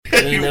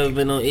ain't never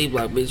been on E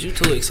Block, bitch. You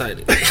too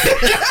excited.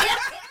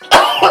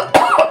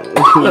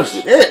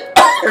 Shit.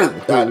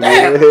 Damn.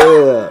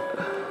 Yeah.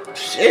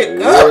 Shit,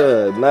 God.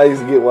 Yeah, now you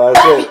get why I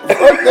said.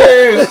 Fuck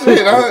that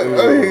shit.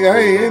 I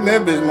ain't in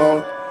that bitch,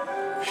 man.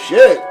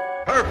 Shit.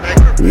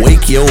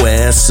 Wake your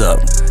ass up.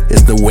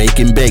 It's the Wake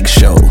and Bake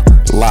Show,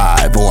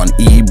 live on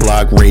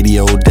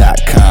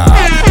eblockradio.com.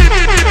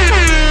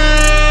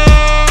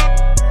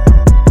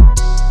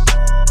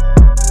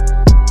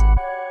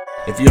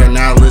 If you are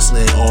now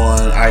listening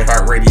on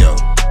iHeartRadio,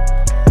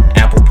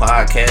 Apple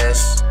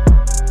Podcasts,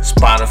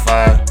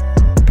 Spotify,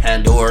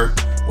 Pandora,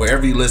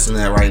 wherever you listen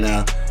at right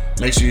now,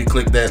 make sure you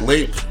click that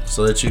link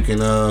so that you can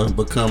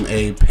become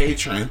a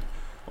patron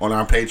on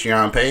our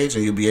Patreon page,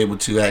 and you'll be able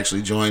to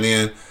actually join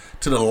in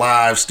to the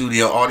live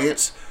studio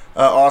audience.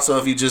 Also,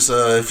 if you just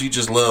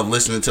love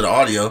listening to the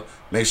audio,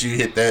 make sure you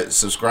hit that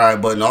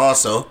subscribe button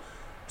also,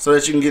 so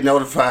that you can get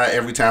notified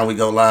every time we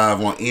go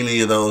live on any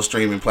of those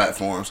streaming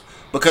platforms,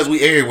 because we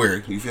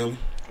everywhere. You feel me?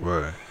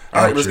 Right.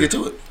 All right, let's get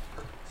to it.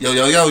 Yo,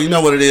 you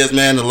know what it is,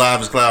 man. The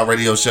Live is Cloud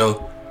radio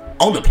show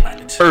on the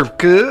planet Earth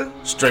good.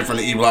 Straight from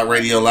the E-Block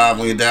Radio, live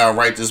on your dial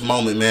right this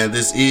moment, man.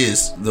 This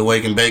is the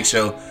Wake and Bake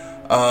Show.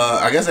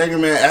 I guess Angry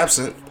Man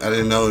absent. I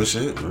didn't know this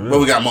shit. But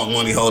we got Monk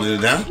Money holding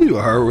it down. You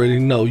already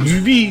know.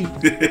 You be.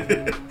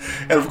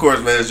 And of course,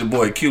 man, it's your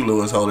boy Q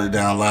Lewis holding it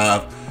down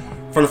live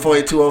from the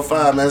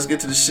 48205, man. Let's get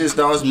to the shits,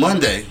 dog. It's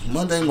Monday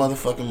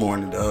motherfucking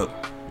morning, dog.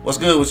 What's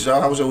good with y'all?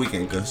 How was your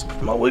weekend, cuz?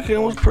 My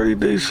weekend was pretty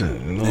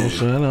decent. You know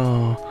what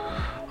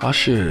I'm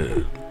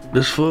saying?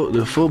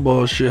 The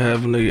football shit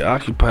having nigga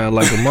occupied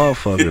like a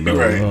motherfucker, though.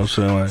 Right. You know what I'm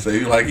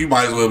saying? Like, So you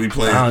might as well be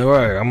playing.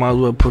 right. I might as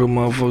well put a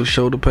motherfucking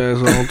shoulder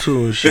pads on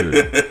too and shit.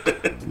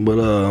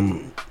 But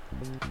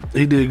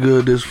he did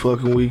good this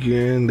fucking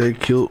weekend. They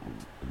killed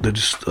what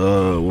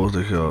was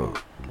they called?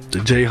 The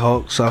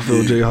Jayhawks,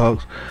 Southfield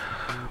Jayhawks.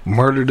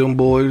 Murdered them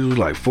boys. It was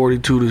like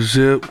 42 to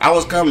zip. I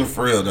was coming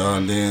for real, though,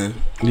 and then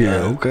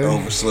okay.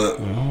 Overslept.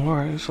 All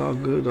right, it's all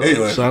good.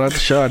 Anyway. Shout out to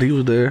Shot. He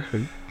was there.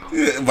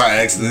 Yeah, by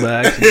accident.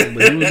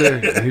 But he was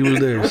there. He was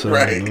there. So,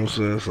 Right. You know what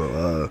I'm saying?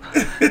 So,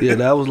 yeah,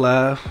 that was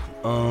live.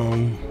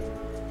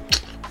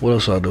 What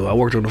else I do? I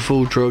worked on the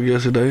food truck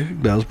yesterday.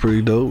 That was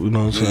pretty dope. You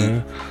know what I'm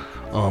saying?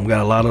 Got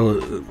a lot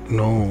of,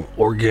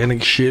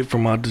 organic shit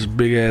from out this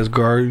big ass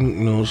garden.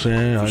 You know what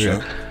I'm saying?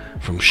 Got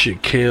from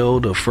shit kale,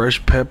 the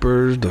fresh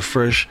peppers, the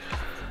fresh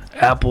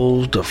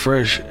apples, the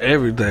fresh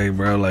everything,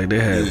 bro. Like they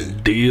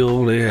had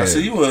dill. They had. I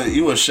see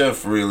you a chef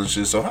for real and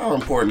shit. So how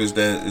important is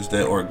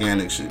that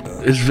organic shit,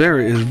 though? It's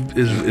very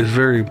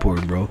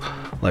important, bro.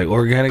 Like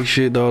organic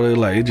shit, though.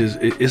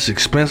 It's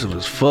expensive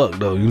as fuck,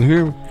 though. You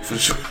hear me? For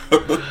sure.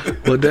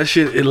 But that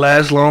shit, it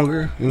lasts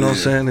longer. You know what I'm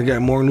saying? It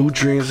got more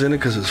nutrients in it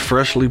because it's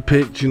freshly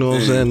picked. You know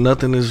what I'm saying?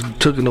 Nothing is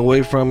taken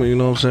away from it. You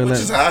know what I'm saying? Which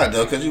is odd,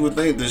 though, because you would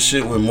think this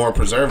shit with more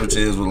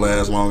preservatives would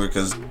last longer,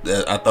 because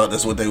I thought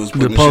that's what they was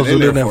putting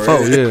shit in there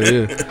for.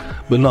 Yeah.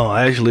 But no,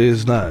 actually,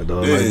 it's not,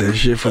 though. Yeah, like that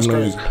shit from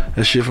crazy.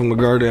 the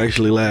garden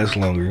actually lasts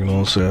longer. You know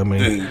what I'm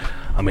saying?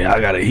 I mean, I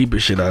got a heap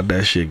of shit out of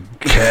that shit.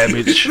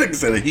 Cabbage. Like I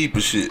said, a heap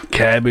of shit.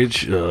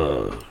 Cabbage.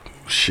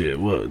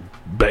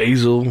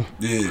 Basil.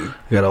 Yeah.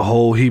 Got a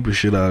whole heap of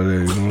shit out of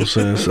there. You know what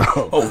I'm saying?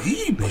 So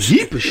heap of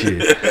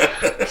shit.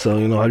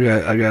 So I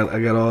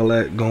got all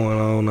that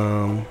going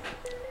on.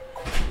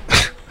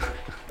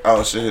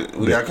 Oh shit,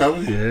 we got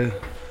company? Yeah.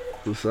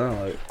 It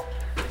sound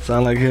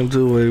like him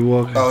too when he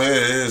walking. Oh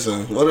yeah.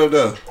 So what up,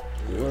 though?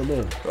 What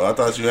up? Oh, I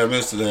thought you had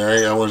missed today.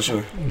 Right? I wasn't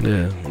sure.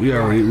 Yeah,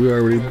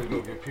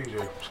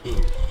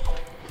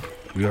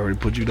 we already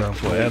put you down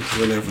for He absence.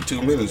 was in there for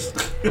 2 minutes.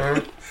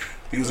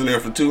 He was in there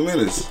for 2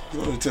 minutes. It's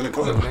only 10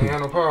 o'clock. They ain't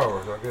had no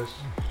power, I guess.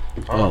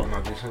 Power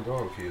not they sent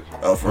all the kids.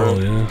 Oh, for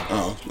real? Yeah.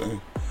 Oh, man.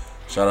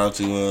 Shout out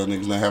to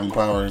niggas not having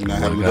power and not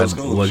having to go to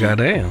school. Well,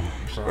 goddamn.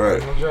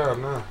 Right. No job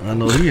now. I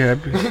know he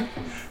happy.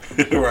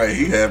 Right,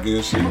 he happy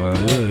and shit. Well,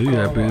 yeah, he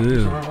happy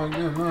as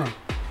hell.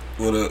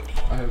 What up?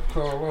 I had to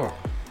call off.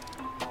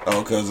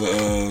 Oh, cause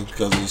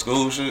of the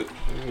school shit?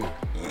 Yeah.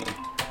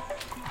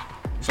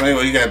 So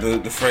anyway, you got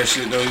the fresh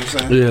shit though, you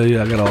saying?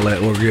 Yeah, I got all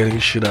that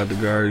organic shit out the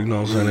garden. You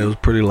know what I'm saying? It was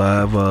pretty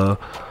live.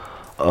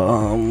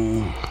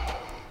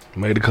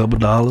 Made a couple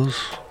dollars.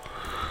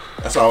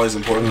 That's always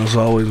important. It's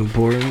always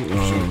important.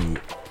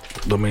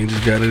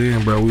 Just got it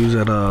in, bro. We was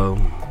at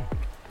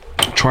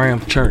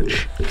Triumph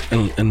Church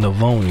in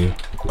Livonia.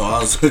 Oh,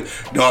 I was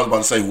about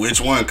to say which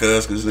one,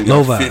 cuz they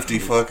Novi. got 50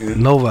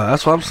 fucking Nova.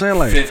 That's what I'm saying.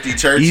 Like 50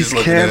 churches East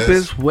looking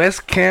Campus,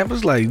 West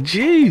Campus. Like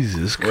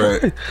Jesus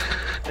Christ. Right.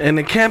 And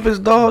the campus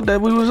dog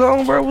that we was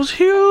on, bro, was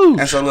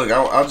huge. And so look,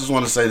 I just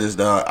want to say this,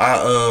 dog.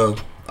 I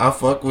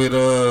fuck with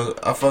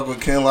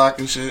Ken Lock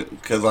and shit,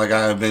 because like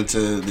I have been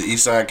to the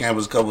East Side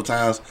campus a couple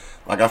times.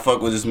 Like I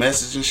fuck with his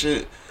message and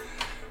shit.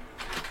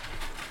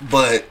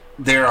 But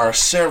there are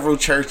several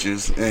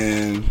churches,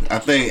 and I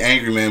think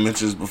Angry Man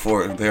mentioned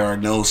before, there are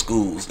no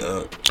schools,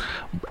 dog.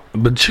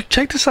 But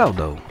check this out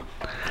though.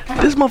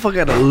 This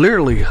motherfucker got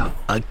literally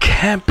a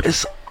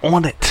campus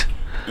on it.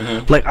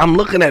 Mm-hmm. Like I'm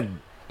looking at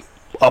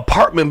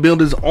apartment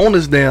buildings on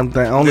this damn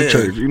thing, on the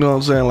church. You know what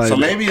I'm saying? Like, so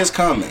maybe it's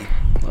coming.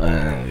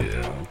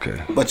 Yeah.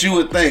 Okay. But you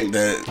would think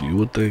that You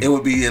would think it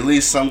would be at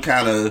least some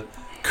kind of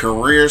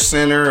career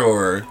center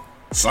or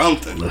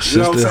something. You know what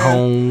I'm assisted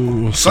saying?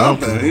 home,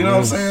 Something. You know what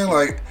I'm saying?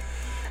 Like,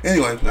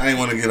 anyway, I ain't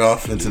want to get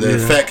off into that.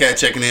 Yeah. Fat Cat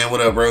checking in.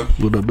 What up, bro?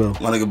 What up, though?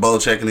 My nigga Bo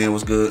checking in.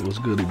 What's good? What's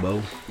goody,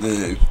 Bo?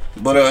 Yeah.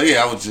 But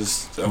yeah, I was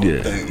just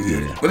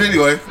Yeah. But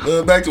anyway,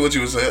 back to what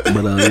you were saying.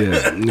 But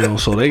yeah, you know,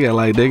 so they got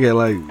like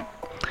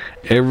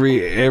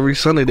every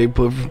Sunday they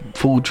put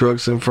food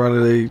trucks in front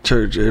of their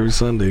church every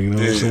Sunday. You know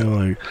what I'm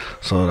saying? Like,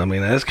 so I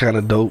mean that's kind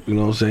of dope. You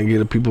know what I'm saying?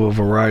 Give people a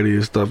variety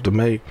of stuff to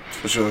make.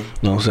 For sure. You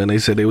know what I'm saying? They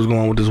said they was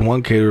going with this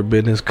one caterer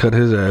business, cut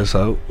his ass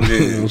out. Yeah. You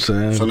know what I'm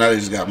saying? So now they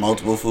just got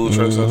multiple food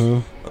trucks.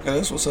 Mm-hmm. Okay,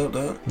 that's what's up,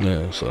 dog.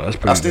 Yeah, so that's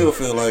pretty. I still dope.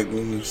 feel like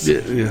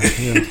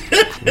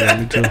Yeah,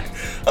 me too.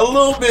 a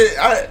little bit.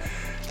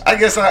 I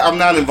guess I'm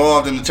not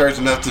involved in the church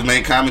enough to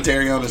make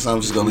commentary on it, so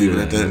I'm just gonna leave it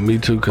at that. Me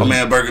too. My Cause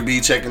man Burger B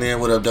checking in.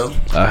 What up, though?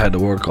 I had to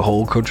work a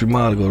whole country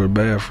mile to go to the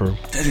bathroom.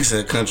 Daddy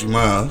said country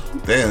mile.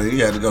 Damn,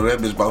 you had to go to that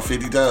bitch about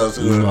 50 times.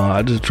 Too. No,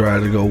 I just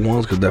tried to go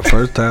once because that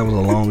first time was a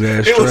long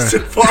ass It was too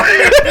drive. far.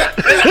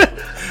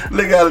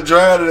 Nigga had to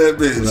drive to that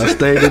bitch. I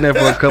stayed in there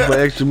for a couple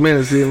extra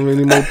minutes, see how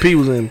many more pee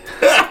was in.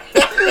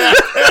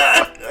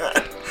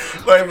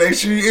 Like, make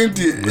sure you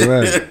empty it.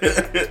 Right.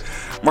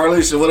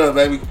 Marlisha, what up,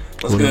 baby?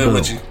 What's What good up?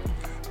 with you?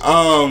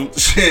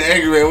 Shit,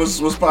 Angry Man, what's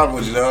poppin'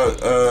 with you,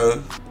 dog?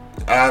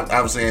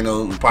 I was saying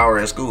no power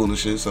at school and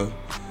shit. So,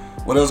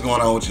 what else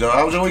going on with you, dog?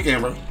 How was your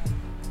weekend, bro?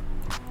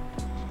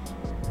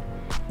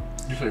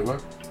 You say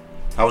what?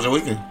 How was your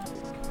weekend?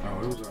 Oh,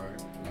 it was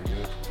alright. I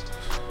guess.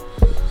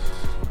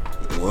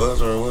 It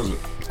was or it wasn't?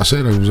 I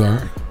said it was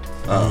alright.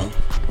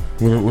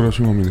 What else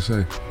you want me to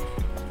say?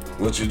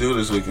 What you do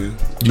this weekend?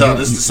 You No, got-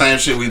 this is the same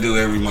shit we do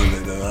every Monday,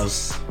 though.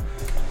 Just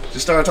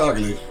start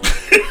talking to you.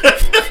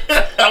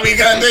 I mean,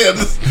 goddamn,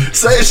 this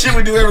same shit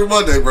we do every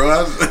Monday, bro.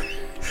 I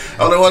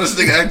don't know why this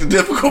nigga acting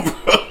difficult,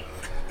 bro.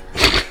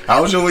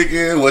 How was your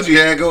weekend? What you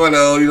had going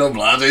on? You know,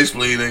 blase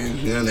spleen,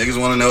 niggas. Yeah, niggas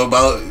want to know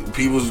about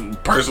people's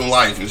personal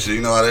life and shit.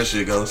 You know how that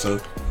shit goes, so.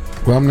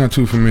 Well, I'm not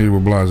too familiar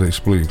with blase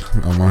spleen.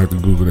 I might have to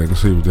Google that and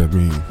see what that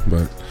means.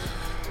 But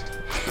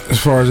as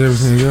far as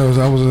everything else,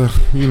 I was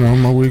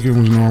my weekend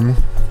was normal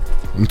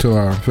until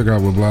I figured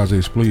out what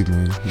blase spleen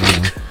means. You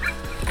know.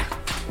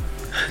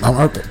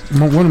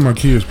 One of my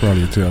kids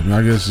probably tell me.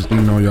 I guess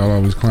y'all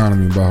always clowning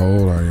me about how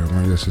old I am.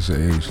 I guess it's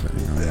an age thing.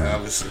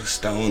 Yeah, it's a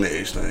stone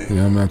age thing.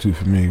 Yeah, I'm not too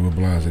familiar with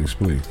blase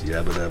spleen.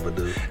 Yabba dabba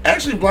do.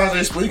 Actually,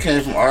 blase spleen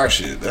came from our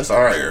shit. That's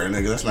our era,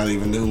 nigga. That's not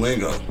even new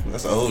lingo.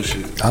 That's old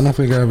shit. I don't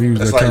think I ever used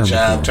That's that like term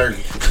jive before.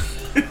 turkey.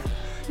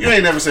 You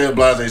ain't never said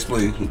blase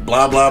spleen.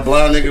 Blah, blah,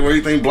 blah, nigga. Where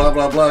you think blah,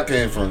 blah, blah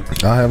came from?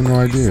 I have no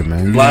idea,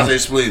 man. You know,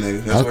 Blase spleen,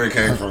 nigga. That's where it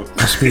came from.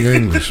 I speak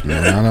English,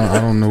 man.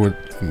 I don't know what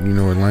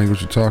what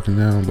language you're talking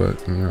now, but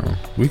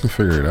we can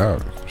figure it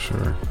out.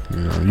 Sure.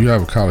 You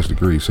have a college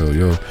degree, so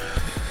your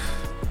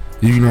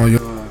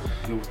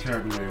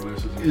vocabulary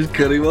list is. Just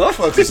cut him off.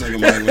 Fuck this nigga,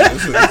 man.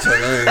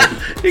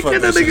 He Fuck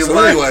cut that this shit. nigga So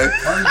mic. anyway,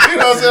 you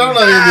know what I'm saying? I'm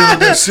not even dealing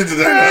with that shit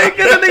today.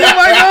 Get that nigga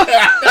mic off.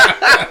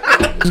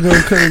 Just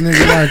gonna cut the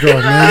nigga mic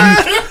off, man.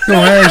 You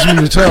gonna ask me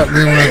to talk,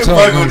 then when I talk,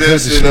 Fuck I'm gonna with cut that the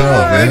shit, shit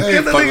off, man. Ain't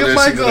Get that fucking nigga with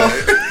that mic shit off.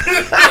 today.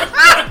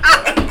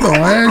 You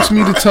gonna ask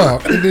me to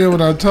talk, and then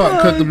when I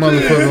talk, cut the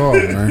motherfucker off,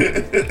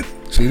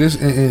 man. See this,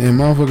 and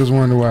motherfuckers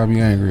wonder why I be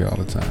angry all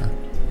the time.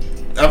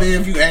 I mean,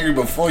 if you angry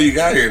before you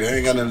got here, that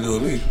ain't got nothing to do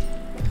with me.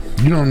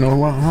 You don't know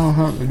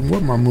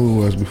what my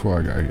mood was before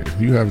I got here.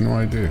 You have no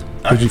idea.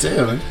 I can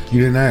tell, man.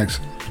 You didn't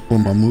ask what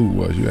my mood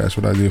was. You asked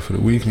what I did for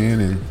the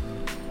weekend and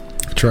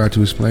tried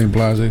to explain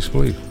blase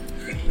spleen.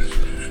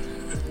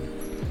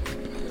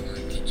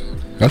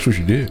 That's what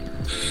you did.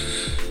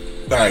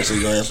 All right, so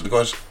you gonna answer the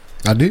question?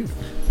 I did.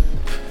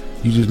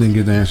 You just didn't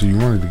get the answer you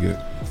wanted to get.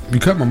 You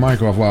cut my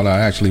mic off while I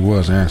actually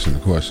was answering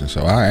the question,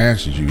 so I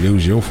answered you. It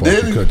was your fault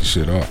Did to you? cut the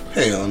shit off.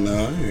 Hell no,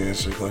 I didn't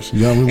answer the question.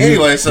 Yeah,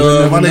 Anyway,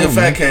 so my never nigga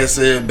know, Fat man. Cat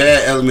said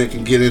bad element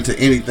can get into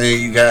anything.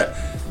 You got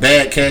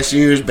bad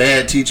cashiers,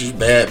 bad teachers,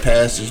 bad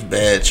pastors,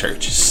 bad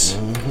churches.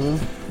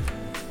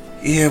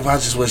 Yeah, but I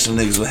just wish some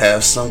niggas would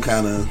have some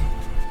kind of.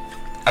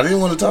 I didn't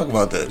want to talk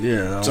about that.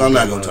 Yeah. So I'm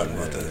not gonna talk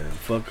about that.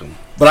 Fuck him.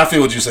 But I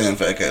feel what you're saying,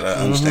 Fat Cat. I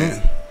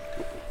understand.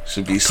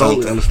 Should be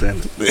Totally something.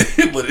 understand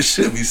it. But it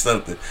should be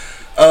something.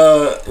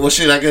 Well,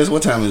 shit, I guess,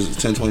 what time is it?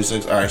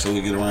 10:26? All right, so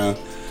we get around.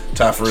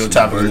 Top for real,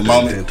 top of the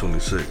moment.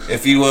 10:26.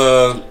 If you,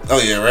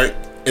 oh yeah, right.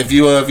 If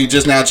you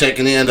just now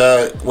checking in,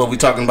 what we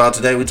talking about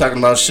today? We talking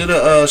about should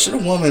a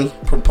woman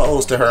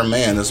propose to her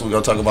man? That's what we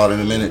gonna talk about in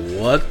a minute.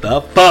 What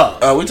the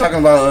fuck? We talking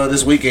about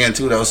this weekend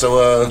too, though.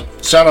 So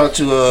shout out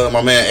to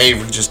my man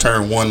Avery, just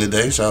turned 1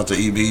 today. Shout out to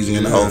EBZ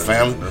and the whole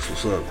family. That's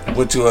what's up.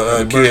 Went to a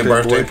Happy kid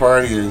birthday, birthday boy.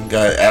 party and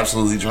got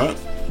absolutely drunk.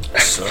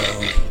 So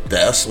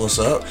that's what's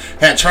up.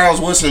 Had Charles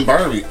Woodson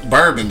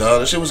bourbon, dog.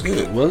 That shit was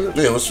good. Was it?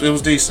 Yeah, it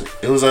was decent.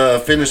 It was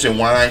finished in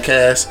wine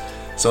cask,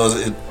 so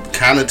it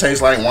kind of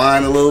tastes like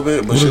wine a little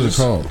bit. But What shit is was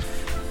it called?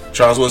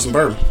 Charles Woodson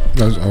bourbon.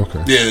 That's okay.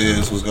 Yeah,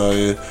 this was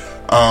good.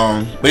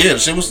 Yeah. But yeah,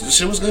 shit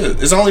was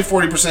good. It's only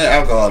 40%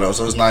 alcohol though,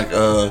 so it's like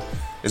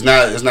it's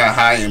not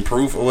high in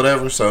proof or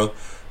whatever. So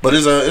but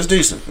it's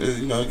decent.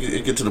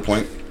 It get to the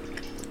point.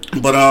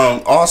 But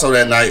also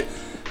that night,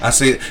 I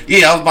seen.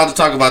 Yeah, I was about to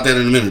talk about that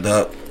in a minute,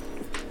 dog.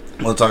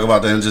 We'll talk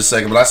about that in just a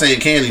second. But I seen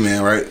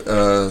Candyman,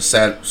 right?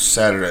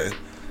 Saturday.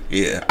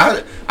 Yeah,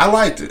 I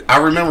liked it. I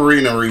remember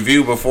reading a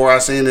review before I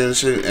seen it and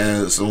shit,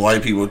 and some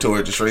white people tore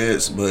it to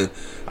shreds. But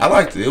I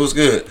liked it. It was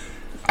good.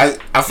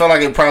 I felt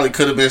like it probably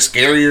could have been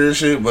scarier and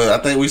shit, but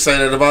I think we say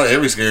that about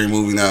every scary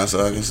movie now,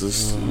 so I guess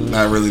it's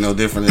not really no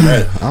different than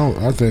that.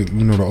 I think,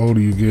 the older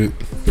you get,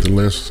 the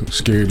less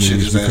scary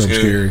movies become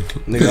scary.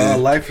 Nigga, our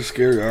life is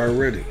scary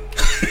already.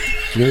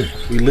 Yeah.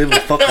 We live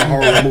a fucking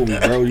horror movie,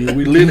 bro.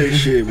 We live that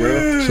shit,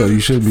 bro. So you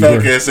shouldn't be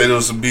worried. Said it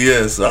was some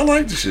BS. I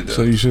like the shit, though.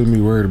 So you shouldn't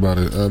be worried about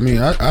it. I mean,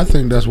 I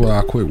think that's why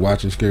I quit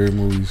watching scary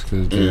movies,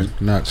 because they're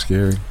not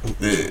scary.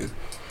 Yeah.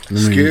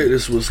 Scared.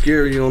 This was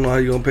scary. You don't know how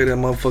you gonna pay that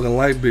motherfucking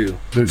light bill.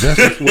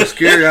 That's what's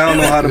scary. I don't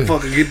know how to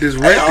fucking get this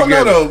rent together. I don't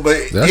know though,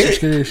 but that's some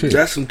scary shit.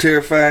 That's some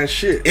terrifying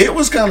shit. It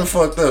was kind of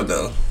fucked up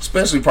though,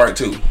 especially part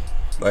 2.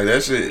 Like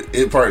that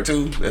shit. Part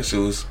 2. That shit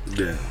was.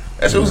 Yeah.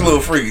 That shit was a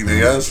little freaky,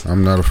 nigga.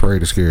 I'm not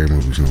afraid of scary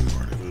movies no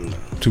more.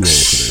 Too old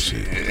for that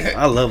shit.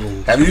 I love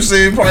them. Have you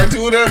seen part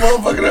 2 of that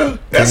motherfucker though?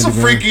 That's some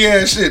freaky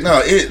ass shit.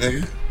 No,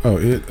 nigga. Oh,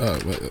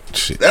 it.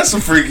 Shit. That's some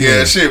freaky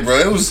ass shit, bro.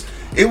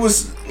 It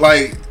was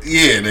like,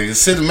 yeah, nigga.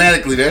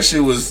 Cinematically, that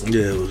shit was.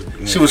 Yeah, it was.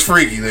 Yeah. Shit was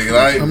freaky, nigga.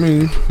 Like, I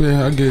mean,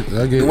 yeah, I get.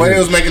 The way they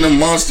was making them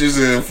monsters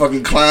and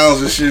fucking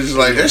clowns and shit, is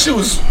like that shit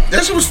was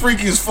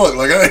freaky as fuck.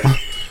 Like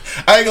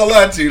I ain't gonna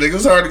lie to you, nigga. It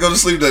was hard to go to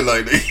sleep that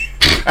night, nigga.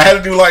 I had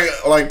to do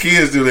like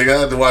kids do, nigga. I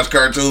had to watch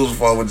cartoons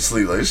before I went to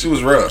sleep. Like, this shit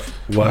was rough.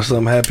 Watch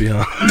something happy,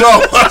 huh?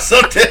 No, watch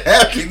something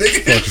happy,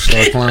 nigga. Fucking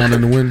start clowning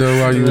in the window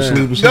while you was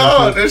asleep or something?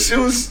 No, that shit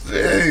was,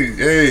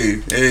 hey,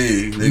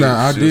 nigga.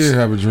 Nah, I did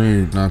have a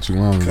dream not too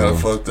long ago. Kinda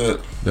fucked up.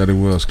 That it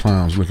was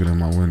clowns looking in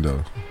my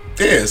window.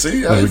 Yeah,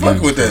 see, I ain't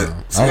fucking with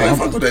that. See, I ain't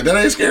fucking with that. That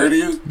ain't scary to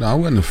you? No, I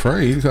wasn't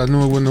afraid because I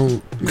knew it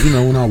wasn't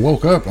no. When I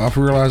woke up, I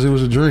realized it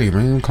was a dream.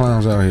 Ain't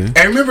clowns out here.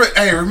 Hey,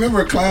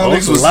 remember clown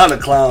niggas? There's a lot of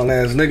clown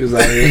ass niggas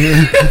out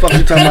here. Fuck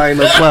you talking about? Ain't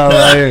no clown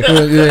out here.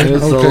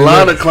 There's a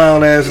lot of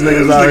clown ass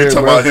niggas out here.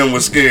 Talking about him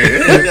was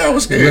scared. Yeah, I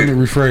was scared. Let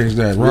me rephrase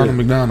that. Ronald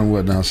McDonald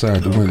wasn't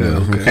outside the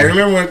window. Okay. Hey,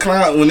 remember when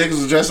niggas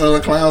was dressing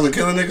like clowns and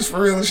killing niggas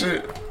for real and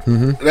shit?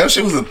 Mm-hmm. That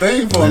shit was a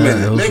thing for a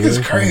minute.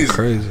 Niggas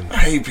crazy. I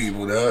hate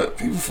people, dog.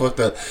 People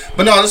fucked up.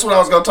 But no, that's what I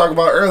was gonna talk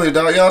about earlier,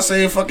 dog. Y'all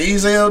saying fucking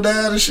Ezell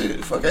died and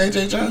shit. Fuck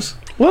AJ Johnson.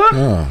 What?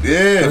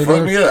 Yeah,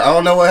 fuck me up. I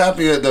don't know what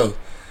happened yet though.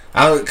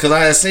 Cause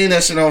I had seen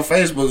that shit on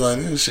Facebook. Like,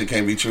 this shit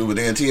can't be true. But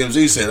then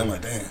TMZ said, I'm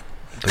like,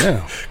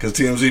 damn. Cause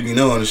TMZ be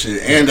knowing the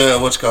shit. And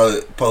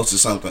posted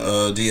something.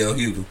 DL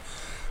Hughley.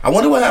 I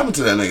wonder what happened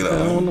to that nigga though.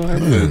 I don't know what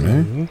happened,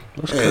 man.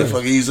 Yeah,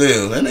 fuck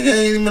Ezell. That nigga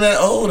ain't even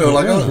that old though.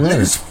 Like,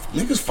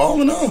 niggas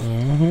falling off.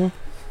 Mm-hmm.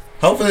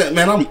 Hopefully,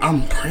 man,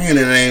 I'm praying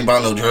that it ain't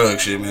about no drug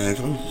shit, man.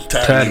 I'm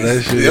tired of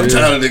that shit. I'm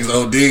tired of niggas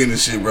ODing and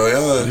shit, bro.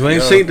 We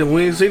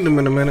ain't seen them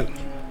in a minute.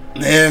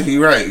 Yeah,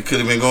 you're right. He could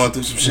have been going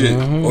through some shit.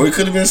 Mm-hmm. Or he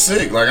could have been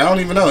sick. Like, I don't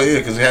even know. Yeah,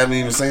 because we haven't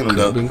even seen him,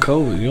 though. Been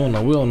COVID. You don't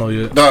know. We don't know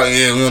yet. Dog,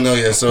 yeah, we don't know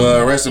yet.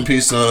 So, rest in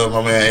peace to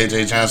my man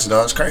AJ Johnson,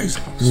 dog. It's crazy.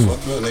 It's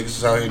fucked up. Niggas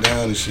is out here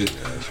down and shit.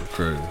 That's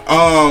crazy.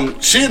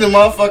 Shit, the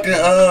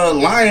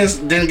motherfucking Lions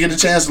didn't get a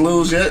chance to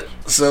lose yet.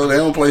 So, they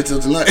don't play till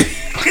tonight.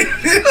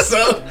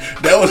 So,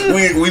 that was,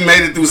 we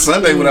made it through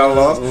Sunday without a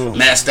loss.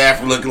 Matt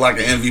Stafford looking like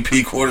an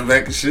MVP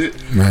quarterback and shit.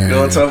 Man, you know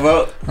what I'm talking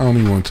about? I don't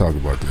even want to talk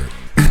about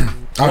that.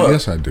 I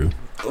guess I do.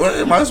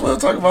 Well, might as well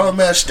talk about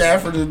Matt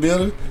Stafford in the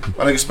building.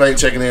 My nigga Spank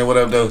checking in. What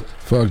up, though?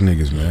 Fuck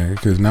niggas, man.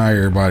 Because now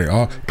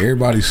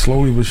everybody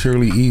slowly but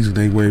surely easing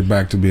their way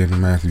back to being a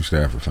Matthew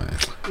Stafford fan.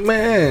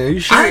 Man, you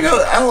should.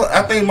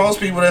 I think most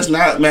people that's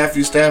not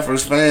Matthew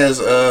Stafford's fans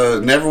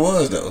never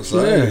was, though.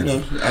 So,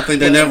 I think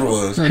they never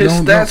was. His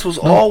stats was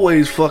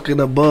always fucking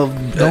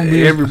above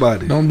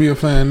everybody. Don't be a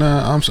fan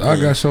now. I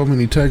got so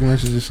many text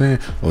messages saying,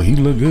 oh, he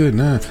look good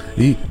now.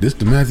 This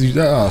the Matthew.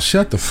 Oh,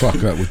 shut the fuck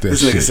up with that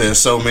shit. This nigga said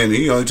so many.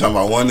 He only talking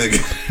about one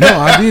nigga. No,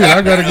 I did.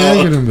 I got to get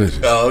into them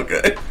bitches. Oh,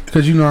 okay.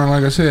 Because,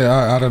 like I said,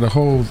 out of the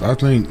whole, I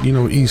think,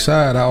 East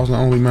Side, I was the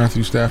only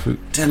Matthew Stafford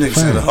That nigga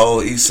said the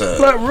whole East Side.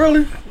 Not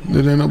really.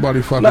 There ain't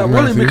nobody fucking with Matthew.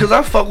 Not really, because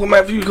I fuck with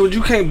Matthew, because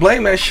you can't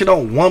blame that shit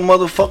on one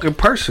motherfucking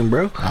person,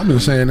 bro. I've been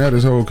saying that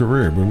his whole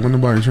career, but when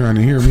nobody trying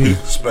to hear me.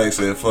 Spank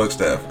said, fuck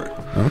Stafford.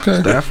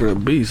 Okay. Stafford a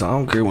beast. I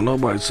don't care what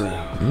nobody's saying.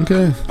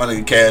 Okay. My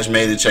nigga Cash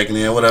made it checking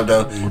in. What up,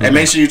 though? And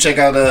make sure you check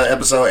out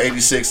episode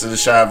 86 of the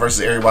Shy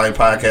vs. Everybody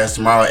podcast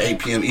tomorrow at 8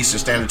 p.m. Eastern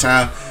Standard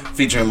Time,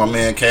 featuring my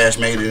man Cash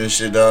made it and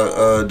shit,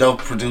 dog. Dope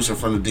producer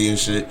from the D and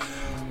shit.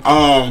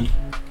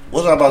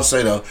 What was I about to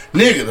say, though?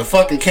 Nigga, the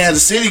fucking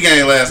Kansas City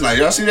game last night.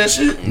 Y'all see that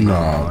shit? No.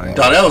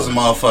 Dog, that was a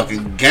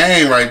motherfucking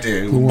game right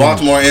there.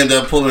 Baltimore ended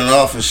up pulling it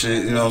off and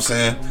shit, you know what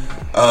I'm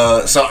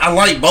saying? So I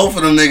like both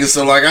of them niggas,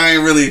 so like I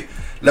ain't really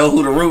know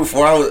who to root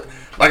for. I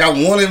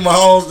wanted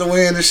Mahomes to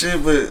win and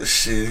shit, but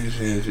shit,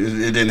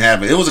 it didn't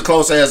happen. It was a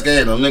close ass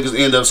game. Them niggas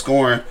ended up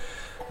scoring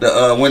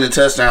the winning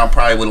touchdown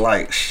probably with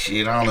I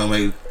don't know,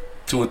 maybe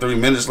 2 or 3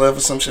 minutes left or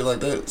some shit like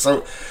that.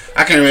 So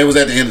I can't remember. It was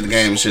at the end of the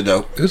game and shit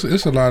though.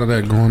 It's a lot of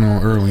that going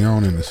on early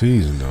on in the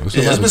season though.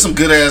 There's been some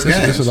good ass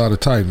games. It's a lot of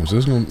tightness.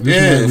 This for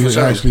is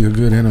sure. actually a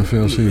good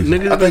NFL season.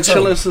 Niggas I been think so.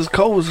 chilling since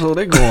COVID, so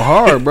they going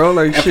hard, bro.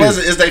 Like And shit. plus,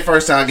 it's their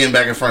first time getting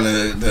back in front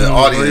of the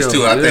audience real, too.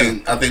 yeah.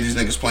 I think these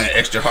niggas playing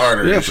extra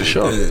harder. Yeah, and for shit.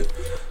 sure. Yeah.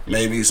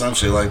 Maybe some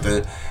shit like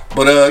that.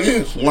 But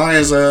yeah,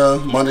 Lions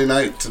Monday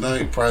night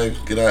tonight. Probably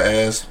get our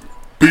ass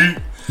beat.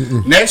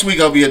 Next week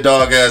gonna be a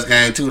dog ass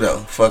game too though.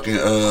 Fucking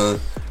the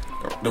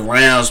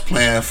Rams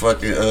playing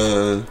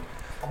fucking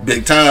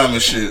big time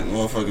and shit,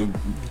 motherfucking,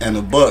 and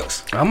the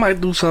Bucks. I might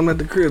do something at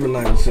the crib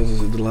tonight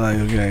since it's the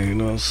Lions game. You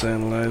know what I'm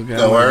saying? The Lions game.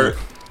 No word.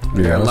 Yeah,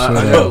 I got a I lot- saw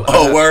that.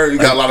 Oh word, you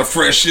got a lot of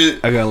fresh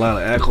shit. I got a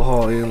lot of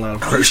alcohol and a lot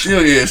of fresh.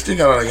 Still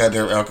got all that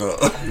goddamn alcohol.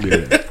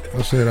 Yeah.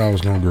 I said I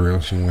was gonna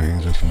grill some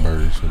wings and some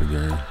burgers for the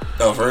game.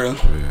 Oh, for real?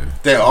 Yeah.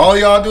 Damn, all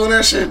y'all doing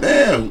that shit?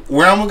 Damn,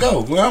 where I'm gonna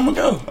go? I'm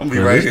gonna be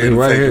right here in the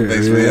right fucking here.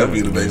 basement. Yeah. I'll be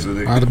in the basement.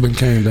 Nigga. I'd have been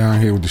came down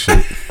here with the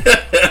shit.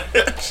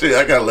 Shit,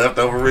 I got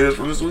leftover ribs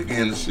from this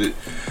weekend and shit.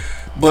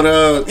 But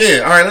yeah,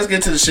 all right, let's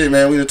get to the shit,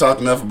 man. We done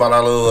talked enough about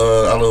our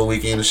little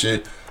weekend and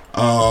shit.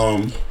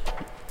 Let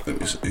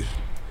me see.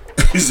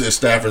 He said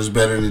Stafford's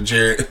better than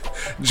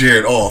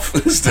Jared off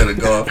instead of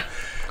Goff.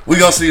 We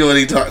gonna see what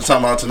he talking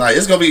about tonight.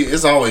 It's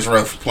always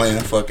rough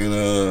playing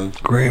fucking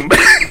Green Bay.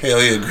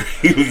 hell yeah,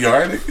 Green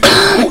Yard.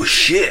 Oh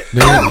shit.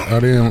 Are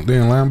they in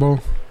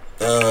Lambeau?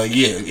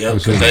 Yeah,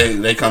 because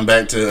they come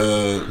back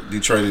to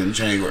Detroit in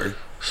January.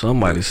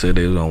 Somebody said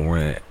they was gonna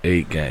run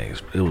 8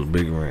 games. It was a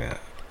big run.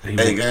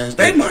 8 games.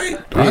 They might.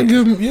 I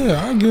give them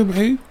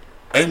 8.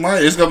 They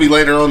might. It's gonna be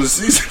later on the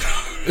season.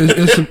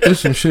 It's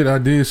some shit I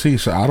did see.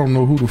 So I don't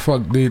know who the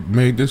fuck did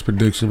made this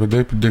prediction, but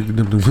they predicted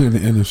them to win the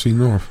NFC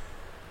North.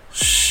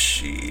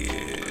 Shit.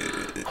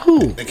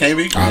 Who? They can't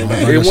be I Green don't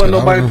Bay. know. It wasn't I don't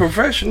nobody know.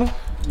 professional.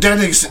 That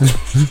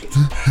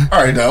nigga.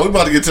 All right, dog. We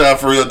about to get to our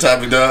for real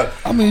topic, dog.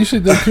 I mean,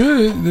 shit, they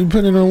could,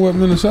 depending on what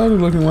Minnesota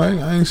looking like.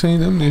 I ain't seen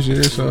them this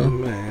year, so.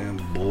 Man,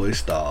 boy,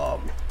 stop.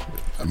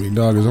 I mean,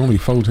 dog, there's only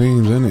 4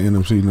 teams in the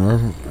NFC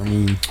North. I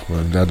mean,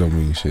 well, that don't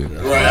mean shit.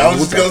 Right. I was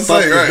What just the gonna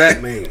fuck say, does right.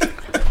 that mean?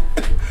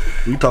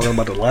 We talking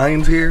about the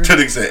Lions here? That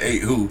nigga said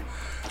 8 who?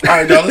 All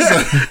right, dog.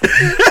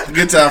 Let's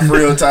get to our for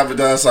real topic,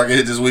 dog, so I can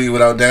hit this weed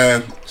without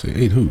dying. Say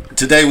 8 who?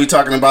 Today we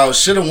talking about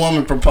should a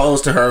woman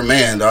propose to her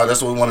man, dog?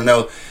 That's what we want to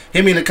know.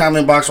 Hit me in the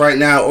comment box right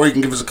now, or you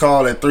can give us a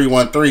call at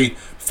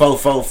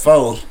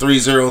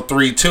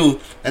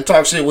 313-444-3032 and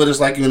talk shit with us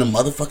like you in a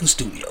motherfucking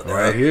studio, dog.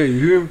 Right here, you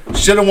hear me?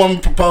 Should a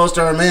woman propose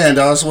to her man,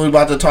 dog? That's what we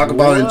about to talk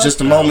about in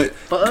just a moment.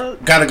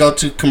 Fuck. Gotta go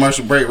to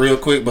commercial break real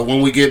quick, but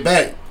when we get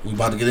back, we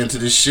about to get into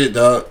this shit,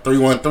 dog.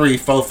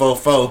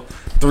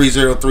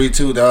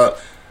 313-444-3032, dog.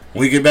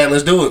 When we get back,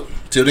 let's do it.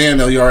 Till then,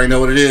 though, you already know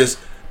what it is.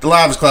 The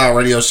Live is Cloud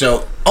radio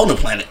show on the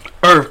planet.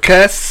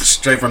 Earthcast.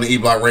 Straight from the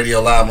E-Block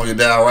Radio Live on your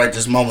dial right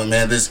this moment,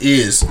 man. This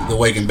is the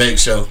Wake and Bake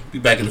Show. Be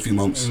back in a few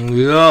moments.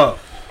 Yeah.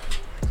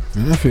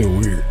 Man, I feel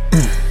weird.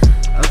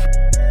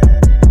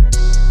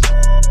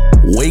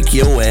 Wake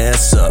your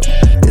ass up.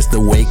 It's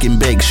the Wake and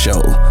Bake Show,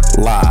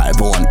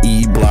 live on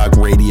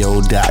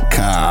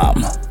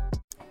eblockradio.com.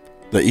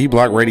 The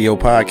E-Block Radio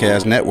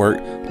Podcast Network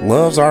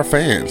loves our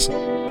fans,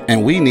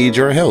 and we need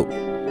your help.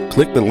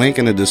 Click the link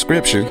in the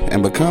description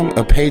and become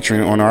a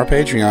patron on our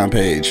Patreon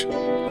page.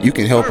 You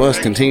can help us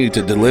continue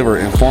to deliver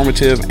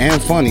informative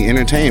and funny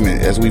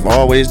entertainment as we've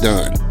always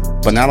done.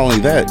 But not only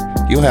that,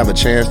 you'll have a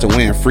chance to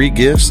win free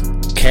gifts,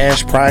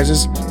 cash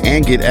prizes,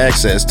 and get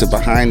access to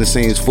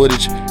behind-the-scenes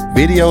footage,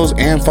 videos,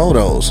 and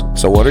photos.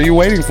 So what are you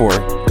waiting for?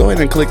 Go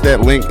ahead and click that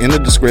link in the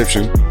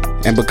description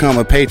and become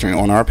a patron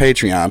on our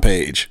Patreon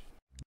page.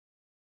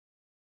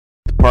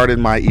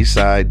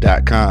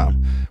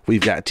 PardonMyEastside.com. We've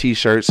got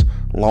t-shirts,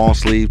 long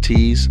sleeve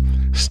tees,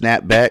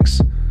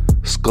 snapbacks,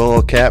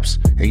 skull caps,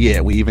 and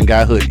yeah, we even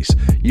got hoodies.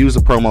 Use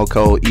the promo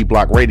code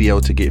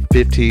eBlockRadio to get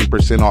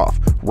 15% off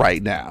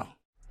right now.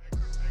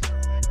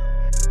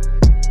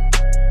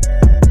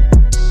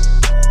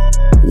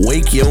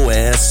 Wake your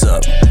ass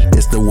up.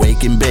 It's the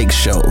Wake and Bake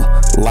Show,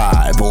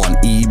 live on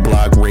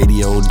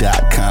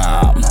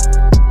eblockradio.com.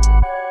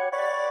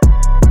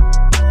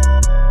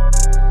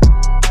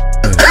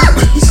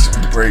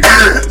 Break.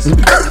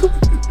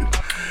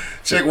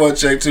 Check 1,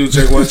 check 2,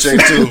 check 1, check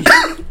 2.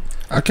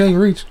 I can't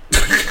reach.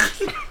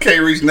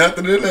 Can't reach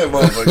nothing in that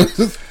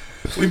motherfucker.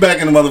 We back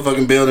in the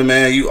motherfucking building,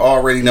 man. You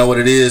already know what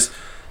it is.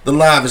 The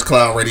Live is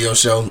Cloud radio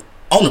show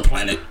on the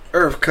planet.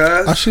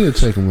 Earthcast. I should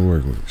take him to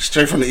work with.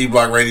 Straight from the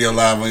E-Block Radio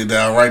Live on your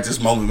dial right this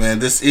moment, man.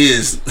 This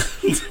is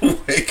the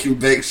Wake and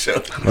Bake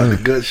Show. Like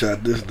a gut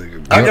shot, this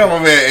nigga. Bro. I got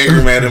my man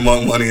Angry Man and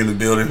Monk Money in the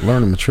building.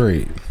 Learn him a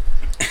trade.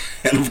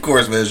 And of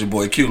course, man, it's your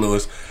boy Q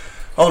Lewis.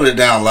 Holding it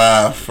down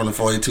live from the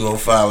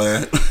 48205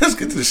 land. Let's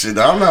get to this shit,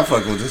 dog. I'm not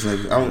fucking with this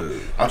nigga.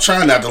 I'm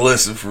trying not to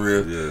listen for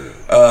real. Yeah.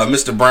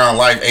 Mr. Brown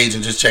Life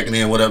Agent just checking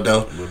in. What up,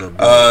 though? What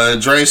up,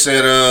 Dre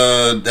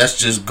said, that's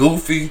just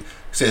goofy.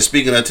 Said,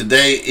 speaking of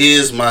today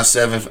is my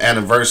 7th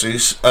anniversary.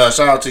 Shout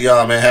out to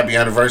y'all, man. Happy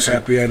anniversary.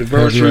 Happy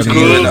anniversary, Happy To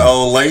you and the cool.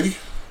 old lady.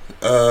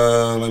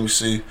 Let me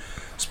see.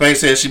 Spank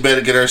said she better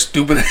get her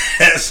stupid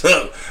ass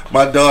up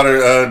My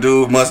daughter,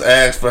 dude, must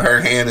ask for her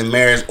hand in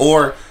marriage,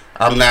 or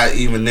I'm not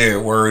even there.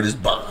 Word is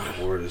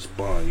bond. Word is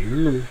bond. You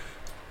hear me?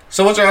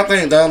 So what y'all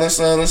think, dog? Let's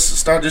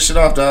start this shit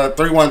off, dog.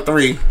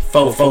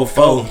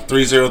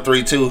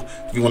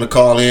 313-444-3032. If you want to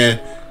call in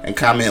and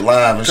comment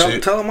live and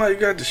shit. Tell them how you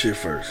got the shit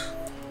first.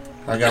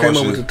 I got Came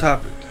up with the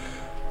topic.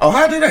 Oh,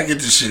 how did I get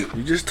this shit?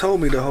 You just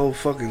told me the whole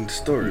fucking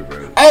story,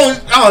 bro.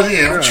 Oh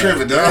yeah, I'm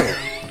tripping, dog.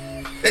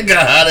 It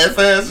got hot that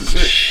fast and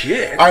shit.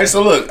 Shit. All right,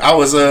 so look, I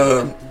was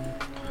on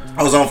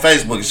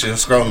Facebook and shit,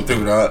 scrolling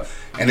through, dog.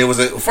 And it was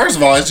first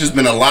of all, it's just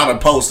been a lot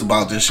of posts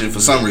about this shit for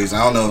some reason.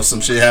 I don't know if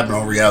some shit happened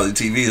on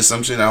reality TV or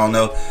some shit. I don't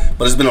know,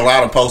 but it's been a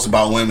lot of posts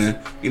about women,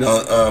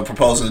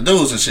 proposing to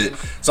dudes and shit.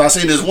 So I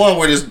seen this one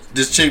where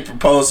this chick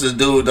proposed to the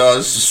dude, dog.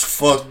 It's just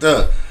fucked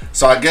up.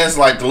 So I guess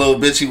like the little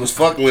bitch he was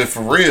fucking with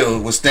for real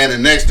was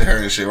standing next to her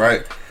and shit,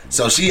 right?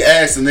 So she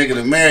asked the nigga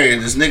to marry her.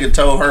 This nigga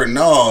told her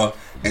no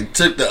and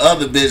took the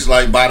other bitch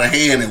like by the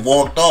hand and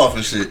walked off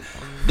and shit.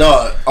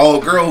 Dog,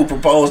 old girl who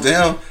proposed to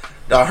him.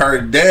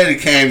 Her daddy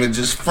came and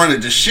just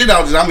fronted the shit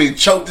out.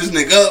 Choked this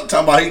nigga up,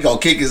 talking about he gonna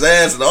kick his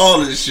ass and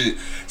all this shit.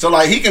 So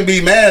like he can be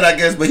mad, I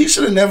guess, but he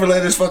should have never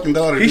let his fucking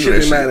daughter do that shit.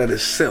 He should be mad at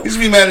himself. He should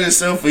be mad at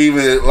himself for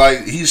even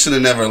like he should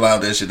have never allowed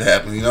that shit to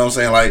happen. You know what I'm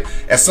saying? Like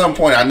at some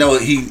point, I know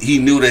he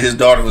knew that his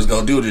daughter was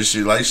gonna do this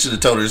shit. Like he should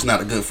have told her it's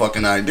not a good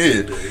fucking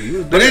idea.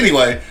 But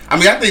anyway, I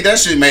think that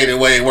shit made it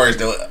way worse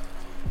though.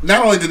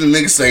 Not only did the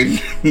nigga say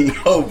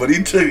no, but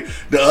he took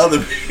the other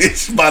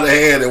bitch by the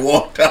hand and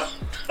walked out.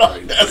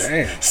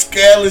 That's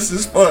scandalous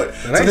as fuck.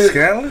 That ain't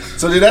scandalous.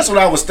 So that's what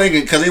I was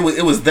thinking, because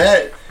it was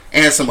that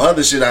and some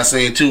other shit I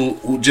seen too,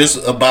 just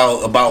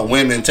about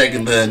women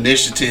taking the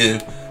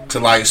initiative to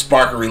like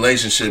spark a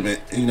relationship.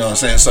 You know what I'm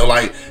saying? So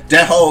like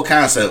that whole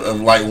concept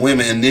of like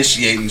women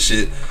initiating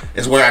shit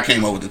is where I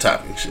came up with the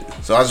topic and shit.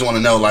 So I just want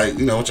to know like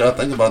what y'all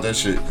think about that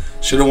shit.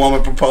 Should a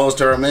woman propose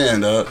to her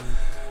man, dog?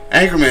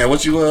 Angry Man,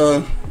 what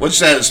you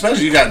say?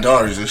 Especially you got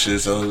daughters and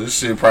shit, so this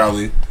shit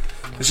probably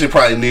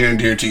near and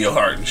dear to your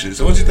heart and shit.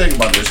 So what you think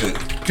about this shit?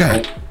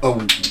 God.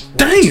 Oh,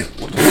 damn.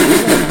 What the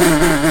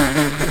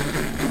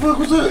fuck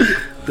was that?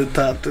 The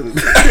top to the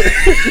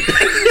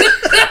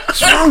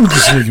What's wrong with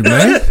this nigga,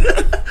 man?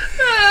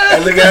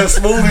 That nigga had a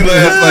smoothie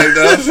last night,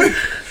 dog.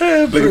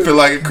 Nigga feel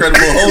like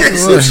Incredible Hulk or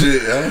some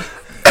shit, huh?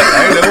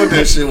 I ain't know what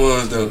that shit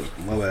was, though.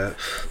 My bad.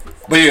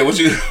 But yeah, what's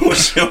your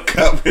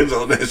comments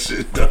on that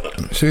shit,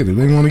 dog? Shit, if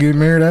they want to get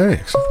married, I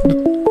ask.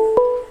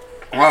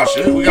 Wow,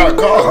 shit, we got a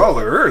call. Call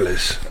her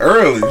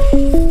early.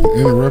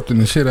 Interrupting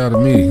the shit out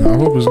of me. I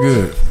hope it's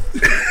good.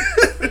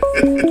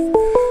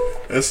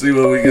 Let's see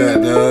what we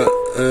got, dog.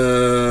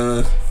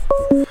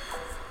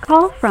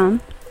 Call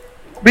from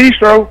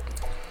Bistro.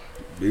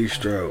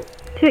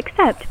 To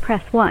accept,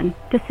 press 1.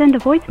 To send a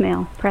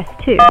voicemail, press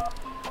 2.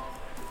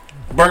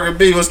 Burger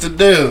B, what's the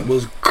deal?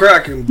 What's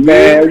cracking,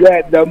 Man,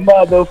 that the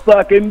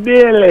motherfucking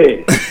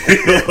Billy.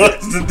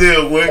 What's the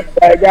deal, boy?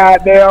 That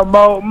goddamn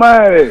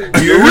money.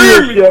 You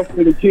real chef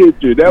in the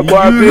kitchen. That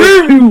boy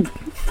been cute.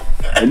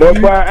 And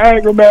that boy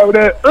Angry Man with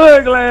that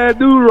ugly ass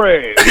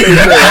do-rag.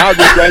 I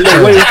just got a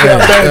little way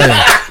cap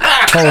back.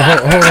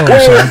 Hold on,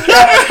 son.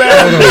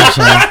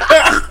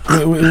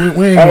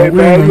 We ain't gonna do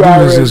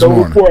this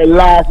morning. Before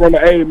live from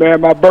the A, man,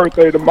 my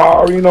birthday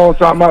tomorrow. You know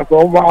what I'm talking about?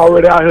 So I'm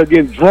already out here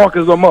getting drunk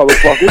as a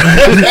motherfucker.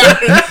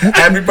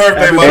 Happy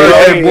birthday, my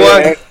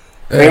boy.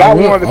 Hey, I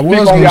wanted to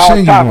speak on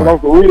y'all topic on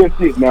some real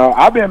shit now.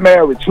 I've been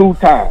married 2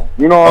 times.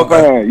 You know what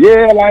I'm saying?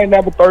 Yeah, I ain't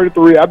never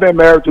 33. I've been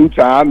married 2 times.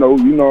 I know,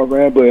 you know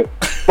what I'm saying? But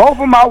both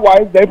of my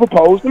wives, they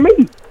proposed to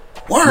me.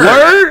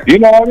 Word? You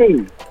know what I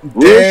mean?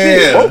 Real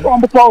shit. Both of them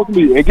proposed to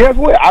me. And guess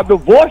what? I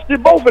divorced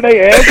it, both of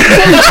their asses.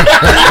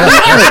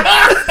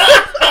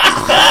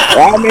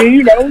 I mean,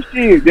 you know,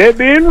 shit, that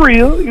being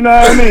real, you know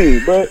what I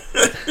mean? But,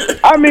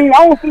 I mean,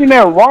 I don't see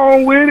nothing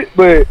wrong with it,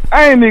 but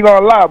I ain't even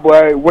gonna lie,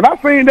 boy. When I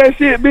seen that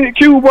shit, Big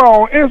Q, boy,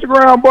 on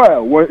Instagram,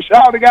 boy, when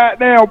Shawty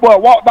goddamn, boy,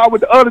 walked out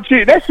with the other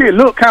chick, that shit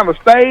looked kind of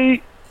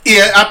staged.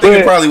 Yeah, I think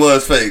it probably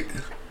was fake.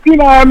 You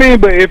know what I mean?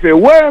 But if it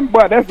wasn't,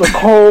 boy, that's a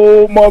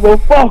cold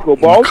motherfucker,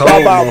 boy.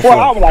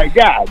 I was like,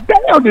 God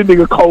damn, this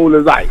nigga cold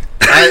as ice.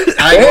 I ain't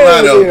gonna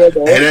lie though.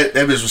 Hey,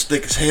 that bitch was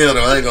thick as hell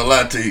though. I ain't gonna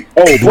lie to you.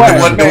 Oh, boy,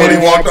 what he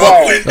walked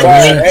off with.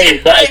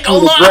 Hey, I ain't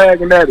gonna lie.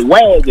 Dragging that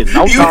wagon.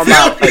 I'm talking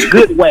about a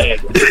good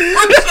wagon.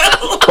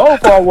 Both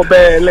of them were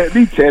bad. Let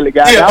me tell you,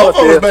 guys. Yeah, both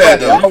of them were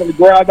bad though. I want to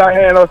grab our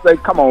hand and say,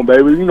 "Come on,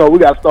 baby. You know we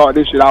gotta start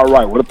this shit out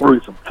right with a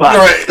threesome."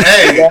 Right.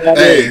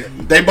 Hey,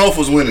 they both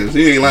was winners.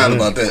 He ain't lying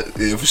about that.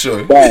 Yeah, for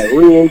sure. That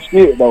real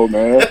shit though,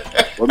 man.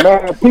 But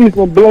man, peace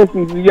and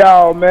blessings to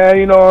y'all, man.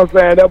 You know what I'm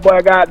saying? That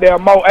boy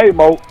goddamn Mo. Hey,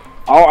 Mo.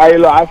 Oh, hey,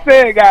 look, I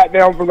said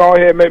goddamn for go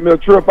ahead and make me a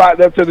trip out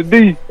there to the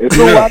D. As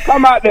soon as I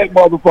come out that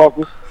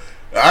motherfucker.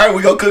 Alright,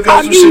 we gonna cook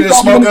up some shit and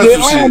smoke up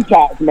some lamb shit.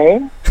 chops,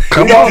 man.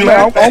 Come on,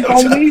 man. I'm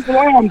gonna need some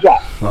lamb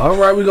chops.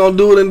 Alright, we gonna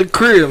do it in the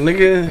crib,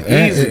 nigga.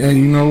 Easy. And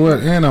you know what?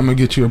 And I'm gonna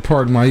get you a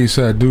part of my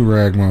Eastside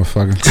do-rag,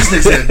 motherfucker. This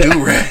nigga said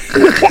do-rag.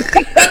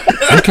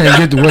 You can't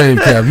get the wave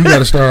cap. You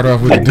gotta start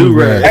off with the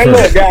do-rag. Hey,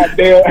 look,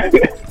 goddamn.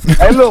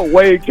 Hey, look,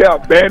 wave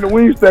cap, bandit.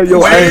 We say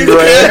your Wave angry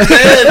ass.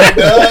 cap,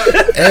 bandit,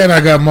 dog. And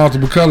I got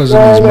multiple colors in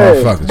these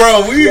motherfuckers.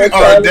 Bro, we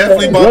are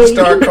definitely about to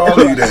start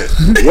calling you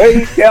that.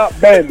 Wave Cap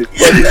Bandit.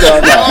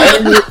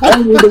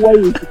 I need the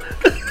wave.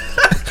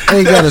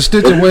 Ain't got a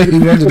stitch of wave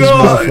under this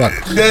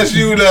motherfucker. That's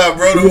you now,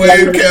 bro. The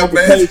Wave Cap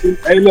Bandit.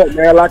 Hey, look,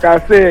 man. Like I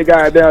said,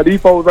 goddamn, these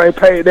folks ain't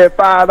paid that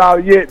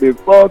 $5 yet. Then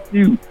fuck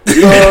you.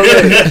 You know what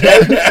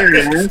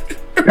I mean?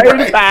 Pay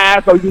the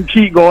 $5 so you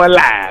keep going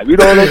live. You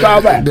know what I'm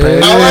talking about? I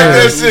like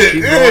that shit.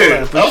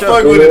 Yeah, I'm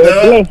fucking with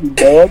it,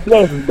 dog.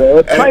 Blessings,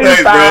 man. Pay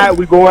the $5,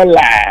 we going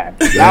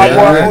live. Y'all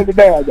going hold it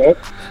down, man.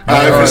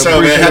 All right, for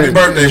sure, man. Happy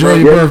birthday, bro.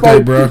 Enjoy your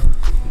birthday, bro.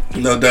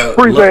 No doubt.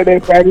 Appreciate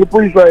that, family.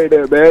 Appreciate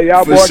that, man.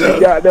 Y'all boys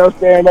keep goddamn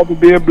stand up and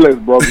being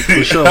blessed, bro.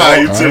 For sure.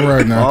 You too. All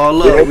right now. All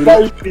love.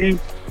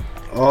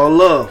 All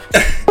love.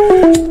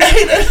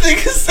 Hey, that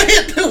nigga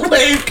said the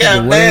Wave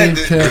Cap Bandit.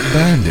 Wave Cap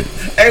Bandit.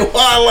 Hey,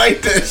 why I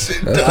like that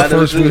shit, That's dog. the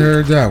first we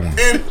heard that one.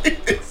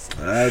 It is.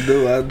 I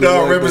do.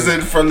 Dog,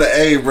 representing from the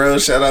A, bro.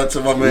 Shout out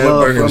to my man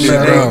Love Burger from B.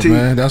 Shout out, AT.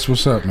 man. That's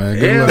what's up, man.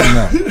 Good Yeah.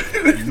 luck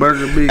now.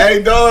 Burger B.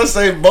 Hey, dog,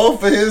 say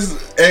both of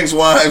his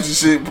ex-wives and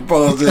shit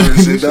proposed to him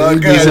and shit, dog. He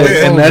God said,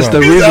 damn. And that's the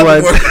He's reason out why.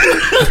 of work.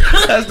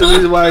 That's the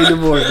reason why he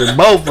divorced them.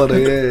 Both of them.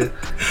 Yeah.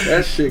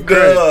 That shit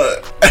crazy.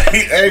 Dog,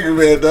 angry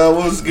man, dog.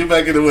 Let's get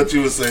back into what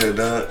you were saying,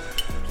 dog.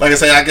 Like I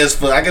say, I guess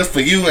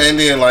for you, and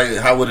then like,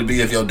 how would it be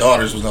if your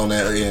daughters was on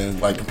that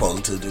end, like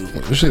proposing to the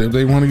dude? Shit, if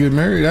they want to get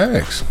married,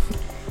 ask.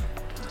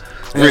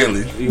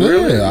 Really?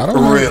 Yeah, I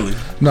don't. Really?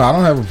 No, I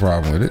don't have a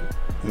problem with it.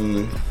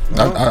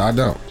 I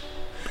don't.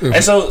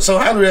 And so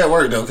how do that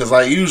work though? Because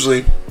like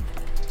usually,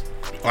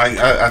 like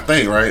I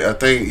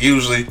think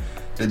usually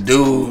the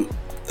dude,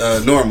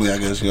 normally I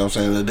guess, you know what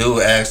I'm saying, the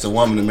dude asks the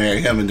woman to marry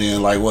him, and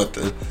then like what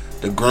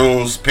the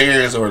groom's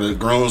parents or the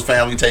groom's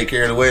family take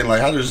care of the wedding.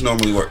 Like how does this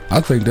normally work? I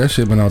think that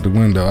shit been out the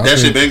window. That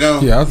shit been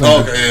gone? Yeah, I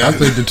think. Okay, I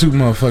think the two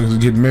motherfuckers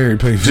that get married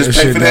pay for Just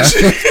that pay shit. for that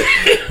now.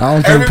 shit. I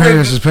don't think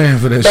parents is paying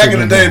for that shit. Back in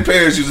the day,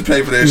 parents used to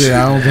pay for that shit.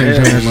 Yeah, I don't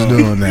think parents is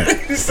doing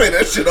that. You say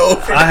that shit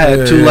over. I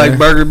had two like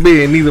Burger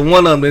B, and neither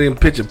one of them didn't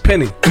pitch a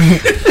penny.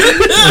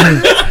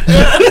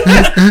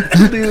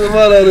 Neither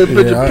one of them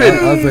pitch a penny.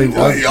 I think.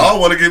 Well, y'all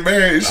want to get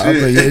married?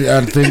 Shit.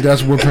 I think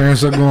that's where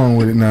parents are going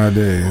with it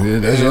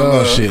nowadays. That's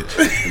y'all shit.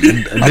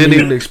 Didn't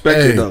even expect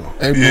it though.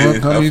 Hey, bro,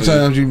 how many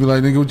times you be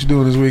like, nigga, what you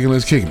doing this weekend?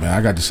 Let's kick it, man.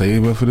 I got to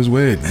save up for this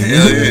wedding.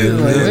 Hell yeah.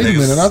 Like, wait a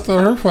minute, I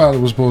thought her father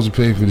was supposed to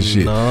pay for the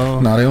shit.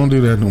 No, they don't do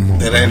that no more.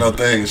 That ain't no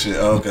thing, shit.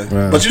 Oh, okay.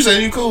 Right. But you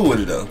said you cool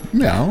with it though.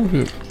 Yeah, I don't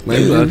get.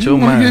 Man, you out your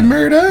want to mind. get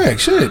married? Act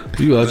shit.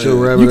 You out your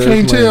rabbit. You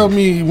can't tell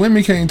me,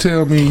 women can't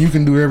tell me you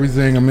can do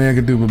everything a man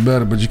can do but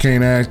better, but you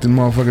can't ask the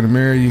motherfucker to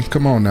marry you.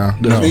 Come on now.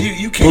 No. I mean,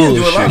 you can't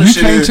do a lot of You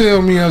shit. can't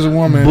tell me as a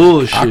woman,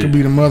 Bullshit. I can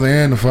be the mother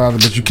and the father,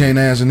 but you can't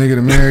ask a nigga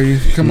to marry you.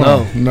 Come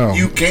on. No.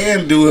 You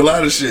can do a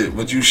lot of shit,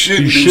 but you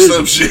shouldn't do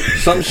some shit.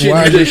 Some shit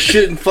Why you just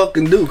shouldn't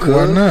fucking do, cuz.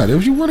 Why not?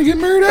 If you want to get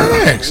married,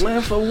 ask.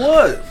 Man, for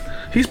what?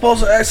 He's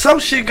supposed to ask. Some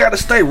shit got to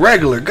stay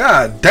regular.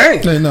 God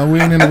dang. Hey, no, we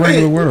ain't in the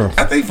regular world.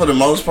 I think for the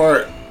most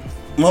part,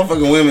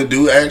 motherfucking women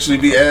do actually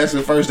be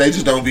asking first. They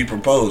just don't be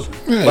proposing.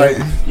 Yeah. Like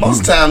most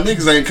of the time,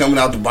 niggas ain't coming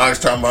out the box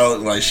talking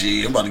about like,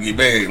 shit, I'm about to get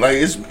married. Like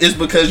it's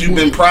because you've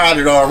been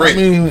prodded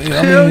already.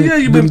 Hell yeah,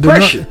 you've been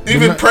pressured.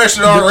 You've been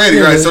pressured already,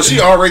 right? So she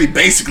already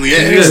basically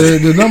asked.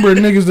 The number of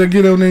niggas that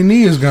get on their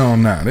knee is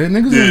gone now. That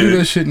niggas don't do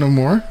that shit no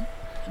more.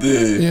 Yeah.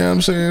 You know what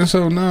I'm saying?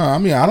 So I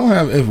mean, I don't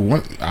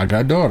have. I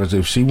got daughters.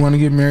 If she want to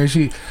get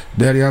married,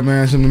 daddy, I'm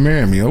asking him to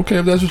marry me. Okay,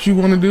 if that's what you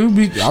want to do, I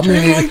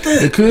mean, like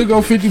that. it could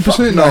go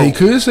 50%. Now he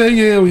could say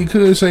yeah, or he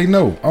could say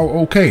no.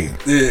 Oh, okay.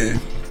 Yeah.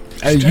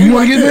 Hey, you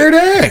want to get married?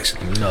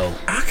 Ask. No.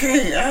 I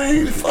can't. I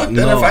ain't fuck that.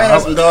 No, if I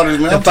had some daughters,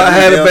 man. If I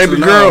had a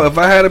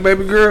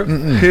baby girl,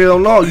 hell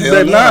no, you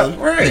better not.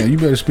 Right. Yeah, you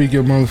better speak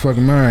your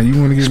motherfucking mind. You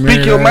want to get married?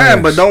 Speak your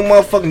mind, but don't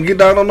motherfucking get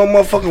down on no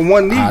motherfucking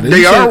one knee. I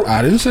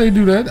didn't say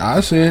do that.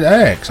 I said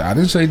ask. I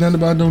didn't say nothing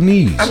about no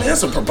knees. I mean,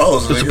 that's a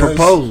proposal. It's a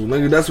proposal,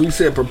 nigga. That's what we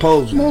said.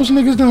 Proposal. Most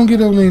niggas don't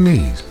get on their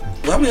knees.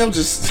 Well, I mean, I'm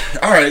just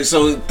all right.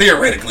 So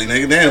theoretically,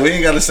 nigga, damn, we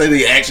ain't got to say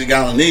they actually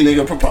got on knee,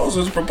 nigga.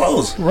 Proposal is a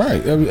proposal.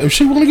 Right. If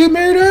she want to get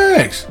married,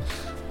 ask.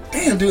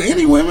 Damn, do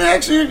any women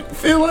actually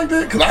feel like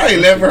that? Cause I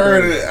ain't never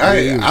heard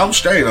it. I'm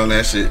straight on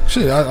that shit.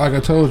 Shit, like I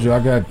told you, I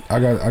got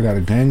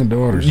a gang of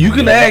daughters. You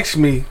can ask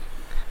me.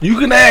 You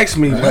can ask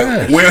me when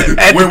we gonna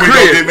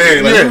get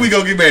married? Like, when we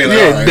gonna get married? Like,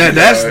 yeah,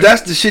 right,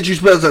 that's the shit you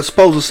supposed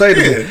to say to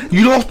me.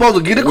 You don't supposed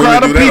to get a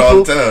crowd of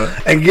people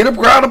and get a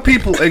crowd of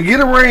people and get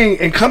a ring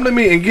and come to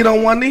me and get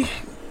on one knee.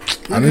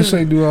 I didn't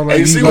say do all that. Hey,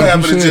 you see what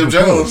happened to Jim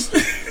Jones?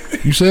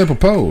 You said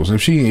propose.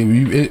 If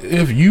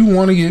you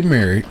want to get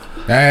married,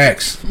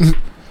 ask.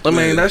 I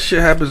mean, that shit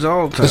happens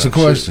all the time. That's a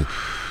question.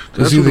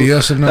 It's either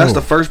yes or no. That's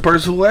the first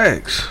person who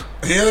asks.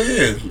 Hell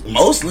yeah,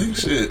 mostly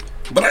shit.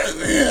 But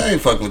I ain't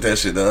fucking with that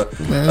shit though.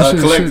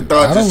 Collective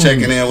thought, just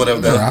checking in,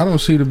 whatever. I don't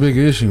see the big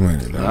issue in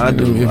it. I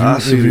do.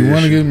 If you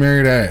want to get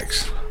married,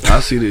 ask. I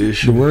see the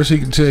issue. The worst he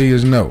can tell you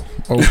is no.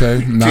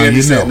 Okay,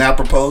 Candy said not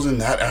proposing,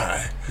 not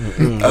I.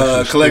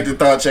 Collective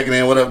thought checking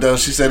in. What up, though?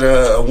 She said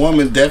a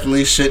woman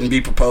definitely shouldn't be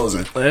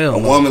proposing. A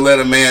woman let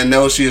a man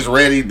know she is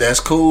ready. That's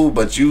cool,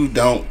 but you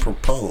don't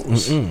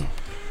propose.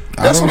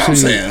 That's what I'm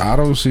saying. I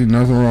don't see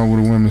nothing wrong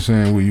with a woman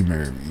saying, "Will you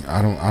marry me?"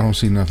 I don't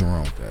see nothing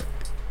wrong with that.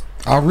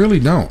 I really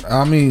don't.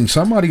 I mean,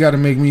 somebody got to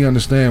make me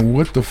understand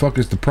what the fuck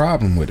is the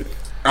problem with it.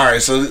 All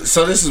right, so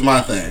this is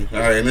my thing. All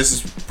right, and this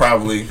is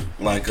probably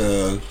like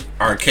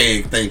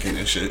archaic thinking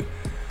and shit.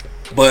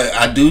 But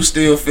I do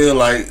still feel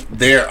like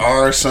there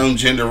are some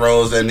gender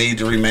roles that need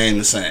to remain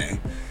the same.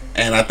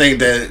 And I think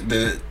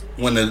that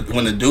when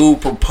the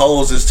dude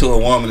proposes to a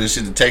woman and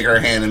shit to take her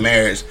hand in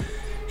marriage,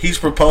 he's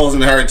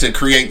proposing to her to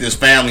create this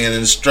family and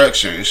then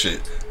structure and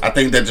shit. I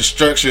think that the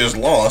structure is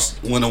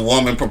lost when a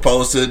woman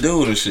proposes to a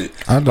dude and shit.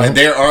 Like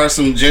there are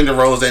some gender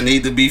roles that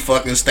need to be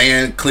fucking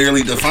stand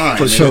clearly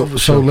defined.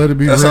 So let it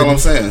be That's written. all I'm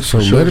saying. So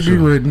let it be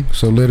written.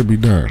 So let it be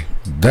done.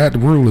 That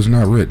rule is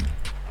not written.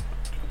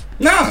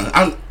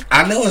 Nah,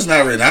 I know it's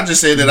not written. I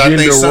just said that I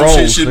think some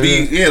shit should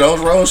be. Yeah,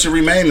 those roles should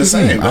remain the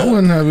same. I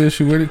wouldn't have an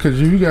issue with it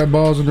because if you got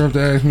balls enough to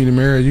ask me to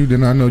marry you,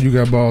 then I know you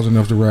got balls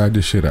enough to ride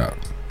this shit out.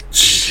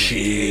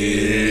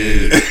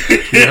 Shit.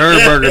 You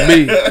heard Burger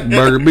B.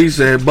 Burger B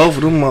said both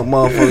of them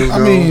motherfuckers.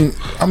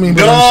 I mean,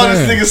 dog,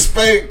 this nigga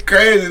spank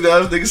crazy.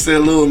 Dog, this nigga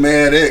said Lil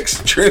Mad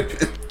X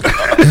tripping.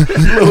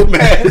 Lil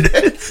Mad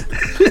X.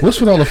 What's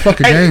with all the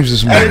fucking games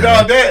this morning? Hey,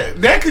 dog,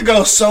 that could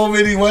go so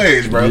many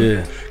ways, bro.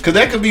 Yeah. Cause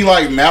that could be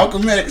like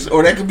Malcolm X,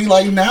 or that could be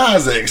like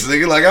Nas X.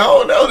 Nigga, like I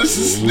don't know. This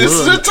is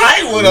a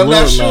tight one. I'm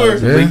not sure.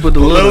 Yeah. We put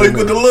the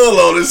Lil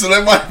on it, so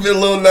that might be a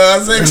little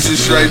Nas X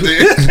just right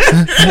there.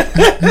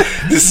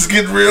 This is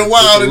getting real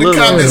wild in the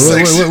comment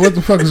section. What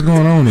the fuck is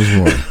going on this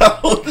morning? I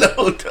don't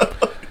know, dog.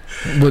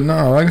 But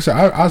no, like I said,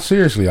 I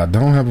seriously, I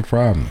don't have a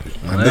problem with it.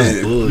 I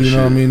don't. You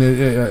know what I mean?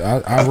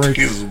 I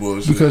raise,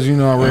 because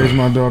I raise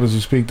my daughters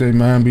to speak their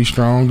mind, be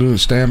strong, do it,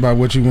 stand by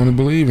what you want to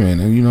believe in,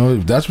 and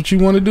if that's what you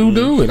want to do,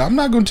 do it. I'm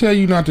not gonna tell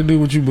you not to do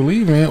what you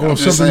believe in or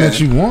something that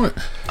you want.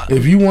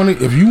 If you want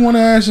to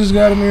ask this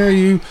guy to marry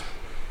you,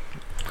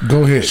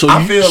 go ahead. So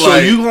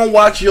you gonna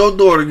watch your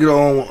daughter get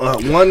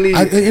on one knee?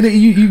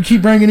 You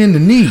keep bringing in the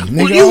knee.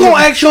 Well,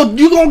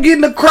 you gonna get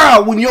in the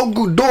crowd when your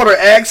daughter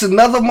asks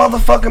another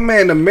motherfucking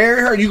man to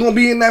marry her. You gonna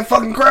be in that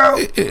fucking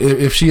crowd?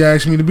 If she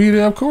asked me to be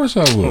there, of course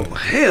I would. Oh,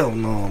 hell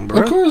no,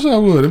 bro. Of course I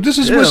would. If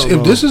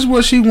this is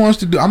what she wants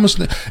to do,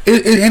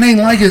 it ain't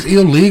like it's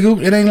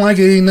illegal. It ain't like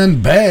it ain't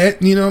nothing bad.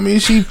 You know what I mean?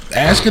 She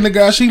asking the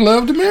guy she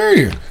loved to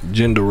marry her.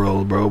 Gender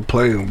roles, bro.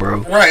 Play them, bro.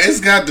 Right. It's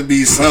got to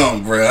be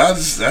some, bro. I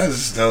just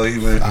don't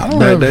even.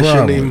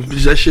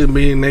 That shouldn't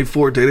be in their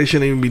forte. They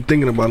shouldn't even be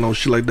thinking about no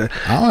shit like that.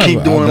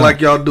 Keep doing like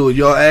y'all do it.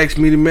 Y'all ask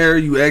me to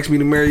marry you. Ask me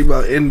to marry you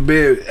about in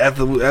bed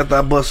after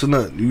I bust a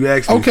nut. You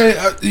ask me. Okay,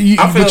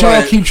 but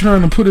y'all keep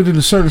trying to put it in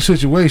a certain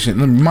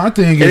situation. My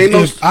thing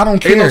is, I don't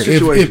care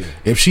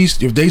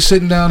if they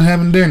sitting down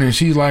having dinner and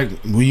she's like,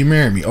 "Will you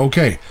marry me?"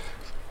 Okay.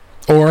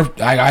 Or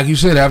like you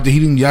said, after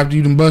you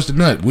done bust a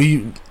nut,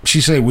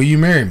 she say, "Will you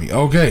marry me?"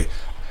 Okay.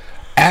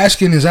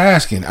 Asking is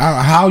asking.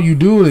 How you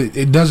do it,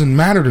 it doesn't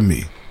matter to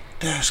me.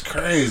 That's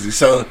crazy.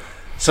 So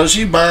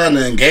she buying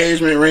the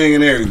engagement ring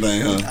and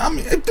everything, huh? I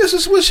mean, if this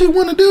is what she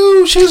want to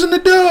do, she's an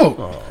adult.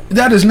 Oh,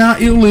 that is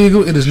not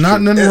illegal. It is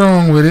not nothing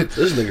wrong with it.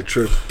 This nigga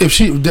trip. If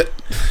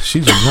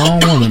she's a grown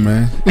woman,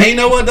 man. Hey, you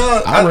know what,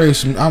 dog?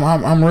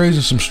 I'm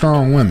raising some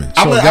strong women.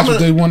 So that's what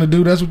they want to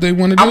do. That's what they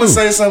want to do. I'm gonna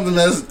say something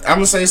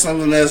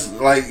that's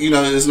like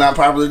it's not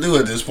popular to do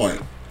at this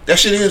point. That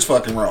shit is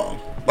fucking wrong.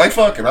 Like,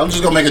 fuck it. I'm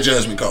just gonna make a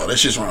judgment call. That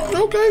shit's wrong.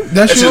 Okay,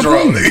 that's your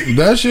opinion. Wrong,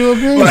 that's your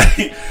opinion.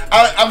 Like,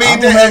 I mean, I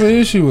don't have an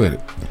issue with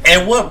it.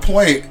 At what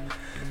point?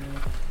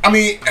 I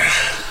mean,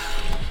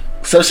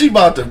 so she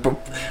about to.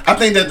 I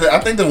think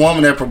the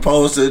woman that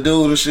proposed to the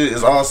dude and shit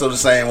is also the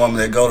same woman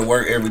that go to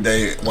work every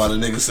day while the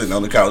nigga sitting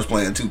on the couch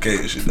playing 2K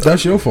and shit.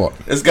 That's your fault.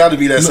 It's got to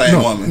be that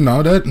same woman.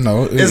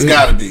 It's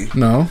got to be.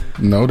 No,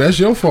 that's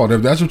your fault.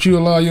 If that's what you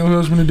allow your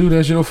husband to do,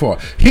 that's your fault.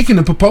 He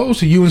can propose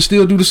to you and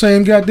still do the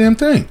same goddamn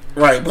thing.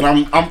 Right, but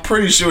I'm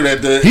pretty sure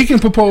that he can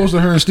propose to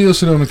her and still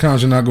sit on the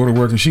couch and not go to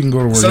work, and she can go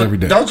to work every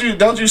day.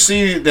 Don't you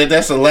see that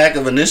that's a lack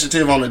of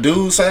initiative on the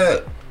dude's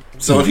side?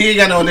 So if he ain't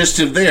got no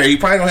initiative there, he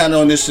probably don't have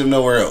no initiative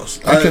nowhere else.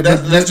 Okay,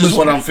 that's just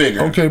what I'm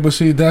figuring. Okay, but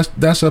see,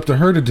 that's up to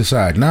her to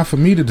decide, not for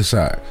me to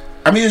decide.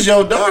 I mean, it's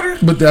your daughter.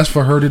 But that's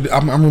for her to.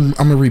 I'm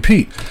gonna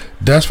repeat.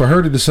 That's for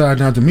her to decide,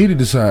 not to me to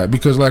decide.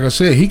 Because, like I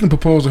said, he can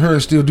propose to her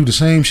and still do the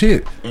same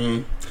shit.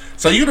 Mm-hmm.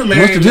 So you'd have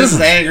married just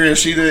as angry if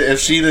she'd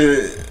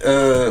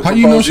how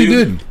you know she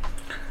didn't?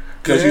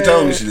 Because you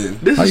told me she did.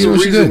 This is the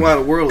reason why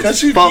the world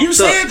is fucked up. You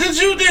said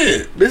that you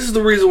did. This is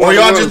the reason why. Or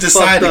y'all just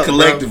decided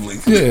collectively.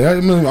 Yeah,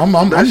 I mean, I'm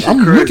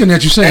looking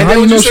at you saying, how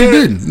you know she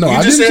didn't? No,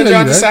 I didn't tell you that. You just said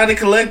y'all decided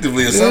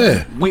collectively or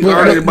something. We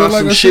argued about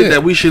some shit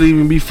that we shouldn't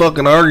even be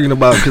fucking arguing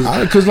about.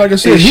 Because like I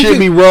said, he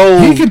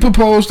can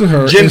propose to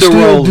her and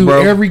still do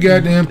every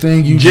goddamn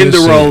thing you just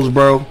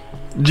said.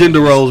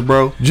 Gender roles,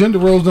 bro. Gender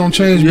roles don't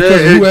change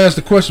because you asked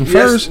the question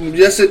first.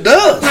 Yes, it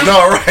does.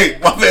 No, right.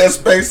 My man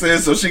Space said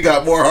so she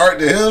got more heart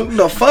than him.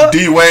 The fuck?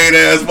 D-Wayne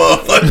ass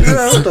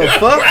motherfucker. What the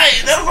fuck?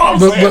 Right, that's what I'm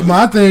saying. But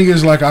my thing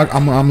is, like,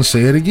 I'm going to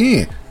say it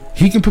again.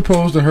 He can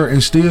propose to her,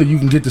 and still you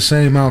can get the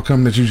same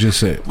outcome that you just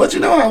said. But you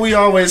know how we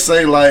always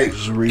say, like,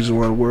 There's a reason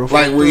why the world.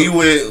 like when you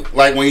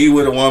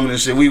with a woman and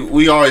shit,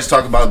 we always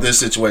talk about this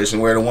situation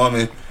where the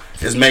woman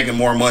is making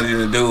more money than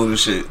the dude and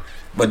shit.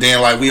 But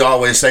then, like, we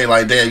always say,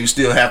 like, Dad, you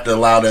still have to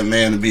allow that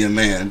man to be a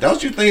man.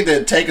 Don't you think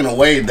that taking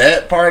away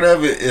that part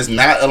of it is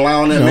not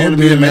allowing that man to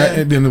be a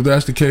man? Then if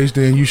that's the case,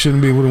 then you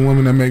shouldn't be with a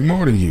woman that make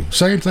more than you.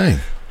 Same thing.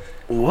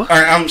 What?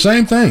 All right,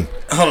 Same thing.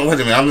 hold on,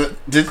 wait a minute.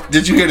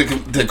 Did you hear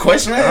the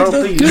question? I don't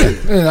think you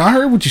did. And I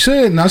heard what you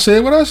said, and I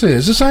said what I said.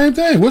 It's the same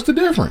thing. What's the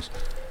difference?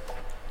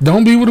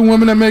 Don't be with a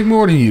woman that make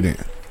more than you then.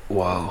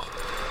 Wow.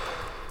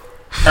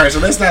 All right, so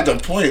that's not the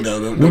point,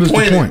 though. What is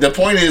the point? The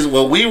point is,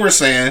 what we were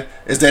saying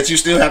is that you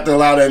still have to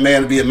allow that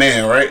man to be a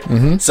man, right?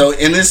 Mm-hmm. So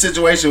in this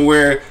situation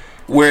where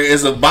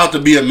it's about to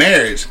be a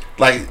marriage,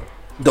 like,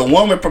 the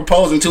woman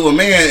proposing to a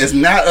man is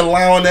not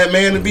allowing that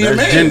man to be a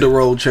man. Gender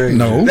role change.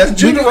 No. That's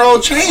gender role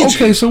changing.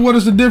 Okay, so what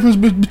is the difference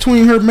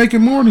between her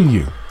making more than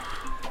you?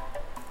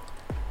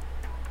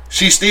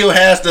 She still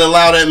has to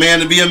allow that man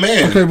to be a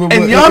man. Okay, but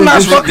And y'all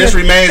not fucking. this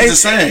remains and- the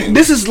same.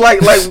 This is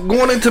like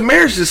going into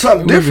marriage is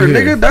something Look at different,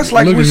 here. nigga. That's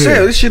like Look we at said.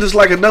 here. This shit is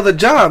like another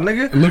job,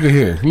 nigga. Look at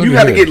here. You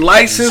got to get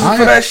licensed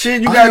for that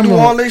shit. You got to do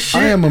all this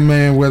shit. I am a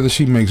man whether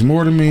she makes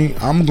more than me.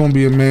 I'm going to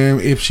be a man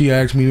if she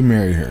asks me to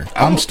marry her.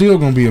 I'm still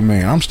going to be a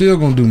man. I'm still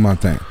going to do my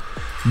thing.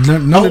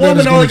 None A of that woman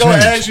is only going to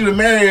gonna change. ask you to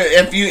marry her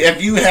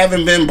if you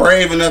haven't been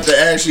brave enough to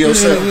ask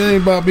yourself. It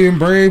ain't about being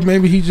brave.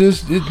 Maybe he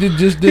just didn't.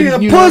 He a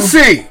you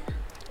pussy.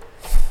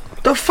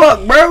 The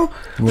fuck, bro?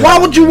 Why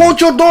would you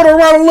want your daughter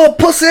around a little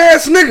pussy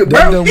ass nigga, That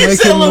bro? don't He make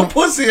said him little no,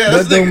 pussy ass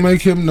that don't nigga.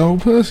 make him no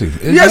pussy.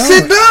 Yes,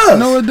 don't. it does.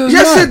 No, it does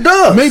Yes, not. it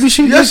does. Maybe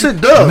she Yes, just,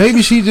 it does.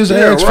 Maybe she just Yeah,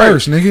 asked right.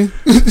 first, nigga.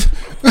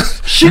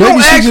 She Maybe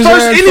gonna she ask just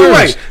first asked anyway.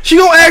 first. She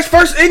gonna ask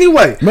first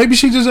anyway. Maybe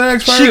she just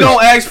asked first. She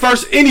gonna ask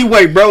first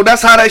anyway, bro.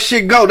 That's how that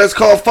shit go. That's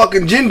called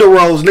fucking gender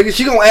roles, nigga.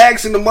 She gonna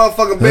ask in the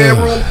motherfucking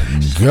bedroom.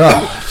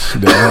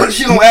 God,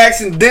 She gonna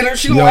ask in dinner.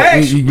 She gonna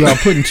ask. y'all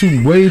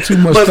putting way too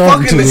much But thought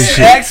into fucking this shit.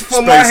 ask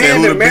for my Space said,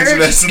 hand who in the bitch in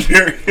that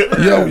marriage.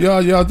 scenario?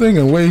 Y'all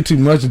thinking way too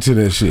much into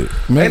that shit.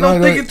 Man, Ain't no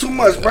thinking too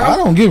much, bro. I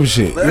don't give a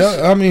shit.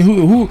 That's- I mean,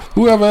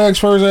 whoever asks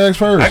first, asks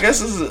first. I guess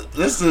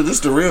this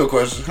is the real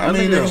question. How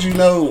many niggas you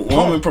know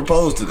woman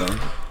proposed to them?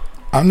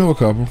 I know a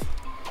couple.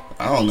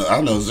 I don't know.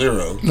 I know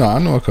zero. No, I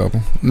know a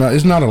couple. No,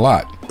 it's not a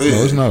lot. No,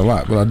 it's not a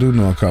lot, but I do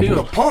know a couple. He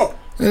a punk.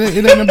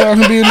 It ain't about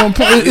him being no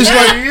punk. It's Yeah,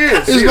 like he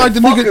is. it's He like a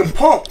the fucking nigga.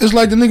 punk. It's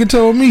like the nigga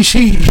told me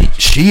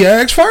she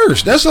asked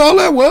first. That's all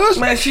that was.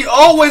 Man, she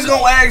always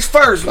gonna ask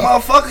first,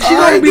 motherfucker. She gonna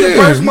Alright be the then.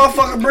 first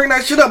motherfucker to bring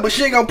that shit up, but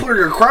she ain't gonna put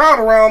her crowd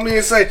around me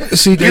and say,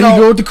 See, there you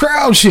go with the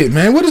crowd shit,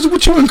 man. What you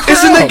in crowds?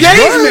 it's an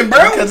engagement,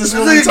 bro. Because It's it's an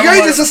what we talking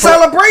engagement. It's a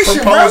about.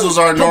 celebration, bro. Proposals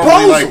are normally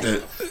Proposal. like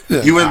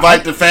that. You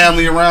invite the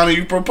family around and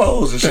you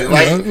propose and shit.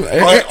 Like on an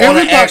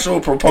Everybody- actual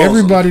proposal.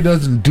 Everybody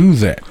doesn't do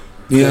that.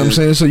 You know what I'm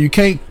saying? So you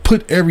can't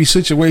put every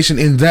situation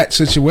in that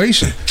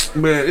situation.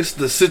 Man, it's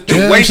the You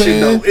know what I'm situation,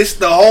 saying? though. It's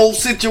the whole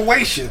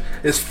situation.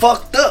 It's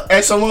fucked up.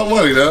 Hey, so what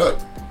money, dog?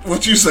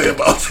 What you say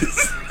about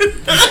this?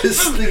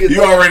 This nigga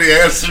You already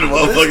answered the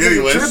motherfucker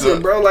anyway. tripping, So.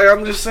 bro. Like,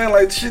 I'm just saying,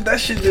 like, shit. That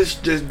shit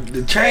just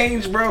the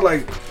change, bro.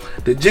 Like,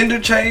 the gender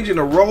change and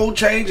the role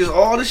changes.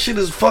 All this shit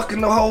is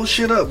fucking the whole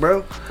shit up,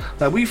 bro.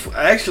 Like, we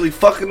actually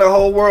fucking the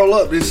whole world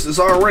up. It's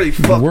already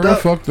The fucked world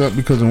up. fucked up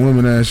because a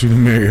woman asked you to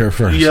marry her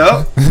first.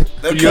 Yup.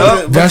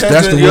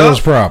 That's the world's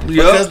problem.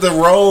 Because the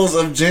roles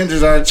of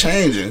genders are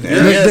changing.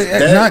 And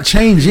They not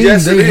changing.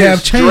 Yes, they it have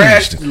is. changed.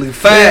 Drastically They have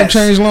fast.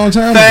 changed a long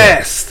time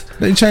Fast. ago.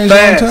 They changed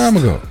Fast. a long time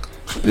ago.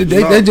 They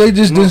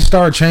just No. didn't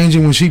start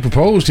changing when she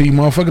proposed to you,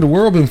 motherfucker. The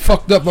world been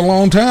fucked up a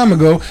long time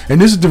ago, and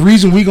this is the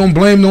reason we gonna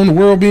blame it on the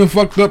world being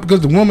fucked up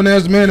because the woman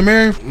asked the man to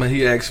marry. Man,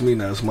 he asked me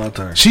now. It's my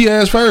turn. She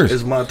asked first.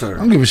 It's my I don't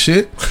turn. give a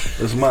shit.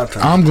 It's my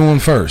turn. I'm going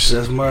first.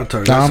 That's my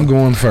turn. I'm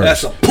going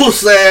That's first. a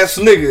puss ass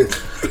nigga.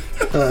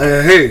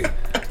 Hey,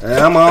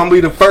 I'm gonna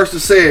be the first to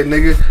say it,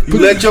 nigga. You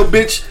let your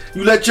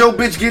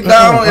bitch get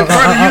down in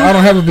front of you. I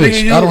don't have a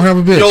bitch. Nigga, I don't have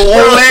a bitch. Your old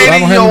I lady,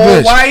 don't have your a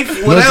old bitch.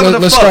 wife, whatever the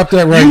Let's fuck. stop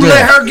that right you there.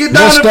 let her get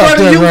down Let's in stop front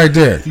of that you. right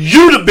there.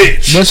 You the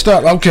bitch. Let's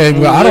stop. Okay,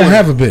 well, I don't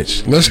have a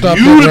bitch. Let's stop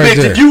You that the right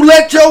bitch. there. If you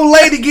let your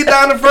lady get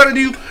down in front of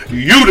you,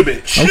 you the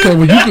bitch. Okay,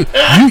 well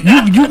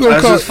you go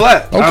That's call. just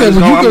flat. I'm Okay, just well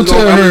gonna- you I'm go just tell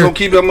gonna- I'm her. just gonna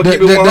keep it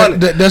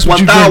 100. That's what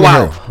you 1,000 think of her.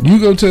 wow. You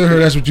go tell her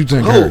that's what you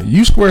think of Who? her.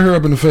 You square her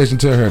up in the face and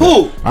tell her.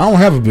 Who? That. I don't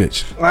have a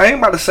bitch. I ain't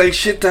about to say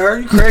shit to her.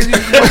 You crazy? You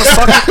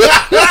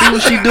motherfucker. See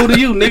what she do to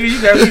you, nigga.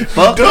 You got me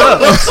fucked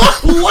up.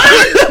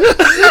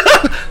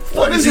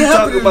 What is you talking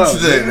happening about,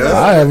 today, nigga? man?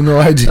 I have no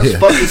idea.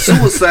 Fucking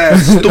suicide,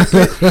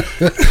 stupid.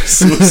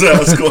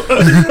 Suicide Squad.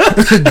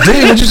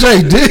 D, what you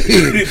say?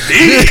 D.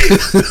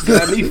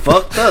 Got me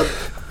fucked up.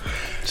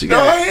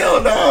 No,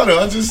 hell no.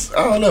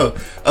 I don't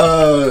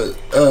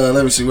know.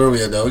 Let me see where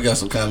we at though. We got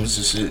some comments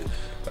and shit.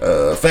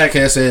 Fat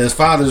Cat says,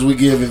 fathers, we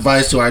give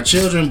advice to our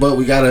children, but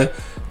we gotta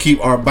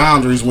keep our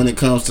boundaries when it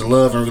comes to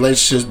love and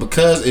relationships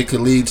because it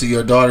could lead to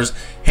your daughters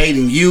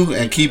hating you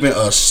and keeping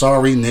a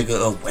sorry nigga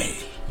away.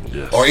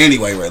 Yes. Or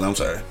anyway, rather. I'm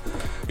sorry.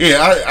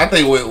 Yeah, I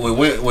think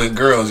with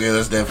girls, yeah,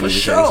 that's definitely For the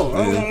sure. case. I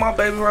don't Yeah. want my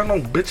baby around no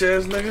bitch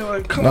ass nigga.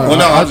 Like, come Well, on.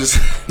 no, I was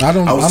I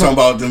talking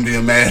about them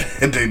being mad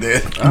at they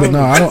dad. But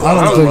no, I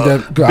don't think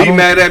that. I Be don't-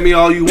 mad at me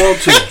all you want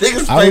to.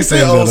 Niggas I don't face that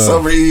think old that,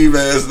 Summer Eve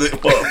ass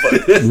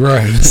motherfucker.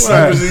 Right.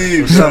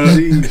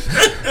 Summer's Eve.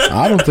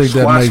 I don't think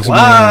that Squash, makes a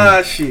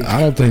man. shit. I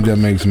don't think that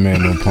makes a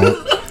man no punk.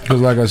 Because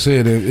like I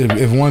said,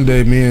 if one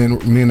day me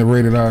and the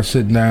Rated R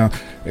sitting down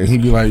and he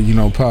be like, you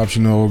know, Pops,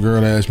 you know, a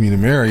girl asked me to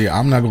marry you,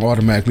 I'm not gonna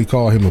automatically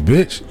call him a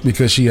bitch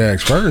because she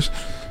asked first.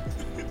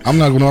 I'm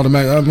not gonna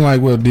automatically. I'm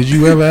like, well, did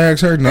you ever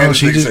ask her? No, And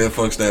she just said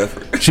fuck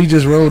Stafford. she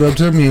just rolled up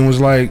to me and was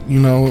like, you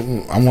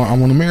know, I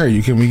want to marry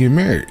you. Can we get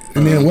married?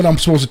 And then what I'm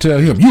supposed to tell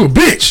him? You a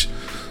bitch.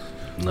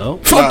 No.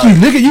 Fuck you,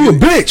 nigga. You a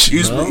bitch.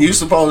 You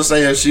supposed to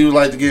say if she would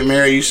like to get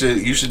married, you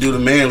should do the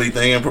manly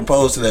thing and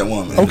propose to that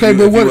woman. Okay, if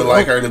but you what would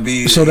like her to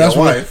be so that's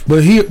your what.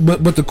 wife.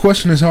 But the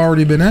question has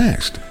already been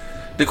asked.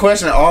 The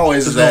question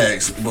always is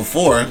asked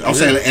before. I'm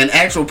saying an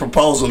actual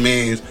proposal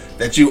means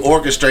that you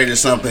orchestrated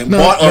something,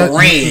 bought a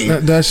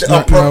ring. That's a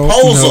not,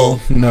 proposal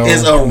no,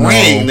 is a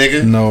ring,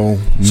 nigga. No.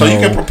 So you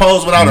can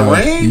propose without a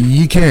ring?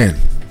 You can.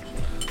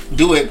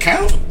 Do it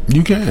count?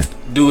 You can.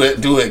 Do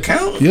it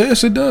count?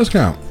 Yes, it does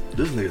count.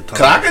 This nigga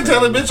Cause I can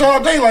tell a bitch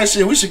all day like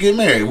shit, we should get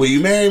married. Will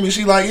you marry me?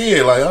 She like,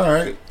 yeah, like all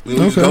right. We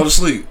just go to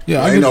sleep.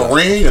 Yeah, ain't no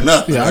ring or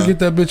nothing. Yeah, I get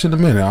that bitch in a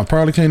minute. I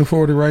probably can't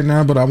afford it right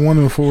now, but I want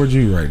to afford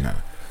you right now.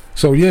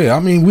 So yeah, I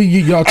mean,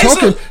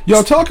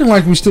 y'all talking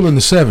like we still in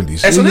the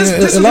 70s. And so this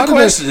is the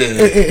question.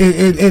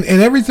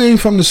 And everything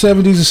from the 70s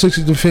and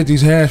 60s and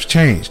 50s has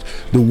changed.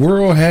 The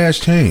world has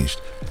changed.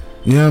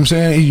 You know what I'm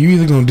saying? You're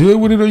either gonna deal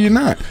with it or you're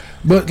not.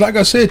 But like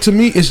I said, to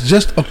me, it's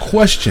just a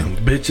question.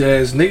 Bitch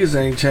ass niggas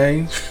ain't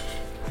changed.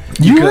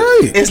 You're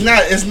right.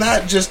 It's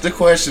not just the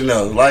question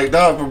though. Like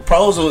the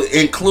proposal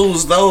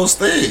includes those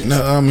things.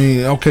 No, I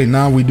mean, okay,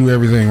 now we do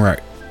everything right.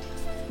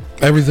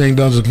 Everything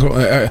doesn't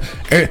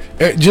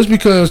just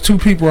because two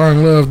people are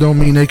in love don't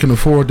mean they can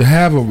afford to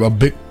have a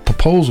big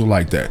proposal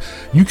like that.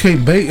 You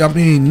can't base. I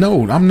mean,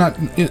 no, I'm not.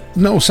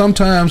 No,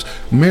 sometimes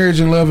marriage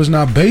and love is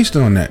not based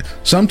on that.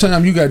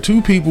 Sometimes you got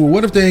two people.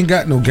 What if they ain't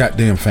got no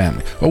goddamn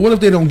family? Or what if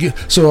they don't get?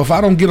 So if I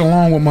don't get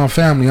along with my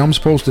family, I'm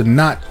supposed to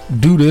not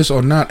do this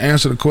or not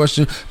answer the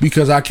question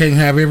because I can't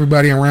have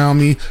everybody around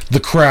me,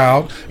 the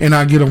crowd, and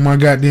I get on my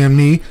goddamn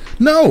knee.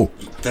 No.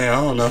 Damn,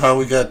 I don't know how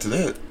we got to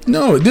that.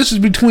 No, this is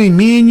between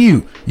me and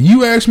you.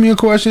 You ask me a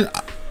question,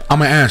 I'm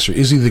going to answer.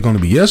 It's either going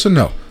to be yes or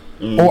no.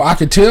 Or I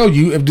could tell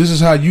you if this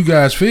is how you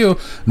guys feel.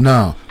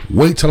 Nah,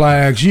 wait till I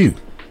ask you.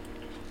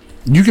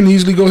 You can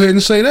easily go ahead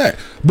and say that.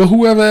 But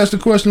whoever asked the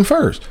question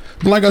first.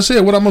 But like I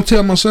said, what I'm going to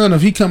tell my son,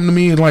 if he come to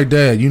me and like,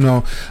 Dad, you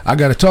know, I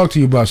got to talk to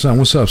you about something.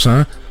 What's up,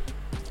 son?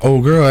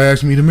 Old girl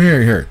asked me to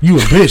marry her. You a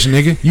bitch,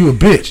 nigga. You a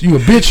bitch. You a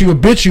bitch. You a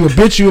bitch. You a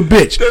bitch. You a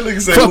bitch. That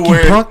nigga said Fuck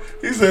you, punk.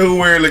 He said who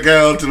wearing the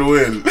gown to the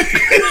wedding.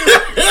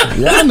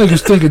 Y'all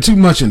niggas thinking too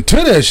much into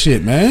that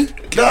shit, man.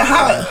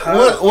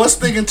 What's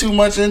thinking too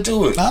much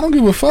into it? I don't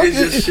give a fuck.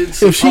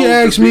 If she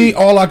asks me,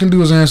 all I can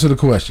do is answer the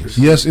questions.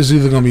 Yes, it's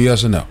either gonna be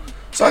yes or no.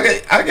 So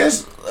I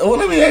guess. Well,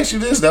 let me ask you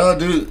this, dog.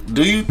 Do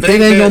you think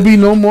it ain't gonna be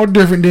no more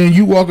different than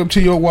you walk up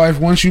to your wife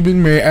once you've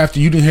been married after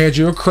you done had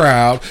your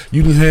crowd,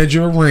 you done had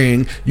your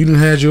ring, you done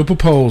had your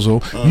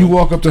proposal. You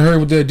walk up to her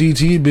with that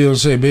DTE bill and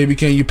say, "Baby,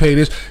 can you pay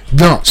this?"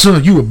 No,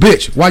 son, you a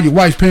bitch. Why your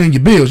wife paying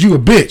your bills? You a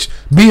bitch.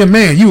 Be a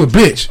man. You a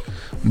bitch.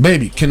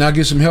 Baby, can I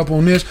get some help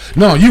on this?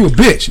 No, you a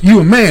bitch. You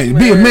a man.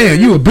 Be a man.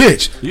 You a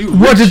bitch.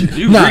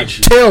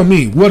 Tell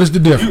me, what is the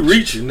difference? You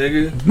reach it,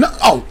 nigga.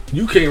 No,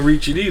 you can't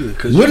reach it either.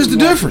 What is the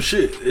difference?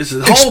 Shit, it's a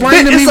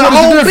Explain to me what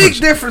is the difference.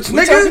 Big difference,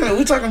 nigga.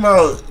 We talking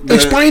about.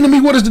 Explain to me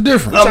what is the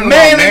difference. A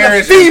man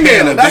and a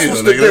female. That's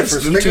what's the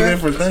difference, nigga. Two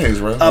different things,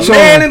 bro. A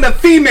man and a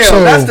female.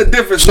 That's the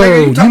difference,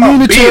 nigga. You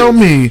mean to tell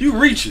me? You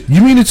reach it.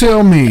 You mean to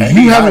tell me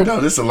you have a?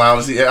 This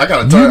allows. I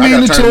gotta turn. You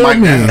mean to tell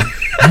me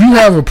you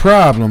have a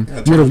problem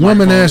with a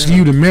woman asking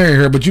you to marry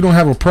her, but you don't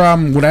have a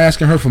problem with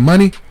asking her for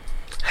money?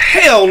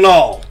 Hell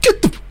no.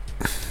 Get the.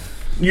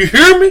 You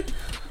hear me?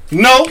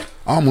 No.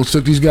 I almost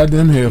took these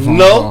goddamn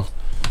headphones off.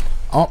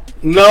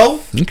 No.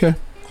 Okay.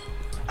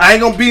 I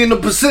ain't gonna be in a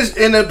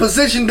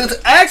position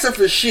to ask her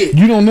for shit.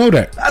 You don't know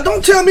that.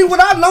 Don't tell me what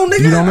I know,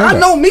 nigga. You don't know I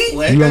know me.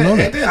 You don't know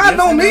that. I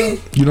know me.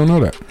 You don't know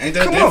that. Ain't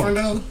that different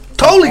though?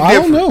 Totally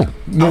different. I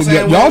don't know.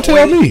 Y'all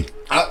tell me.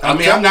 I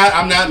mean, I'm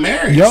not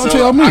married. Y'all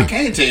tell me. I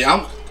can't tell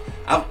you.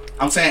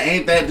 I'm saying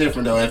ain't that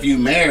different though? If you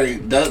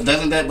married,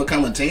 doesn't that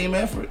become a team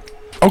effort?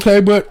 Okay,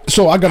 but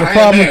so I got a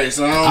problem. Married,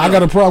 so I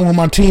got a problem with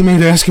my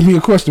teammate asking me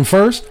a question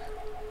first.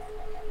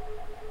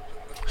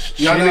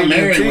 Y'all not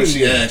married when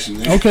she asks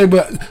you. Okay,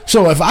 but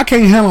so if I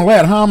can't handle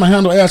that, how am I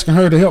handle asking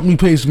her to help me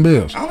pay some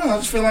bills? I don't know. I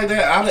just feel like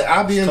that.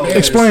 I'll be embarrassed.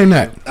 Explain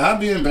that. I'll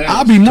be embarrassed.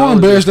 I'll be more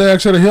embarrassed to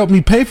ask her to help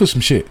me pay for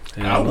some shit.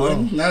 I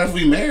wouldn't. Not if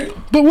we married.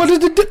 But what is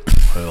the?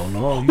 Hell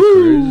no,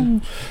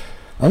 you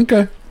crazy.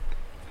 Okay.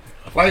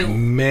 Like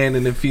man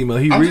and a female.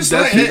 He I'm reached just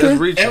that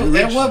like, shit.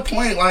 at what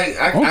point? Like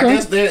I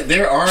guess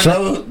there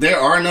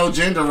are no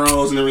gender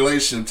roles in a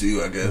relationship to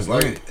you. I guess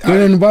like it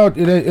ain't about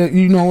it.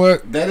 You know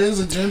what? That is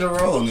a gender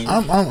role.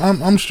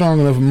 Nigga. I'm strong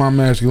enough in my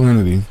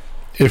masculinity.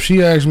 If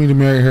she asked me to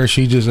marry her,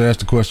 she just asked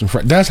the question.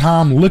 That's how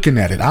I'm looking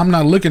at it. I'm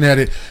not looking at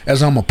it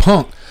as I'm a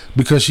punk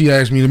because she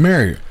asked me to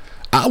marry her.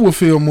 I would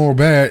feel more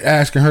bad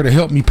asking her to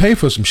help me pay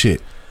for some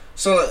shit.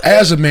 So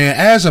as a man,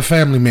 as a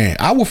family man,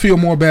 I would feel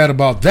more bad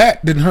about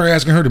that than her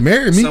asking her to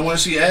marry me. So when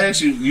she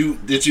asked you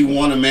did you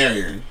want to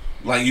marry her?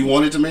 Like you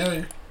wanted to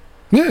marry her?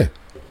 Yeah.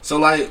 So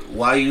like,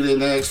 why you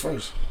didn't ask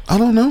first? I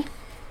don't know.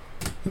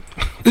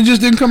 It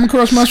just didn't come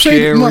across my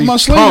slate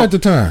at the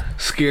time.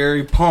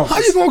 Scary punk. How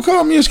you gonna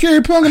call me a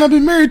scary punk and I've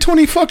been married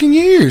 20 fucking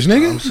years,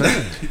 nigga? I'm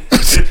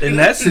saying. In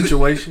that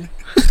situation.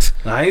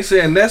 I ain't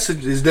saying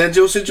is that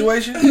your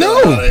situation? No.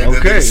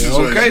 Okay,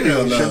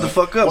 then shut the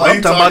fuck up. I'm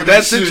talking about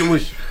that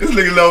situation. This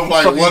nigga knows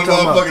like one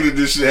motherfucker that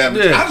this shit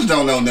happened. Yeah. I just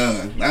don't know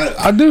none.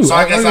 I do. So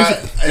I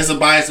guess it's a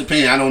biased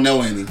opinion. I don't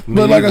know any.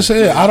 But like I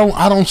said, I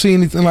don't see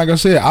anything. Like I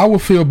said, I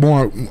would feel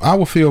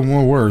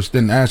more worse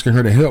than asking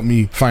her to help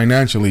me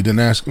financially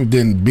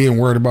than being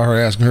worried about her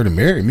asking her to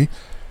marry me.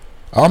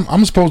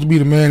 I'm supposed to be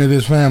the man of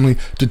this family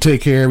to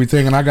take care of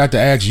everything, and I got to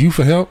ask you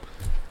for help.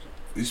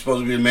 You're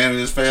supposed to be a man of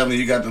this family.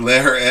 You got to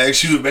let her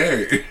ask you to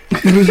marry.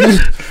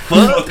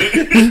 Fuck.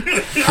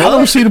 I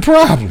don't see the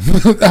problem.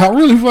 I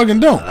really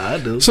fucking don't. I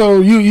do. So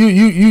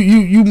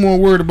you more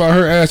worried about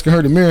her asking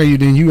her to marry you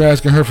than you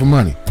asking her for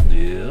money.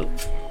 Yep.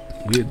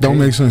 Don't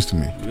make sense to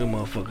me. We're a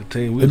motherfucking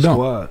team. We're a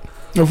squad.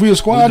 If we a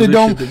squad, it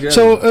don't.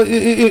 So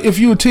if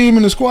you a team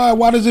in the squad,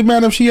 why does it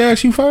matter if she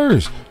asks you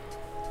first?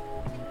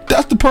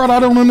 That's the part I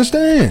don't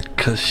understand.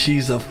 Cause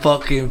she's a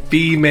fucking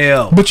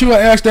female. But you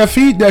ask that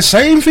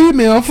same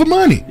female for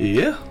money.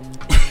 Yeah.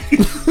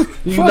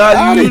 You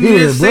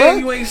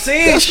ain't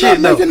saying that's shit. That's not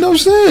making no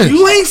sense.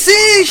 You ain't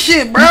saying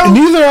shit, bro.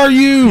 Neither are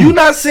you. You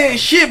not saying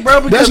shit,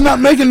 bro. That's not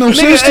making no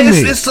sense to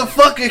me. It's a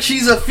fucking.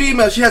 She's a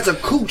female. She has a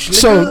cooch.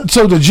 Nigga.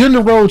 So the gender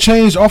role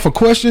changed off a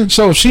question.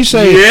 So if she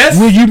say, yes.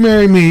 "Will you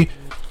marry me?"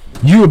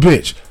 You a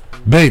bitch,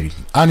 baby.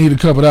 I need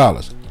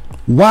 $2.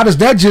 Why does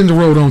that gender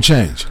role don't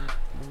change?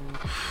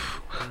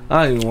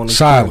 I don't even want to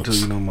talk to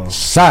you no more.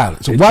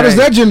 Silence. So why does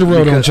that gender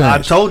role don't change? I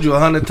told you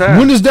 100 times.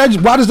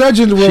 Why does that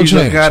gender role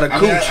change? I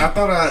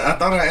thought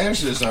I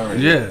answered this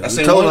already. Yeah. I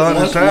said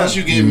once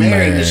you get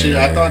married and shit,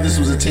 I thought this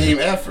was a team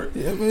effort.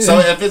 Yeah, so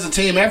if it's a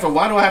team effort,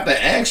 why do I have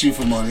to ask you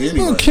for money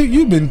anyway? Well,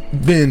 you've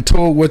been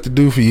told what to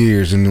do for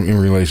years in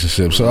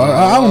relationships, so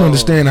I don't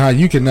understand how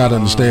you cannot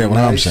understand what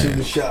I'm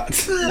saying.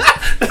 Shots.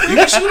 You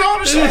can shoot all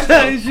the shots.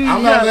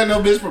 I'm not letting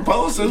no bitch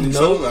propose to me,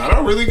 so I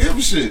don't really give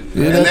a shit.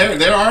 Yeah. And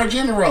there are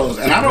gender roles,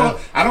 and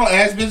I don't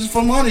ask bitches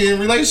for money in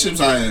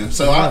relationships.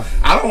 So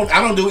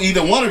I don't do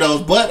either one of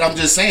those. But I'm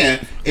just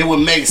saying it would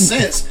make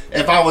sense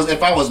if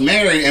I was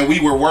married and we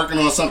were working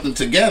on something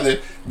together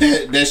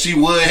that she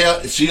would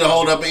help. She'll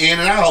hold up an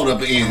end and I hold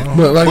up an end.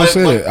 But I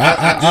said,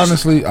 I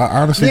honestly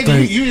nigga,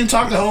 think you didn't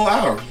talk the whole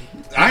hour.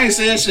 I ain't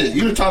saying shit.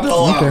 You didn't talk the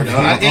whole hour.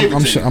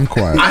 I'm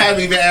quiet. I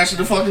haven't even answered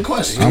the fucking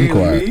question. I'm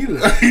quiet. You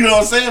know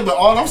what I'm saying? But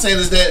all I'm saying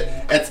is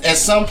that at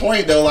some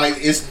point though,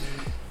 like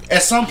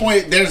at some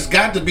point there's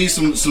got to be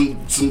some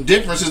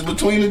differences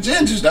between the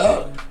genders,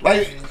 dog.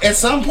 Like at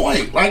some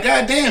point, like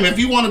goddamn, if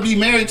you want to be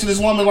married to this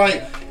woman,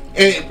 like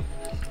it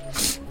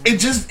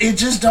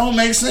just don't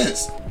make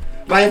sense.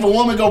 Like if a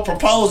woman go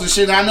propose and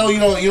shit, I know you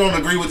don't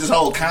agree with this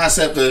whole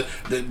concept of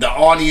the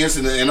audience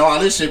and all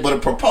this shit, but a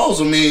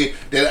proposal mean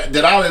that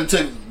I done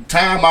took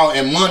time out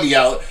and money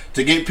out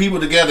to get people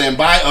together and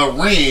buy a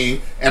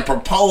ring and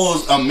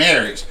propose a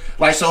marriage.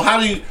 Like how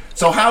do you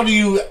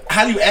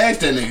ask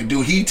that nigga?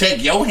 Do he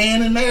take your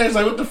hand in marriage?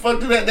 Like what the fuck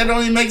that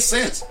don't even make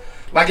sense.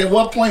 Like at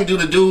what point do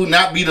the dude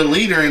not be the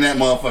leader in that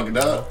motherfucker,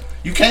 dog?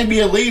 You can't be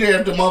a leader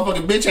if the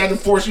motherfucking bitch had to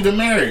force you to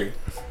marry.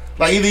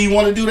 Like either you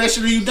want to do that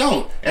shit or you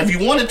don't. If you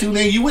wanted to,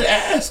 then you would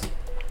ask.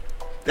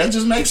 That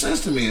just makes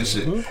sense to me and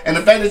shit. Mm-hmm. And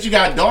the fact that you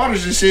got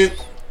daughters and shit,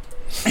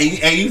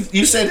 and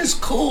you said it's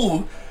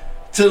cool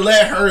to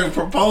let her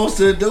propose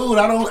to a dude.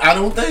 I don't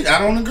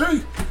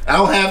agree. I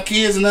don't have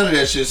kids and none of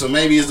that shit, so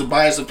maybe it's a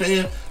biased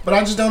opinion, but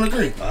I just don't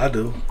agree. I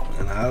do,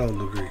 and I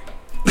don't agree.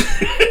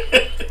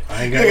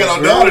 I ain't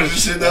got no daughters and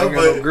shit though,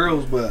 but no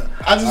girls, but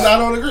I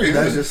don't agree.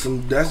 That's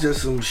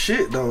just some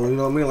shit though. You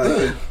know what I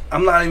mean? Like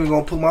I'm not even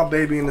gonna put my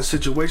baby in a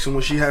situation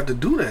when she have to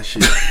do that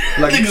shit.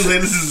 Like you say,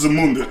 this is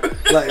Zamunda.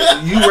 Like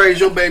you raise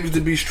your babies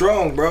to be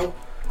strong, bro,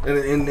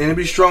 and it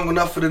be strong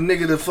enough for the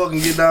nigga to fucking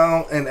get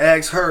down and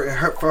ask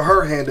her for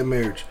her hand in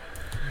marriage.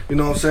 You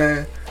know what I'm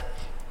saying?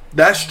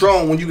 That's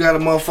strong when you got a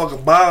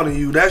motherfucker bow to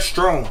you. That's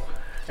strong,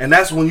 and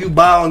that's when you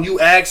bow and you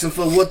asking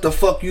for what the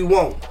fuck you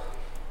want.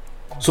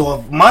 So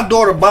if my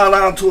daughter bow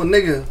down to a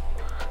nigga,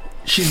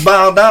 she's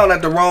bowed down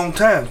at the wrong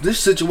time. This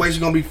situation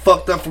gonna be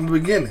fucked up from the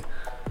beginning.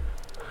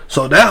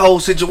 So that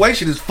whole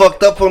situation is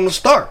fucked up from the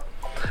start.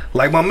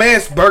 Like my man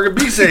Burger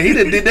B said, he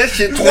done did that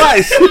shit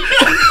twice.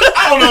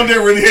 I don't know if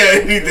that really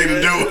had anything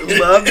to do with it.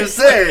 But I'm just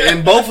saying,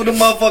 and both of the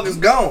motherfuckers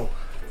gone.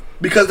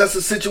 Because that's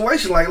a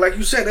situation, like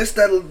you said, it's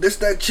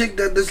that chick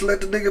that just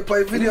let the nigga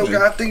play video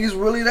game. I think he's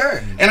really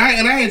there. And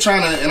I ain't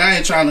trying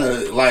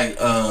to like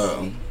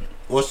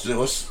what's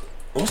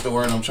the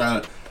word I'm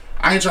trying to.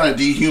 I ain't trying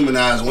to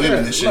dehumanize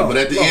women and shit. But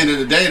at the end of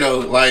the day, though,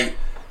 like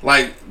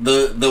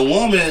the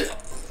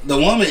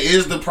woman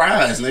is the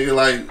prize, nigga.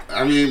 Like,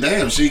 I mean,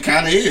 damn, she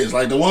kind of is.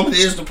 Like, the woman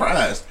is the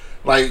prize.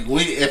 Like,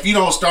 if you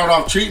don't start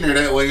off treating her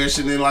that way and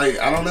shit, then like,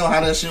 I don't know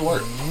how that shit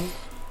works.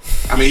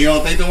 I mean, you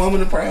don't think the woman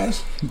the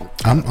prize?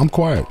 I'm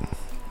quiet.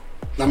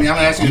 I mean, I'm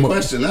asking you a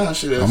question now.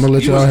 Shit, I'm gonna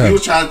let y'all have. You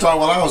was trying to talk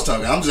while I was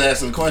talking. I'm just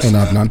asking a question.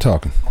 And I'm not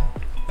talking.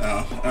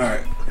 Oh, all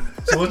right.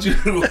 So what you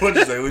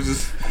say? We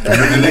just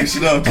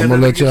I'm gonna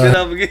let y'all.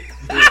 I mean,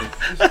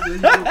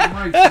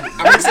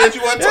 said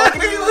you wasn't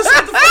talking. Nigga, listen,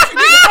 what the fuck you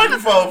need the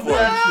microphone for?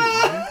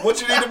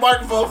 What you need the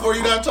microphone for?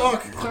 You not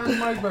talking. Turn the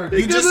mic back.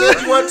 You just said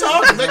you wasn't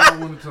talking.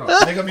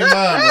 Make up your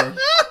mind,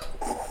 bro.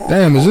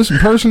 Damn, is this some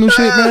personal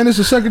shit, man? This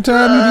is the second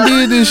time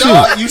you did this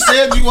shit. You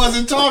said you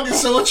wasn't talking,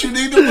 so what you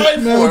need the mic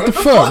for? Man, what the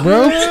fuck,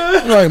 bro?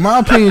 Like, my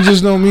opinion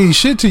just don't mean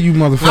shit to you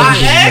motherfuckers. I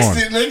asked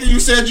it, nigga. You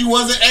said you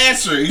wasn't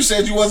answering. You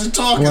said you wasn't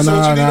talking, well, so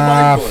what you need the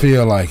I mic for?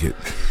 feel like it.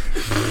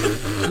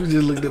 You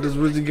just looked at this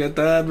bitch and got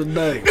time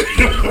tonight.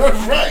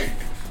 Right.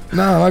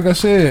 Nah, like I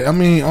said, I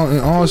mean, in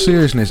all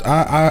seriousness,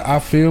 I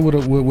feel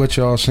with what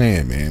y'all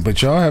saying, man.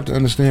 But y'all have to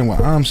understand what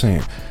I'm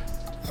saying.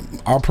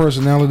 Our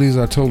personalities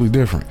are totally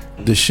different.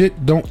 The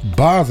shit don't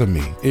bother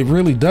me. It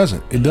really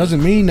doesn't. It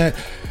doesn't mean that.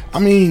 I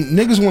mean,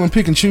 niggas want to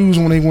pick and choose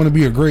when they want to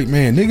be a great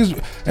man. Niggas,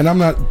 and I'm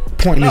not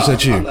pointing this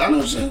at you.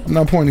 I'm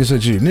not pointing this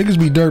at you. Niggas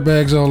be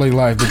dirtbags all their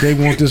life, but they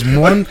want this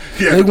one.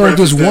 They want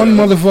this one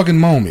motherfucking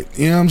moment.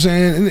 You know what I'm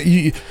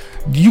saying?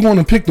 You want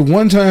to pick the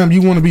one time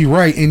you want to be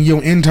right in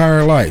your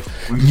entire life.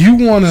 You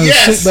want to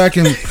sit back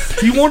and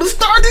you want to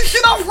start this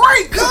shit off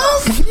right,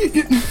 cuz.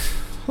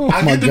 Oh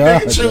my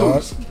God,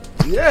 dog.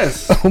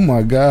 Yes. Oh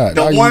my God.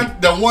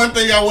 The one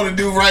thing I want to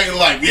do right in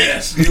life.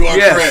 Yes, you are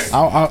correct.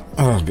 Oh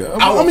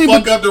God. I will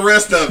fuck up the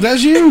rest of it.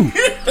 That's you.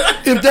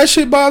 If that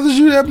shit bothers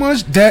you that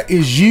much, that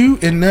is you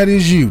and that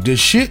is you. The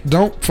shit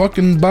don't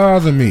fucking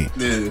bother me.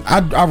 Yeah.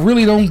 I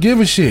really don't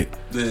give a shit.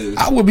 Yeah.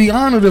 I would be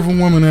honored if a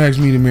woman asked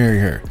me to marry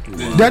her.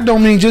 Yeah. That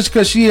don't mean just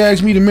because she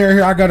asked me to marry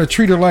her, I gotta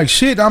treat her like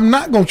shit. I'm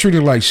not gonna treat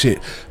her like shit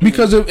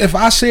because if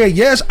I say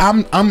yes,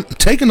 I'm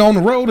taking on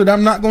the road that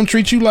I'm not gonna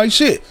treat you like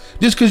shit.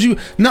 Just because you,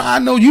 I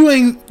know you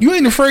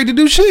ain't afraid to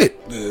do shit.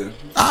 Yeah.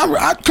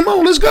 Come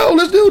on, let's go,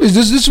 let's do this.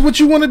 This is what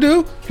you want to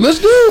do. Let's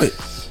do it.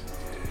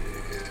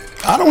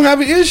 I don't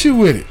have an issue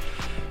with it.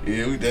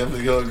 Yeah, we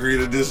definitely gonna agree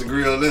to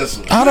disagree on this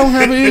one. I don't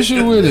have an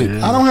issue with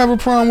it. I don't have a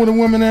problem with a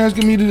woman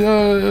asking me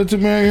to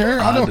marry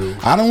her.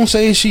 I don't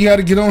say she got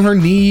to get on her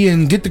knee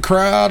and get the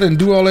crowd and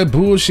do all that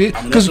bullshit.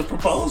 I mean, that's a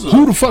proposal.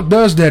 Who the fuck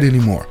does that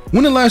anymore?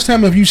 When the last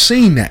time have you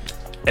seen that?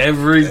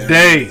 Every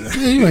day.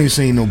 Yeah, you ain't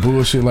seen no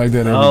bullshit like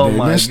that every day.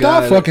 Man,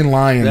 stop fucking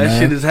lying, that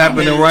man. Shit is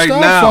happening right stop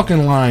now. Stop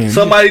fucking lying.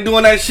 Somebody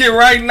doing that shit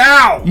right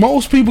now.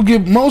 Most people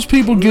get.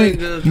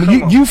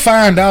 You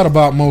find out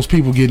about most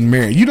people getting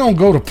married. You don't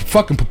go to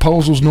fucking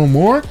proposals no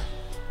more.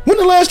 When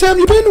the last time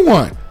you been to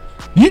one?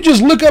 You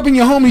just look up and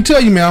your homie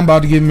tell you, man, I'm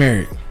about to get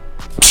married.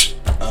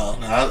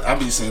 I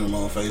be seeing them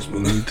on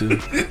Facebook. Me too.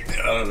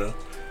 I don't know.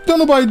 Don't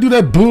nobody do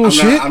that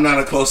bullshit. I'm not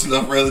a close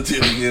enough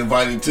relative to get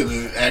invited to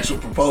the actual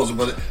proposal,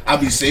 but I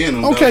be seeing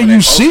them. Okay,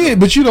 you see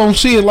it, but you don't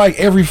see it like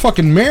every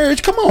fucking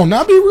marriage. Come on,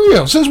 now be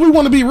real. Since we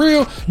want to be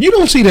real, you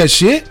don't see that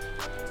shit.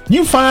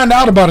 You find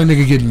out about a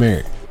nigga getting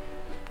married.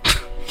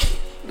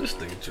 This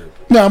nigga tripping.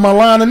 Now, am I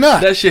lying or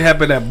not? That shit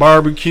happen at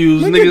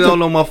barbecues. Niggas don't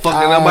know my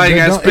fucking. Nobody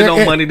got to spend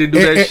no money to do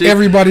that shit.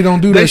 Everybody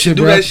don't do that shit,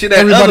 bro. That shit at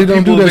everybody other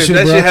don't do that events. shit,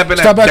 That bro. shit happen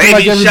Stop at acting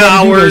like baby everybody do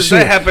that showers. shit.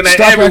 That happen at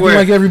Stop everywhere. acting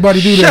like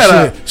everybody do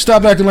that shit.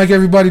 Stop acting like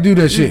everybody do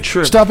that shit.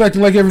 Stop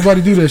acting like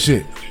everybody do that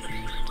shit.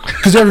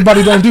 Cause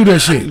everybody don't do that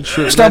shit.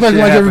 Stop acting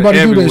like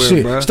everybody do that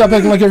shit. Stop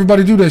acting like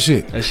everybody do that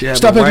shit.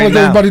 Stop acting like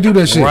everybody do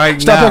that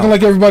shit. Stop acting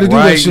like everybody do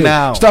that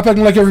shit. Stop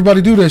acting like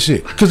everybody do that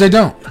shit. Cause they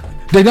don't.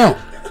 They don't.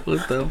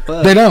 What the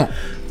fuck? They don't.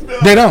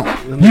 They don't.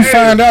 You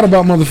find out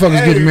about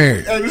motherfuckers getting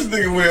married. Hey, this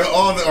nigga win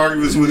all the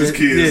arguments with his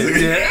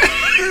kids. Yeah.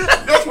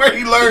 That's where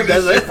he learned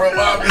that shit from,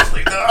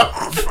 obviously.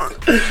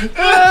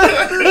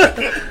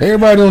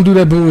 Everybody don't do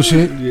that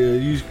bullshit. Yeah,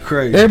 you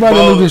crazy. Everybody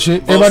don't do this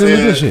shit. Everybody don't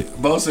do this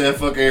shit. Bo said,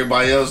 fuck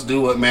everybody else,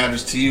 do what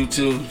matters to you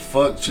too.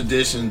 Fuck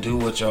tradition, do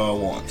what y'all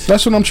want.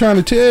 That's what I'm trying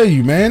to tell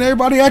you, man.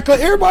 Everybody act like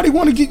everybody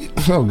want to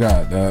get. Oh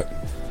God, dog.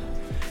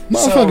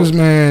 Motherfuckers,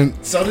 man.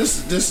 So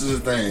this is the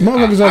thing.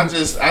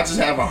 Motherfuckers, I just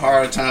have a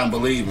hard time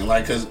believing,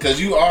 like, cause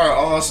you are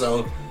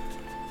also,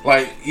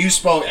 like, you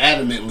spoke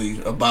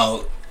adamantly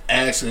about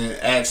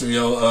asking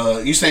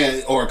your you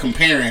saying or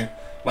comparing,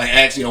 like,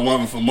 asking a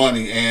woman for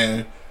money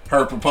and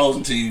her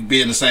proposing to you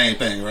being the same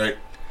thing, right?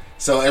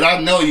 So, and I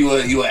know you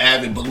an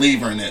avid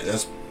believer in that.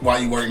 That's why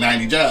you work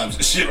 90 jobs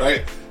and shit,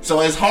 right?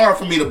 So it's hard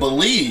for me to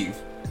believe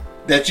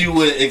that you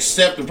would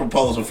accept a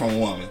proposal from a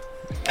woman.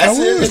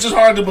 It's just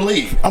hard to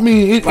believe. I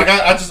mean,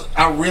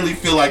 I really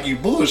feel like you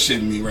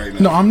bullshitting me right now.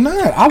 No, I'm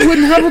not. I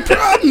wouldn't have a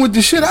problem with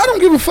this shit. I don't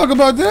give a fuck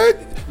about that.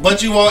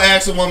 But you won't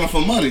ask a woman for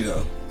money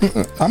though.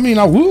 I mean,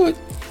 I would.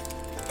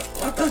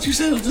 I thought you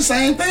said it was the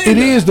same thing. It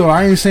is though.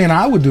 I ain't saying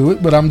I would do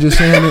it, but I'm just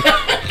saying it.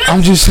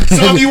 I'm just saying.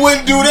 So if you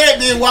wouldn't do that,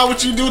 then why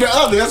would you do the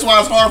other? That's why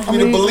it's hard for me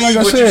to believe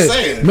what you're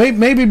saying.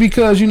 Maybe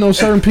because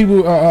certain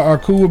people are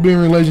cool with being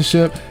in a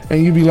relationship,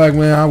 and you be like,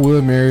 man, I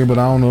would marry, but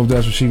I don't know if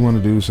that's what she want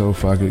to do. So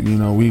fuck it.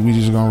 We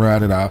just gonna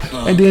ride it out,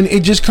 and then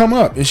it just come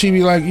up, and she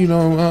be like,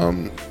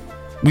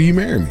 will you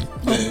marry me?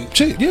 Yeah.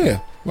 Shit,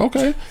 yeah,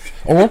 okay,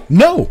 or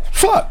no,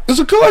 fuck. It's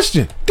a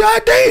question.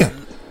 God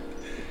damn.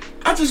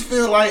 I just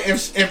feel like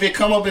if it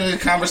come up in a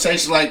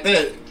conversation like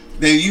that,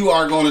 then you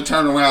are going to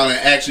turn around and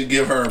actually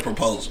give her a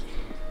proposal.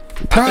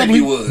 Probably, I think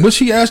you would. But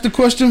she asked the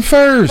question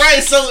first.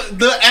 Right, so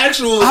the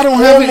actual I don't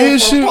have an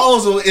issue.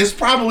 proposal is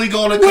probably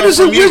going to come what is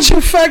from it you. with you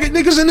faggot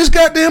niggas in this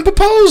goddamn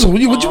proposal?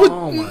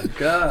 Oh my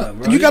god,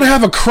 bro. You gotta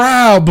have a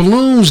crowd,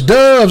 balloons,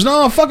 doves.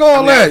 No, fuck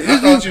all that.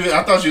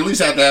 I thought you at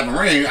least had to have a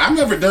ring. I've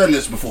never done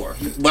this before,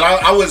 but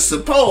I would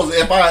suppose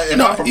if I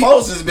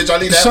propose this bitch, I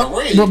need to have a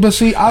ring. But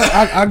see,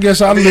 I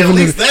guess I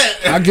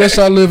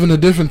live in a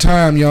different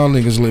time y'all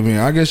niggas live in.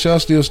 I guess y'all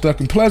still stuck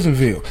in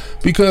Pleasantville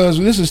because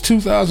this is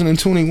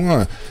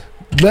 2021.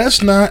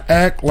 Let's not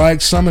act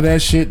like some of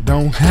that shit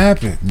don't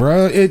happen,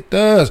 bruh. It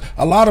does.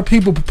 A lot of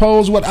people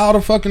propose without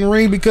a fucking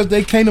ring because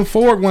they can't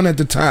afford one at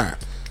the time.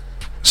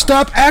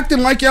 Stop acting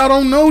like y'all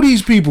don't know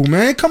these people,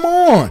 man. Come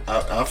on.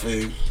 I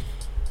feel you.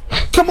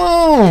 Come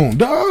on,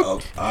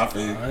 dog. I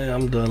feel you.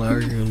 I'm done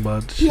arguing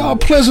about this Y'all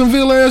shit.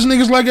 Pleasantville ass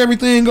niggas like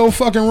everything go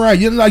fucking right.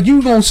 You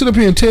gonna sit up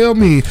here and tell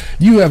me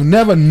you have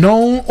never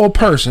known a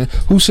person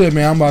who said,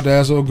 man, I'm about to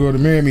ask old girl to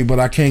marry me, but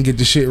I can't get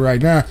the shit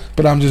right now,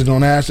 but I'm just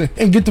gonna ask her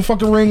and get the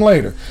fucking ring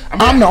later.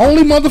 I'm the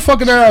only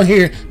motherfucker out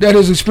here that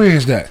has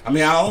experienced that. I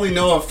mean, I only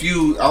know a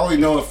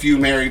few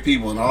married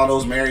people, and all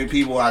those married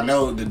people I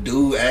know, the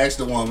dude asked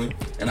the woman,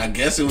 and I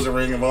guess it was a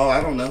ring involved.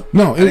 I don't know.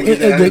 No,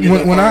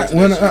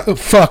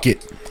 fuck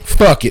it.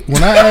 Fuck it.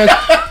 When I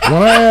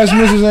asked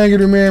Mrs. Anger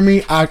to marry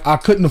me, I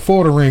couldn't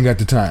afford a ring at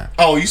the time.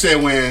 Oh, you said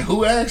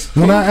who asked?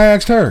 When I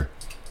asked her,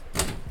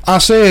 I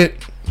said,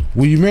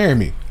 will you marry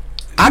me?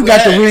 I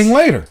got the ring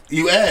later.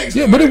 You asked.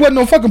 Yeah, but it wasn't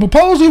no fucking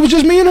proposal. It was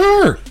just me and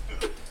her.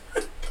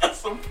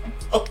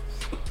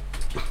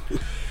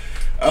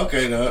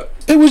 Okay, dog.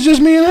 It was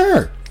just me and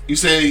her. You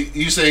say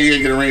you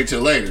didn't get a ring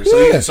till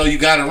later. So you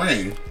got a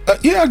ring.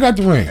 Yeah, I got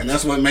the ring. And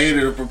that's what made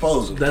it a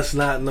proposal. That's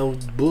not no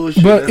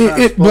bullshit. But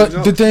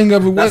the thing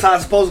of it was, that's how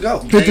it's supposed to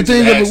go. But the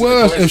thing of it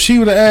was, if she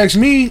would have asked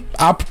me,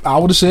 I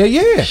would have said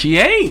yeah. She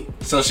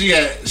ain't. So she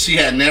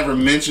had never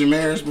mentioned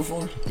marriage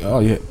before? Oh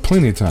yeah,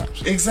 plenty of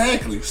times.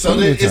 Exactly. So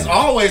it's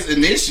always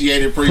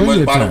initiated pretty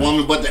much by the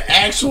woman, but the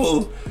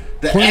actual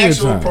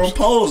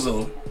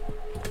proposal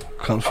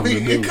comes from the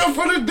dude. It comes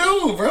from the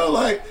dude, bro.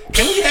 Like,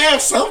 can we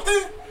have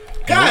something?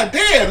 God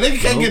damn, nigga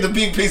can't get the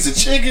big piece of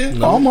chicken.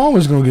 No. I'm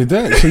always gonna get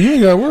that, so you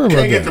ain't gotta worry about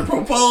that. Can't get the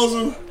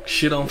proposal.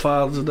 Shit on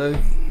Father's Day.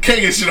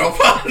 Can't get shit on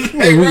Father's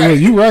Day. Hey,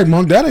 you right,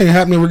 Monk. That ain't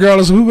happening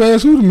regardless of who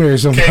asked who to marry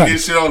somebody. Can't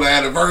get shit on the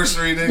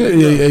anniversary,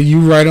 nigga. Yeah, you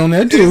right on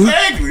that too.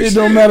 Exactly. It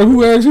don't matter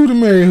who asked who to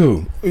marry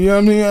who. You know what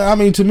I mean? I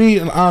mean, to me,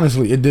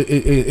 honestly,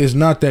 it's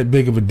not that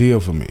big of a deal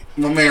for me.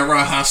 My man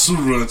Raha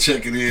Sura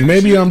checking in.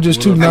 Maybe I'm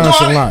just too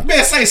nonchalant.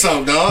 Man, say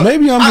something, dog.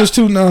 Maybe I'm just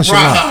too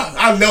nonchalant. Raha,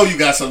 I know you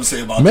got something to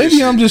say about maybe this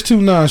shit. I'm just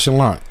too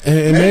nonchalant,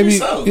 and maybe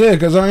so. Yeah,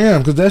 because I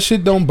am. Because that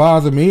shit don't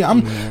bother me.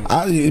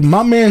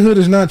 My manhood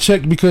is not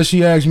checked because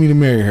she asked me to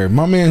marry her.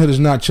 My manhood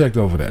is not checked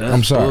over that. That's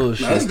I'm sorry.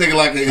 bullshit. Now, this nigga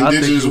like an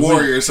indigenous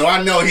warrior, so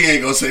I know he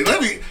ain't gonna say.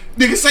 Let me,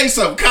 nigga, say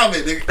something.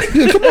 Comment, nigga.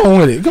 Yeah, come on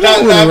with it. Come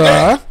on with it,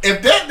 Rod.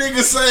 If that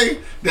nigga say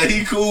that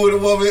he cool with a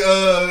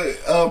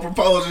woman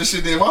proposing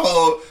shit, then my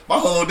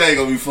whole day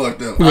gonna be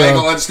fucked up. I ain't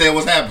gonna understand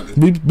what's happening.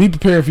 Be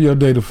prepared for your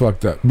day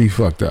to be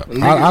fucked up.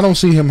 I don't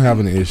see him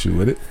having an issue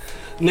with it.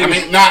 I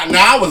mean,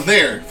 I was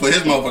there for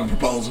his motherfucking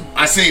proposal.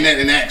 I seen that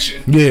in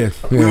action. Yeah.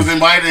 We was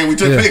invited and we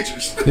took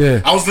pictures.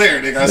 Yeah. I was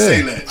there, nigga. I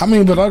seen that. I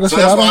mean, but like I said,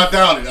 that's why I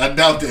doubt it. I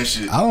doubt that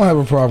shit. I don't have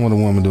a problem with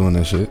a woman doing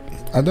that shit.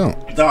 I don't.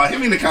 Dog, hit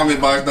me in the comment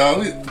box,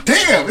 dog.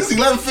 Damn, it's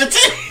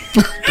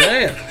 11:15.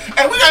 Damn.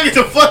 Hey, we gotta get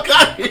the fuck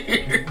out of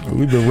here.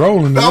 We've been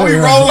rolling. No, we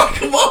roll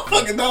like a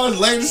motherfucking dog. It's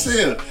late as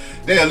hell.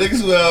 Damn,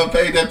 niggas who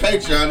paid that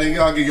Patreon, nigga,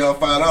 y'all get y'all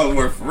 $5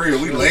 worth for real.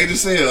 We late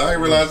as hell. I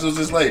didn't realize it was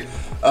this late.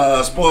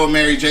 Spoiled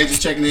Mary J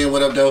just checking in.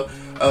 What up, though?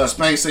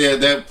 Spank said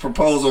that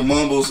proposal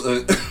mumbles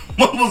a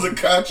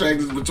contract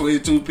is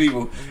between two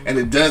people, and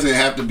it doesn't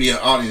have to be an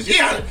audience.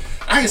 Yeah,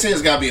 I ain't saying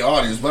it's got to be an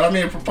audience, but I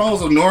mean, a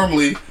proposal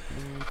normally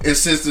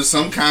insists of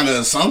some kind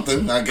of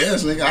something, I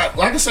guess, nigga.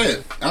 Like I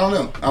said, I don't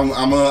know.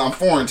 I'm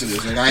foreign to this,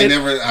 nigga.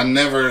 I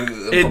never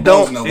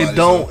proposed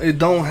nobody. It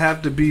don't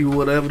have to be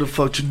whatever the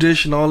fuck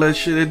tradition, all that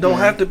shit. It don't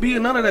have to be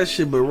none of that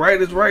shit. But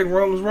right is right,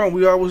 wrong is wrong.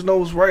 We always know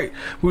what's right.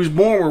 We was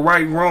born with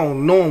right and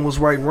wrong, knowing what's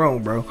right and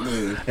wrong, bro.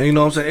 Yeah. And you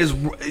know what I'm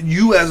saying? It's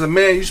you as a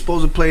man. You're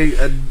supposed to play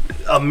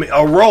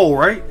a role,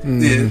 right?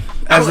 Mm-hmm. Yeah.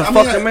 As a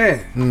fucking man.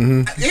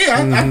 Mm-hmm.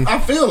 Yeah, I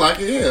feel like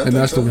it. Yeah. And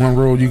that's the one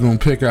role you're gonna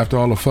pick after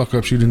all the fuck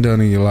ups you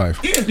done in your life.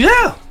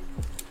 Yeah.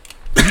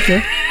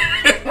 Okay.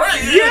 Right.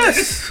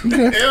 Yes.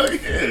 Okay. Hell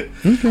yeah.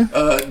 Okay.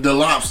 The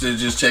Lobster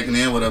just checking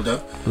in. What up,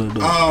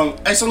 though?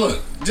 Hey, so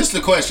look, just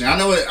a question. I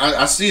know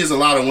I see there's a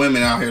lot of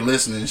women out here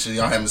listening and shit.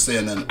 Y'all haven't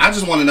said nothing. I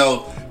just want to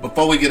know,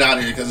 before we get out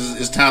of here, because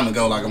it's time to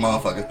go like a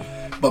motherfucker.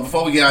 But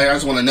before we get out of here, I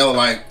just want to know,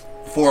 like,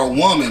 for a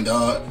woman,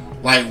 dog,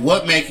 like,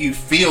 what make you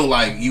feel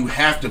like you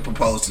have to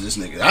propose to this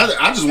nigga?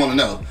 I just want to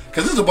know.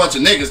 Because there's a bunch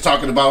of niggas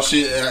talking about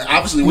shit.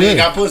 Obviously, we ain't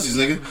got pussies,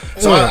 nigga.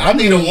 So I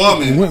need a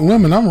woman.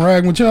 Women, I'm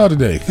ragging with y'all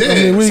today. Yeah,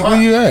 I mean,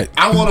 where you at?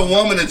 I want a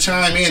woman to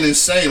chime in and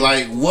say,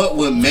 like, what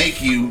would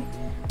make you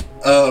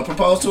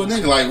propose to a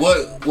nigga? Like,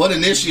 what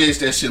initiates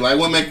that shit? Like,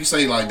 what make you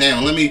say, like,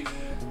 damn, let me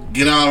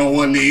get out on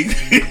one knee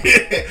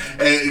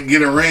and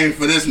get a ring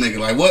for this nigga?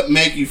 Like, what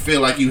make you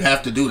feel like you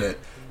have to do that?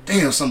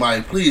 Damn,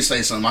 somebody, please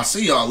say something. I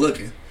see y'all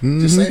looking.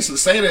 Just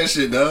say that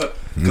shit, dog.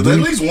 Because at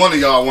least one of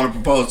y'all want to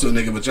propose to a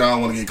nigga, but y'all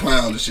want to get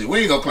clowned and shit. We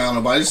ain't gonna clown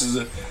nobody. This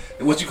is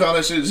what you call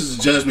that shit? This is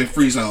a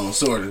judgment-free zone,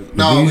 sort of.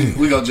 No,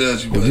 we gonna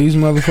judge you. If these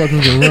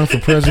motherfuckers can run for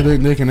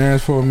president, they can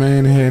ask for a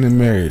man hand in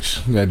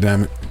marriage. God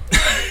damn it.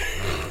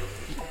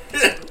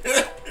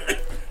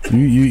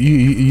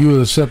 You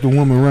will accept a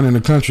woman running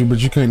the country, but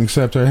you can't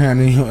accept her hand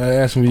and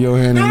asking for your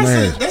hand in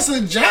marriage. That's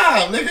a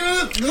job,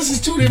 nigga. This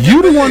is two different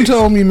You the one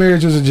told me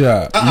marriage is a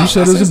job. You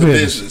said it's a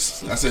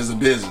business. I said it's a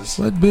business.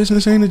 What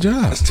business ain't a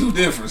job? That's two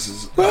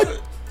differences.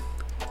 What?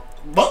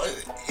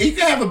 But you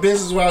can have a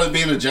business without it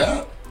being a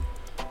job.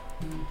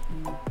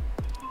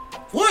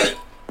 What?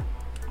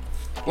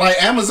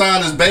 Like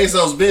Amazon is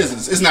Bezos'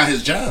 business. It's not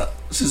his job.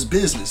 It's his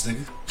business,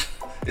 nigga.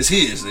 It's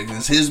his, nigga.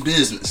 It's his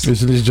business.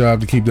 It's his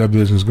job to keep that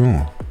business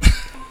going.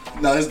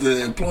 No, it's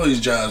the employee's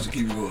job to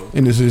keep it going.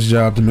 And it's his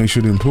job to make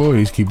sure the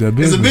employees keep that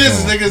business going. It's a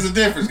business, nigga. It's a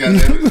difference,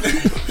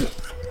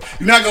 goddammit.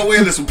 You're not gonna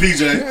win this with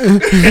PJ.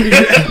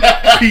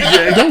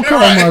 PJ, don't call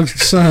my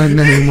son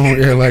name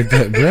on air like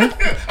that, bruh.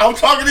 I'm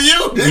talking to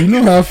you, nigga. You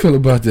know how I feel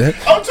about that.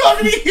 I'm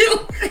talking to you.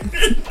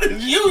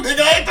 It's you,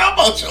 nigga. I ain't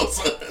talking about your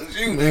son. It's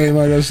you, man.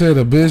 Like I said,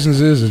 a business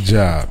is a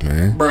job,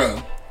 man.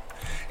 Bro.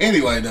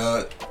 Anyway,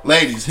 dog.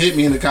 Ladies, hit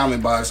me in the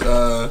comment box.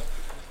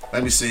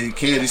 Let me see.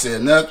 Candy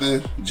said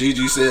nothing.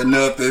 Gigi said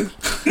nothing.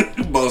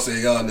 Both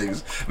said y'all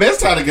niggas. Man,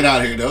 it's time to get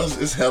out of here, though.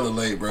 It's hella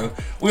late, bro.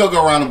 We gonna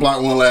go around the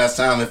block one last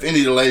time. If any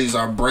of the ladies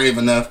are brave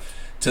enough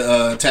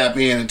to tap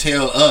in and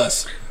tell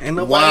us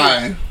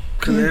why.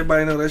 Because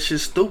everybody know that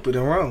shit's stupid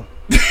and wrong.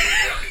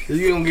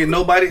 You don't get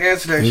nobody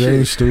answer that shit. It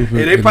ain't stupid.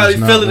 And they probably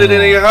feeling it in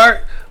their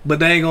heart, but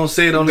they ain't gonna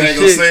say it on this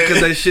shit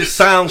because that shit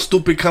sounds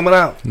stupid coming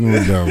out. No,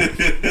 it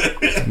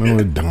don't. No,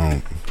 it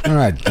don't.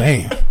 God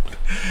damn.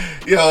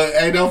 Yo,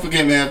 hey, don't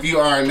forget, man, if you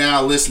are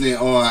now listening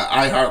on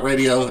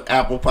iHeartRadio,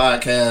 Apple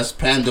Podcasts,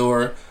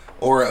 Pandora,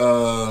 or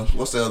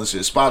what's the other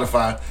shit,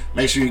 Spotify,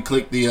 make sure you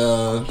click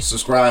the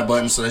subscribe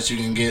button so that you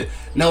can get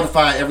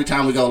notified every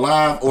time we go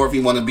live. Or if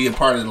you want to be a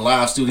part of the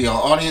live studio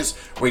audience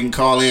where you can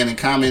call in and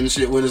comment and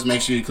shit with us,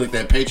 make sure you click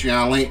that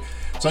Patreon link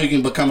so you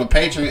can become a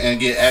patron and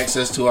get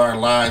access to our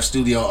live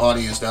studio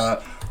audience,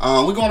 dog.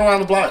 We're going around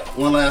the block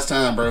one last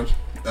time, bro.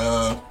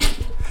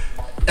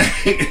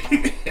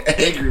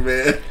 Angry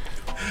man,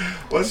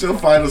 what's your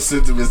final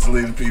sentiments to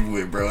leave the people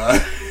with, bro?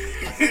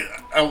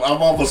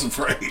 I'm almost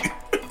afraid.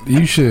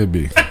 You should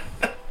be.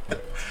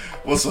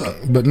 What's up?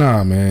 But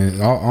nah, man.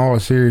 All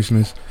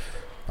seriousness,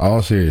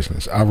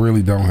 I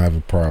really don't have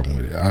a problem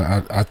with it.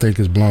 I think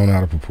it's blown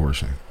out of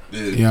proportion.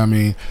 Yeah. You know what I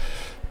mean?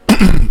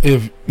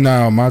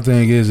 My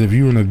thing is, if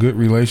you're in a good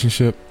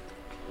relationship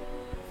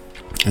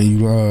and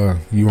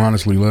you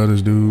honestly love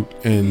this dude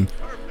and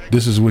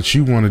this is what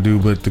you want to do,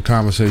 but the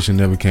conversation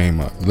never came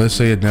up. Let's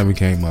say it never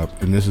came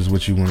up, and this is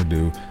what you want to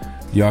do.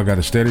 Y'all got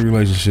a steady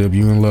relationship.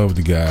 You in love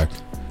with the guy.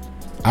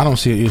 I don't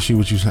see an issue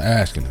with you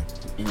asking him.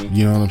 Mm-hmm.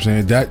 You know what I'm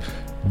saying?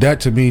 That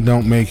to me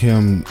don't make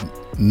him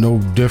no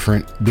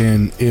different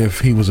than if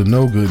he was a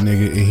no good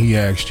nigga and he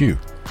asked you.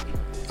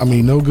 I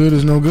mean, no good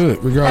is no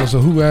good, regardless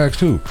of who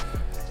asked who.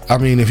 I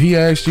mean, if he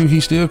asked you,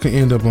 he still can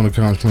end up on the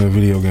couch playing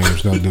video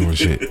games, not doing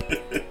shit.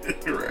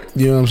 Right.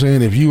 You know what I'm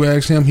saying? If you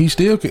ask him, he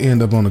still can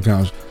end up on the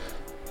couch.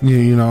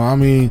 You know, I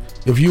mean,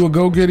 if you a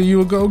go-getter,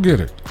 you a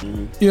go-getter.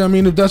 Mm-hmm. You know what I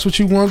mean? If that's what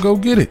you want, go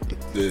get it.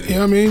 Yeah. You know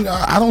what I mean?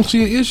 I don't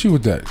see an issue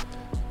with that.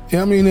 You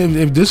know what I mean?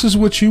 If this is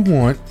what you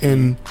want,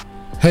 and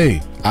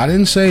hey, I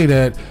didn't say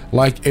that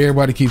like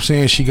everybody keeps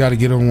saying she got to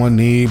get on one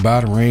knee,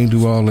 buy the ring,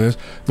 do all this.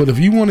 But if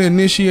you want to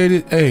initiate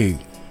it, hey,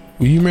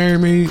 will you marry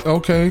me?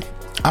 Okay.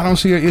 I don't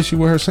see an issue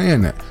with her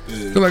saying that.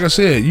 Yeah. Like I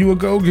said, you a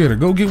go-getter.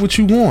 Go get what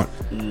you want.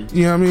 Mm-hmm.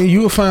 You know what I mean?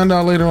 You'll find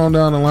out later on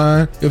down the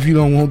line if you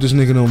don't want this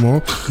nigga no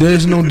more.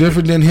 There's no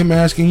different than him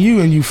asking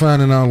you and you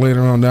finding out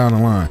later on down the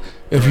line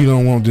if you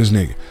don't want this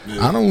nigga.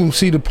 Yeah. I don't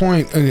see the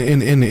point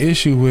in the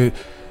issue with,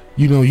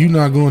 you know, you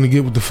not going to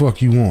get what the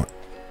fuck you want.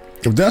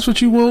 If that's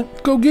what you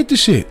want, go get the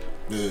shit.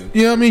 Yeah.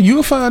 You know what I mean?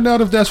 You'll find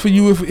out if that's for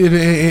you. If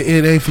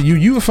it ain't for you,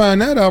 you'll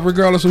find that out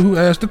regardless of who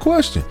asked the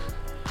question.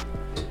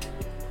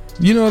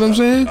 You know what I'm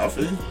saying? I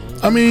feel.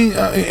 I mean,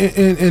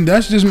 and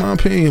that's just my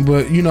opinion,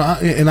 but you know,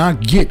 I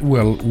get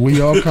where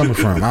y'all coming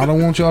from. I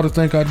don't want y'all to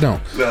think I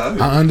don't.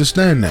 I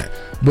understand that,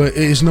 but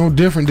it's no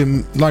different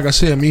than, like I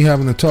said, me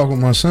having to talk with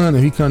my son,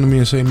 and he come to me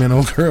and say, "Man,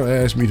 old girl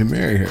asked me to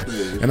marry her,"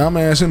 and I'm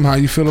asking him how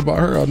you feel about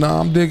her. Nah,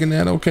 I'm digging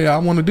that. Okay, I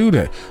want to do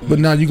that, but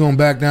now you gonna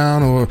back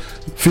down or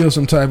feel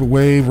some type of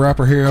way, wrap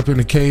her hair up in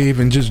a cave,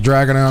 and just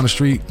drag her down the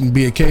street and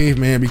be a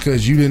caveman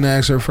because you didn't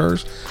ask her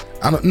first?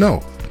 I don't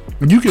know.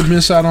 You could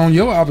miss out on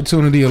your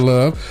opportunity of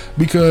love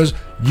because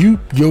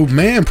your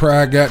man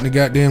pride got in the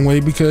goddamn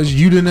way because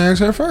you didn't ask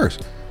her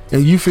first,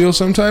 and you feel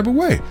some type of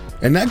way,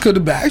 and that could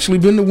have actually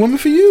been the woman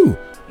for you.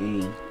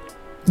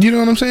 You know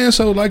what I'm saying?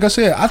 So, like I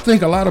said, I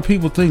think a lot of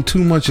people think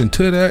too much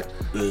into that.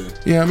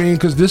 You know what I mean?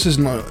 Because this is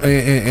not,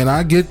 and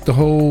I get the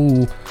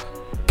whole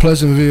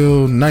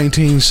Pleasantville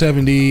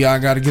 1970. I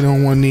got to get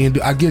on one knee and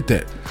do. I get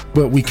that,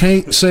 but we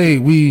can't say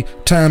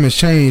time has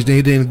changed.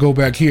 They didn't go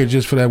back here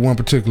just for that one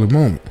particular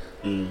moment.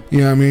 You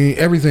know what I mean?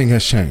 Everything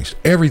has changed.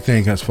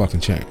 Everything has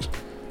fucking changed.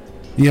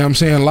 You know what I'm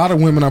saying? A lot of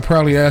women are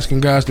probably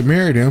asking guys to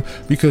marry them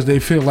because they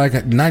feel like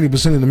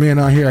 90% of the men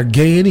out here are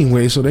gay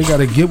anyway, so they got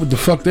to get what the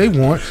fuck they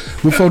want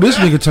before this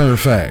nigga turn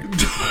fag.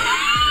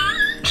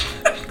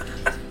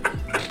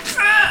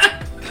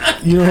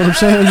 You know what I'm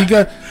saying? You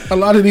got a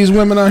lot of these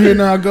women out here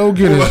now, go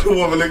get it. A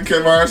woman that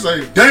came out and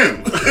say, "Damn."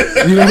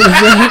 You know what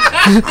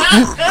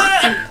I'm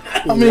saying?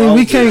 I mean,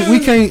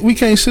 we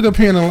can't sit up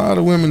here and allow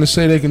the women to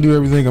say they can do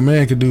everything a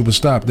man can do, but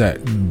stop that.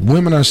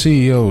 Women are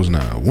CEOs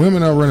now.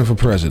 Women are running for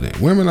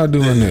president. Women are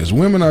doing this.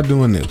 Women are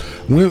doing this.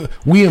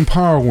 We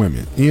empower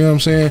women. You know what I'm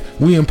saying?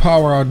 We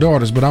empower our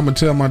daughters, but I'm going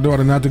to tell my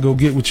daughter not to go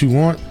get what you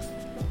want.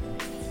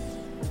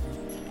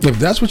 If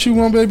that's what you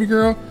want, baby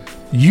girl,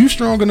 you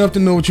strong enough to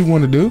know what you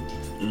want to do.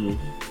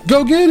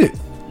 Go get it.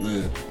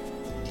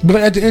 But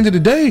at the end of the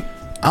day,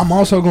 I'm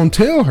also going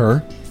to tell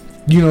her,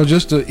 you know,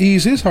 just to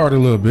ease his heart a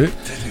little bit.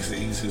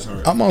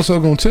 I'm also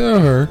gonna tell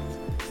her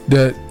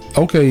that,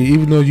 okay,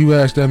 even though you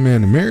asked that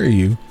man to marry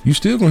you, you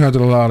still gonna have to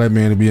allow that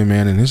man to be a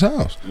man in his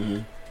house.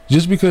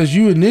 Just because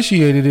you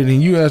initiated it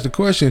and you asked the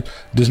question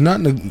does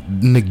not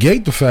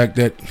negate the fact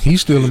that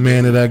he's still a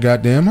man of that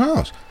goddamn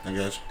house. I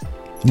guess.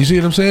 You see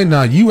what I'm saying?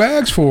 Now you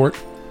asked for it.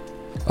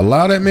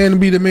 Allow that man to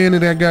be the man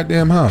of that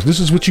goddamn house. This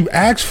is what you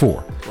asked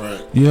for.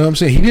 Right. You know what I'm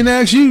saying? He didn't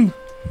ask you.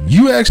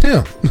 You asked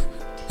him.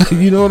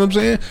 You know what I'm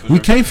saying? We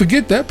can't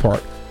forget that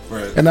part.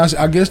 Right. And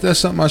I guess that's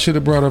something I should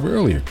have brought up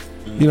earlier.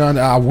 You know, and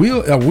I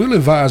will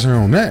advise her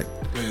on that.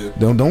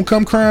 Don't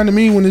come crying to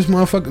me when this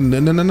motherfucker.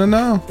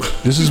 No.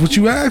 This is what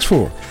you asked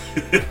for.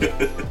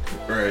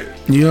 Right.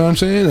 You know what I'm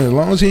saying? As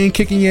long as he ain't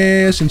kicking your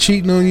ass and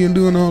cheating on you and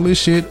doing all this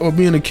shit or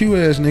being a Q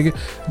ass nigga,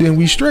 then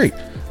we straight.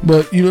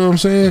 But you know what I'm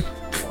saying?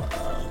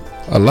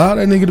 Allow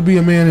that nigga to be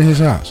a man in his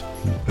house.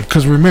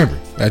 Because remember,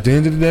 at the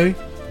end of the day,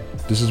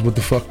 this is what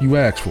the fuck you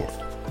asked for.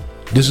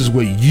 This is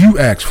what you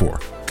asked for.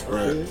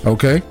 Right.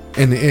 Okay?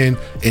 And in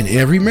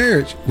every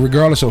marriage,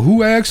 regardless of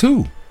who asks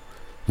who,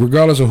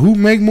 regardless of who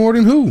make more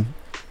than who,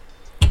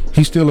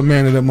 he's still a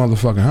man in that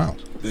motherfucking house.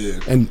 Yeah.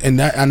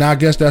 And I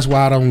guess that's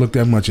why I don't look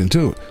that much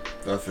into it.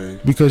 I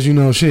think. Because, you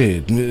know,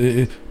 shit,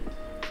 if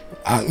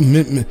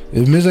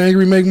Ms.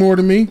 Angry make more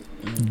than me,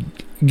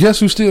 guess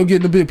who's still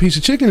getting a big piece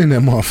of chicken in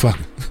that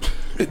motherfucker?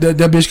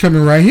 that bitch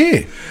coming right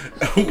here.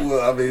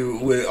 Well, I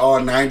mean, with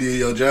all 90 of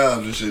your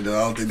jobs and shit, though,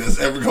 I don't think that's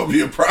ever gonna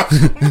be a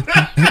problem.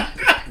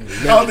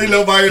 I don't think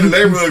nobody in the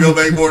neighborhood gonna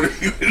make more than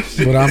you and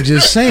shit. But I'm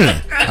just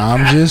saying.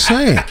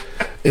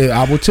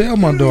 I will tell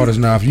my daughters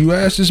now, if you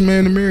ask this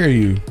man to marry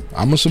you,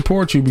 I'm gonna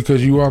support you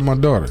because you are my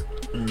daughter.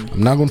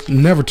 I'm not gonna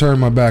never turn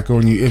my back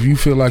on you if you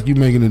feel like you're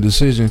making a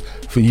decision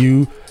for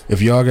you.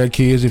 If y'all got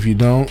kids, if you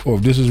don't, or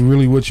if this is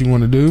really what you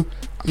want to do,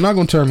 I'm not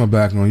gonna turn my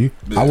back on you.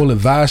 I will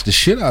advise the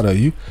shit out of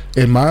you.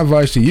 And my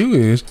advice to you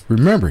is,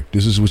 remember,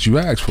 this is what you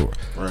asked for.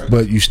 Right.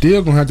 But you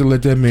still gonna have to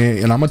let that man,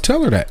 and I'm gonna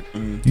tell her that.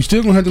 You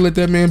still gonna have to let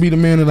that man be the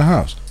man of the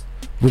house.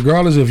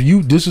 Regardless of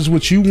this is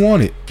what you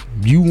wanted.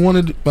 You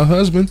wanted a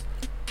husband,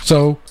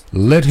 so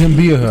let him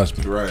be a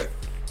husband. Right.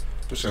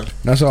 For sure.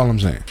 That's all I'm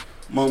saying.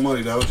 More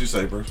money, though. What you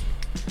say, bro?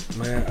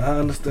 Man, I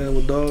understand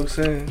what Dog's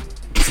saying.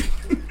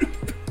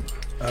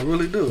 I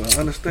really do. I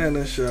understand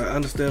that shit. I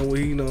understand what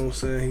he, you know what I'm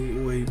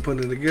saying, when he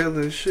putting it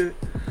together and shit.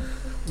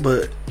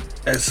 But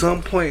at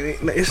some point,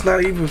 it's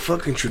not even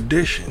fucking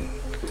tradition.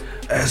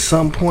 At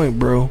some point,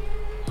 bro,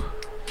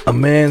 a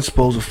man's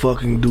supposed to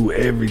fucking do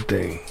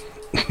everything.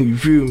 You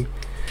feel me?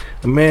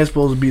 A man's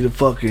supposed to be the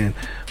fucking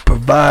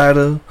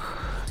provider,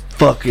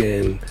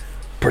 fucking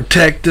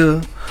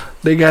protector.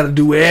 They gotta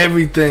do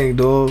everything,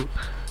 dog.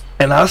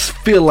 And I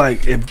feel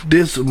like if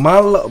this my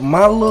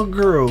little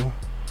girl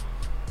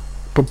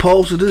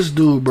propose to this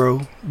dude,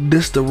 bro,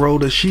 this the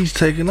road that she's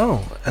taking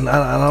on, and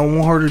I don't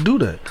want her to do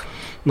that.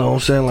 You know what I'm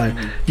saying? Like,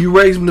 you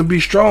raise him to be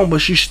strong, but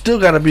she still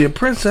gotta be a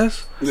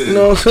princess. Yeah. You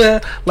know what I'm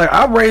saying? Like,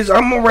 I'm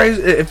gonna raise.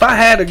 If I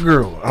had a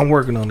girl, I'm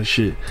working on this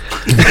shit.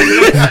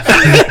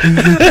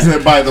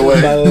 By the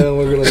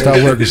way,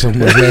 Stop working so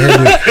much.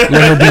 Let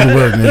her do the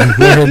work, man.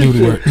 Let her do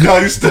the work. No,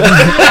 you still.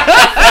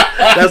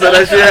 That's how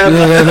that shit happens.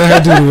 Yeah,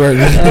 that do right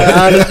now.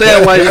 I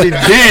understand why you dig.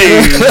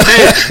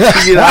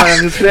 I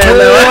understand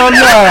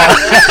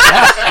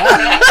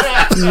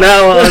now.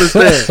 Now I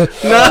understand.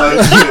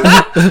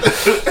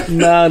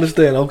 Now I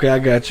understand. Okay, I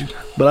got you.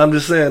 But I'm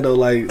just saying though,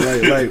 like,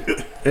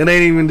 it ain't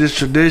even this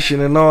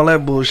tradition and all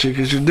that bullshit.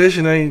 Cause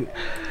tradition ain't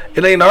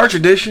our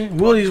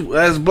tradition.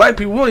 As black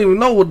people, we don't even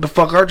know what the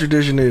fuck our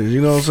tradition is.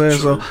 You know what I'm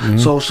saying?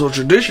 So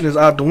tradition is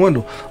out the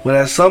window. But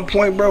at some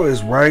point, bro,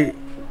 it's right,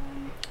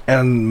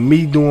 and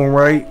me doing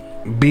right,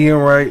 being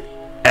right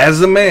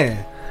as a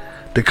man,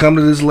 to come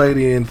to this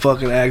lady and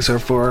fucking ask her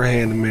for her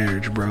hand in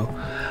marriage, bro.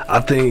 I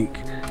think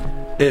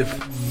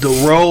if the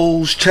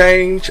roles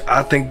change,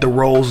 I think the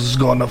roles is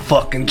gonna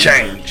fucking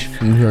change.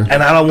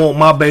 And I don't want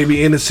my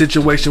baby in a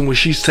situation where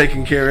she's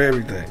taking care of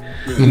everything.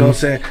 You know what I'm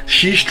saying?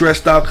 She's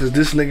stressed out because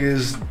this nigga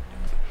is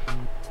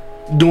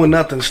doing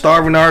nothing,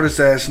 starving artist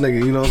ass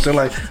nigga. You know what I'm saying?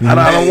 Like,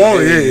 I don't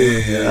want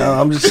it. Yeah.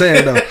 I'm just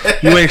saying though,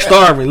 you ain't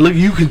starving. Look,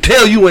 you can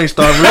tell you ain't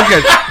starving. Look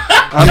at you.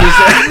 I'm just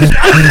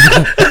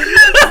saying.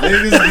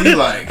 Niggas be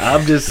like,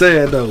 I'm just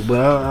saying though, but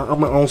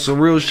I'm on some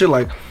real shit.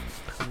 Like,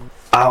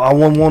 I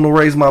wouldn't want to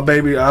raise my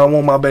baby. I don't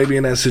want my baby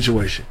in that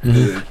situation.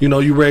 You know,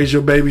 you raise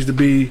your babies to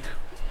be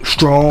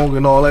strong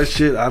and all that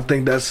shit. I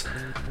think that's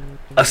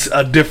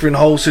a different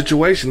whole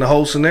situation, the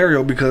whole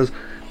scenario, because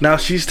now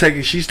she's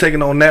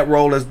taking on that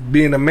role as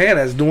being a man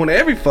that's doing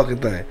every fucking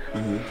thing.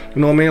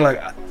 You know what I mean?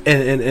 Like,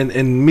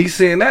 and me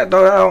seeing that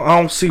though, I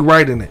don't see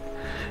right in it.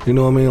 You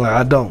know what I mean? Like,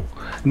 I don't.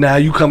 Now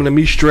you coming to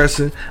me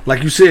stressing,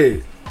 like you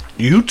said,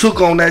 you took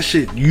on that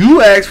shit.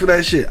 You asked for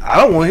that shit. I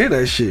don't want to hear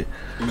that shit.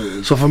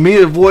 So for me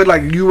to avoid,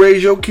 like, you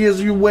raise your kids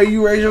the way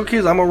you raise your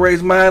kids, I'm gonna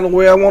raise mine the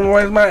way I want to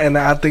raise mine, and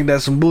I think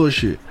that's some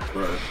bullshit.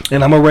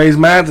 And I'm gonna raise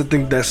mine to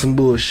think that's some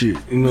bullshit.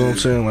 You know what I'm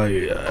saying? Like,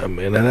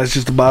 man, and that's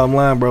just the bottom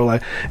line, bro.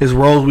 Like, it's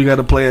roles we got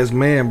to play as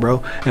men,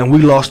 bro. And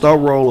we lost our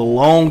role a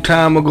long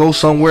time ago,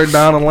 somewhere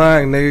down the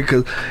line, nigga.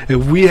 Because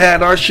if we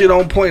had our shit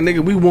on point,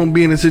 nigga, we wouldn't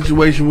be in the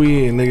situation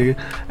we in, nigga.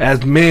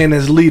 As men,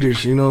 as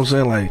leaders, you know what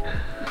I'm saying? Like,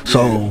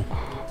 so.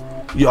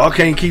 Y'all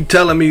can't keep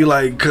telling me,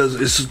 like, because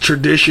it's a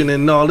tradition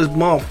and all this.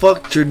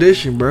 Fuck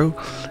tradition, bro.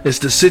 It's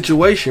the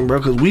situation, bro,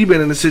 because we've been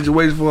in the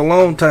situation for a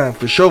long time,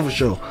 for sure.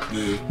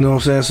 You know what I'm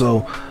saying?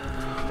 So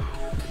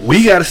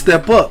we got to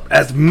step up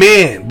as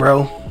men,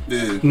 bro.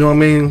 You know what I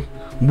mean?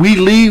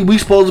 We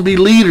supposed to be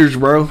leaders,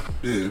 bro.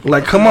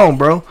 Like, come on,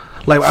 bro.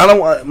 Like,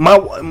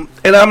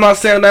 and I'm not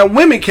saying that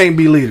women can't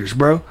be leaders,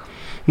 bro.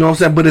 You know what I'm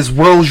saying? But it's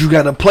roles you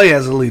got to play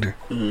as a leader.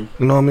 You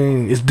know what I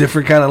mean? It's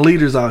different kind of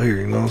leaders out here.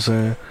 You know what I'm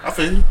saying? I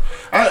feel you.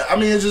 I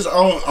mean, it's just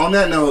on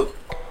that note,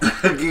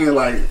 again,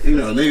 like, you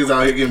know, niggas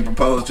out here getting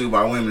proposed to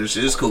by women and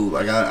shit. It's cool.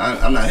 Like,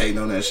 I'm not hating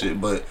on that shit.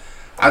 But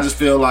I just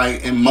feel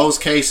like in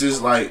most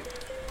cases, I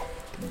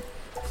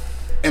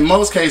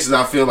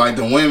feel like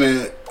the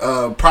women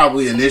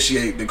probably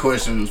initiate the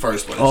question in the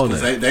first place. Because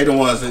they the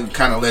ones that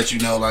kind of let you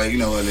know, like, you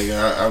know what,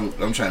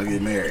 nigga, I'm trying to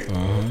get married.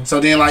 So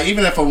then, like,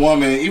 even if a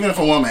woman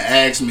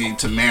asks me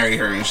to marry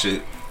her and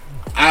shit,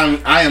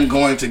 I am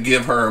going to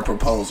give her a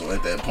proposal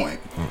at that point.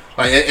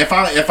 Like, if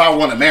I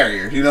want to marry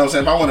her, you know what I'm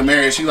saying? If I want to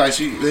marry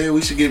her,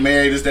 we should get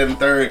married, this, that, and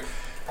third.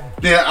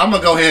 Then I'm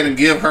gonna go ahead and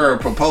give her a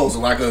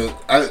proposal. Like,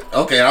 I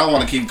don't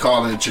want to keep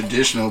calling it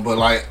traditional, but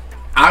like,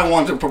 I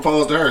want to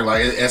propose to her.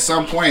 Like, at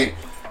some point,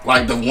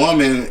 like, the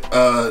woman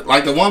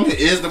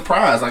is the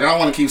prize. Like, I don't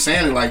want to keep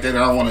saying it like that.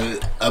 I don't want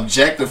to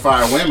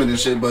objectify women and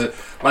shit, but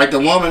like, the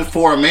woman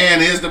for a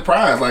man is the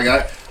prize. Like,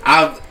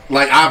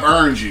 I've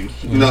earned you,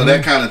 you know,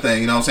 that kind of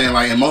thing. You know what I'm saying?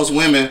 Like, and most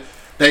women,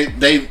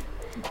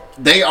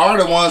 they are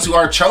the ones who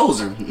are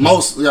chosen.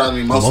 Most of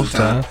the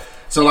time.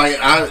 So like,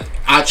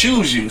 I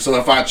choose you. So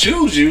if I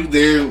choose you,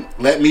 then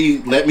let me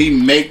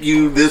make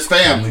you this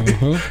family.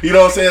 You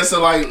know what I'm saying?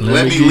 So like,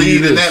 let me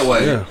lead in that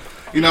way. Yeah.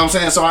 You know what I'm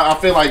saying? So I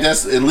feel like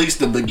that's at least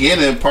the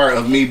beginning part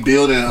of me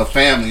building a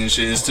family and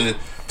shit, is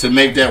to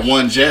make that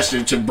one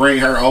gesture to bring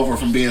her over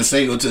from being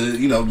single to,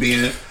 you know,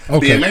 being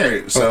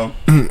married. So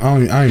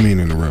I ain't mean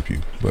to interrupt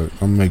you, but I'm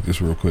gonna make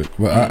this real quick.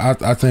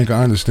 But I think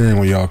I understand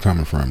where y'all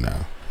coming from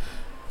now.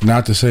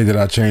 Not to say that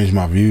I changed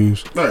my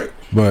views, right?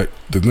 But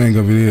the thing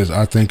of it is,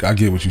 I think I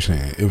get what you're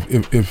saying.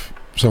 If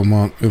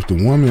the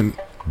woman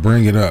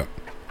bring it up,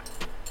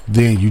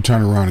 then you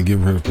turn around and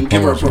give her the proposal.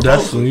 Give her a proposal.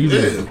 That's what you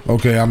did.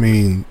 Okay, I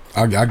mean,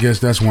 I guess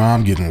that's where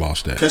I'm getting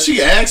lost at. Cause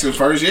she asked him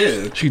first,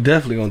 yeah. She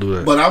definitely gonna do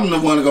that. But I'm the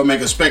one to go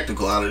make a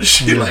spectacle out of this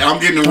shit. Yeah. Like, I'm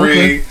getting the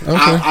ring. Okay.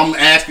 I'm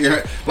asking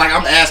her, like,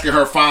 I'm asking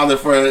her father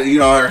for, you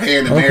know, her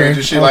hand in marriage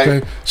and shit.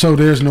 Like, so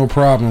there's no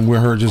problem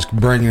with her just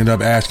bringing it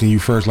up, asking you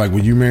first, like,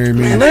 will you marry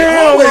me? Man, they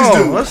always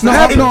do.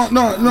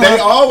 No. They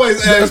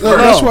always ask first.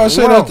 That's why I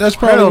said that's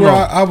probably where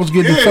I was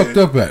getting fucked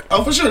up at.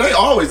 Oh, for sure. They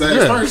always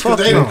ask first,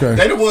 because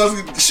they the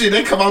ones, shit,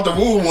 they come out the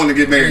womb want to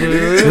get married.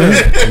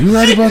 Yeah. You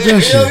right about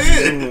that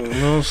shit.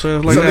 You know what I'm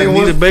saying? Like, that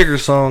Anita Baker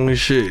song and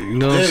shit. You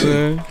know what I'm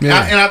saying?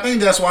 Yeah. And I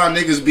think that's why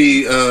niggas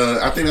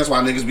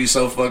be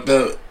so fucked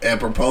up at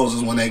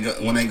proposals when they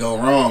go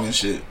wrong and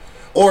shit.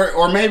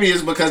 Or maybe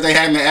it's because they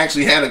hadn't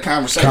actually had a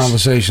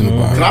conversation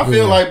about it. I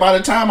feel like by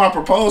the time I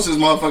proposed this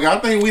motherfucker, I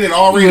think we didn't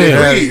already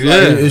agree.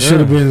 It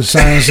should have been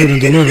signed, sealed, and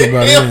delivered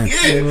by then.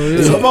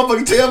 So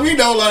motherfucker tell me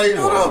though, like,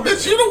 hold on,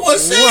 bitch, you the one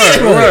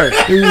saying.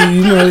 Right.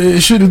 You know,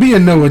 it shouldn't be a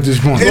no at this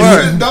point.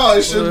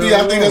 It shouldn't be.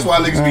 I think that's why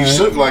niggas be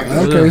shook like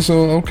that.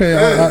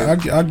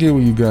 I get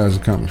where you guys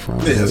are coming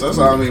from. Yes, that's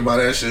all I mean by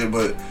that shit.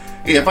 But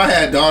yeah, if I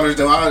had daughters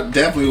though, I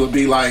definitely would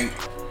be like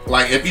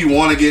if you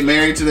want to get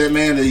married to that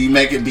man, then you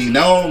make it be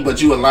known,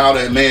 but you allow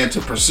that man to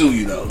pursue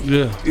you though.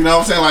 Yeah. You know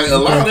what I'm saying? Like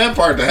allow that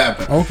part to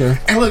happen. Okay.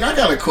 And look, I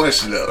got a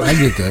question though. I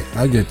get that.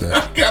 I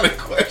got a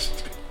question.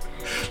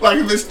 Like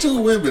if it's two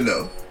women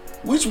though,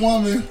 which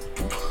woman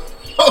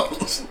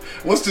proposes?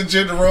 What's the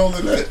gender role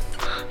in that?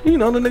 You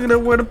know, the nigga that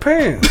wear the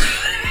pants.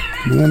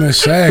 The one that's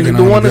sagging.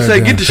 The one that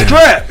say, get the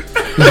strap.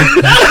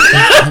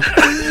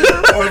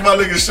 Or my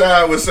nigga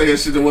Shine was saying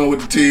shit, the one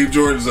with the Team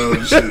Jordans on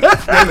and shit.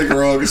 That nigga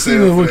wrong as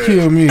hell. What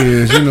killed me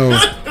is,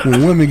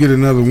 when women get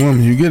another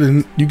woman, you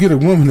get a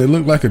woman that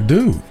look like a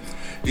dude.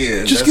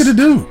 Yeah. Just get a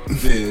dude.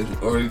 Yeah.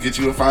 Or get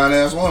you a fine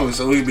ass woman.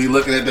 So we be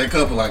looking at that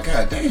couple like,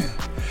 God damn.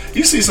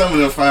 You see some of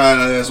them fine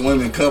ass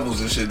women couples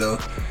and shit though.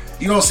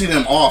 You don't see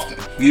them often.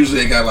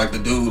 Usually they got like the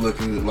dude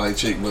looking like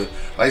chick, but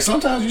like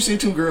sometimes you see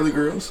two girly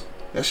girls.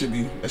 That should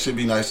be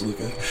nice to look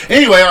at.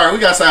 Anyway, all right, we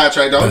got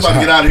sidetracked though. We're about to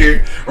get out of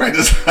here. Right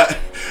this side.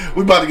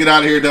 We're about to get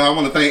out of here though. I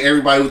want to thank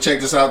everybody who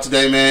checked us out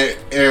today, man.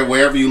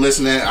 Wherever you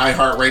listen at,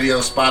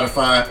 iHeartRadio,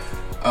 Spotify,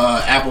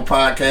 Apple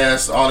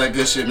Podcasts, all that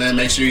good shit, man.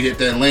 Make sure you hit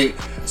that link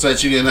so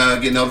that you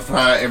can get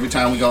notified every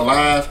time we go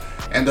live.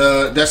 And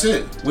that's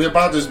it. We're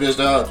about this bitch,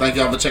 dog. Thank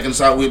y'all for checking us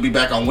out. We'll be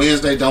back on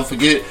Wednesday. Don't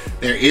forget,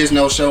 there is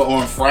no show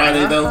on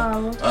Friday,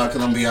 though. Because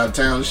I'm going to be out of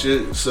town and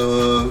shit.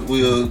 So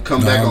we'll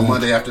come back on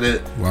Monday after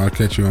that. Well, I'll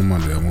catch you on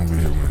Monday. I won't be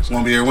here Wednesday.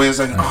 Won't be here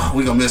Wednesday? Oh,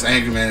 we going to miss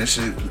Angry Man and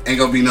shit. Ain't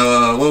going to be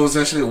no, what was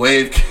that shit?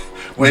 Wave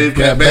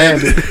Cat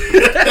Bandit.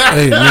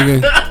 Hey,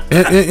 nigga,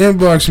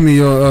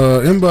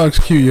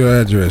 inbox Q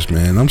your address,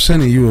 man. I'm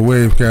sending you a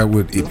wave cap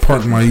with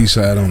Park My East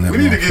Side on that. We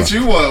need to get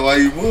you one while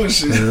you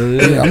bullshit.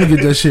 Yeah, I'm gonna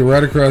get that shit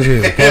right across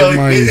here. Park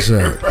My East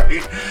Side.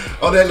 Right.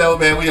 On that note,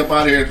 man, we up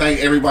out of here.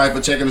 Thank everybody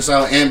for checking us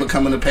out and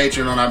becoming a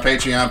patron on our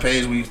Patreon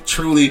page. We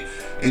truly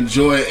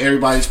enjoy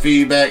everybody's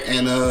feedback,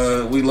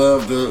 and we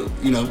love the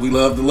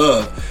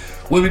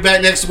love. We'll be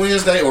back next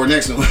Wednesday or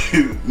next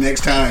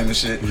time and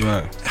shit.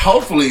 Right.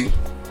 Hopefully,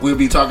 we'll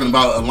be talking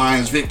about a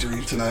Lions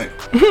victory tonight.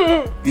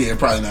 Yeah,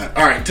 probably not.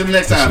 All right, till the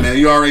next time, man.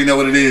 You already know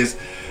what it is.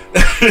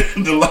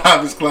 The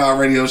Livest Cloud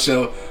Radio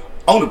Show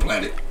on the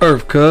planet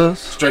Earth, cuz.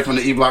 Straight from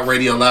the E-Block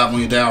Radio live on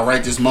your dial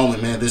right this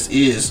moment, man. This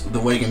is the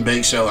Wake and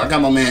Bake Show. I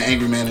got my man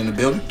Angry Man in the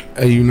building.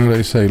 Hey, you know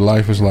they say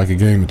life is like a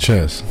game of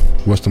chess.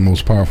 What's the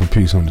most powerful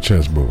piece on the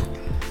chessboard?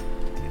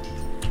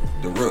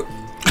 The Rook.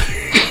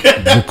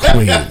 The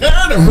Queen.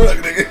 The Rook,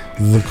 nigga.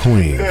 The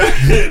Queen.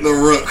 The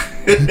Rook.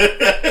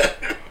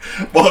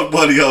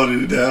 Buddy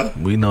holding it down.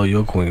 We know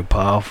your queen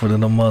powerful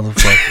than a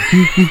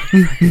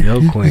motherfucker.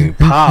 Your queen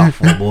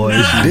powerful, boy.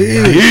 Yeah.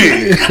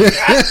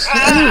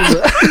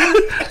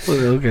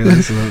 Okay,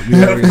 listen up.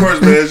 And of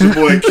course, man, it's your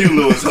boy Q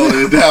Lewis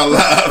holding it down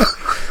live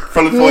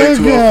from the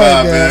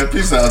 4205, man.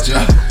 Peace out,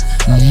 y'all.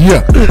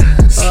 Yeah.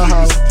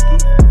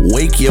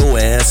 Wake your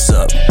ass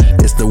up.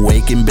 It's the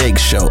Wake and Bake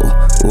Show,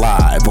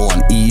 live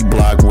on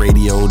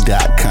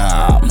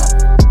eblockradio.com.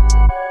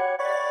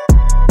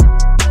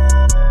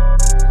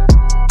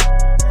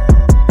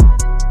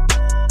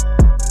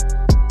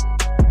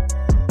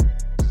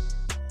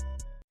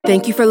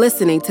 Thank you for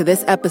listening to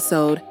this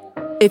episode.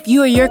 If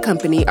you or your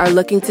company are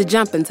looking to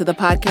jump into the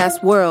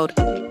podcast world,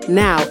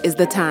 now is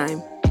the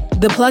time.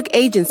 The Plug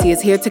Agency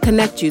is here to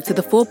connect you to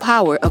the full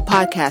power of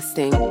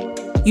podcasting.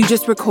 You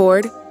just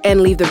record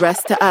and leave the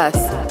rest to us.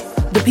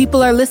 The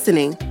people are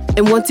listening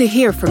and want to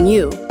hear from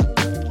you.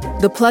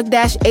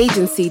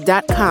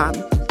 Theplug-agency.com.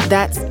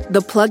 That's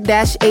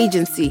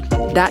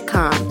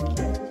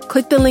theplug-agency.com.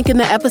 Click the link in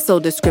the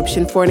episode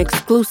description for an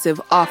exclusive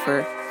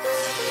offer.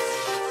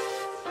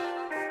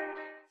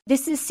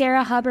 This is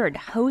Sarah Hubbard,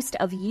 host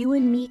of You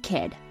and Me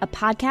Kid, a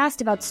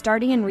podcast about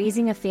starting and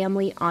raising a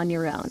family on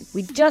your own.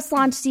 We just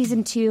launched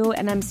season 2,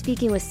 and I'm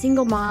speaking with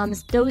single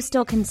moms, those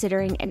still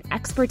considering, and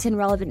experts in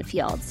relevant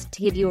fields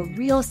to give you a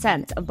real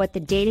sense of what the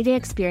day-to-day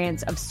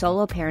experience of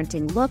solo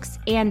parenting looks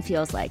and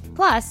feels like.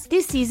 Plus,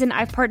 this season,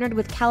 I've partnered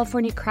with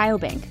California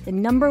Cryobank, the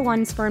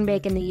 #1 sperm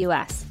bank in the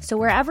U.S. So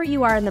wherever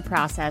you are in the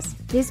process,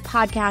 this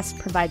podcast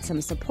provides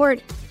some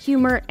support,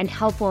 humor, and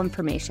helpful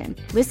information.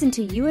 Listen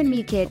to You and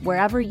Me Kid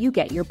wherever you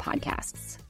get your podcasts.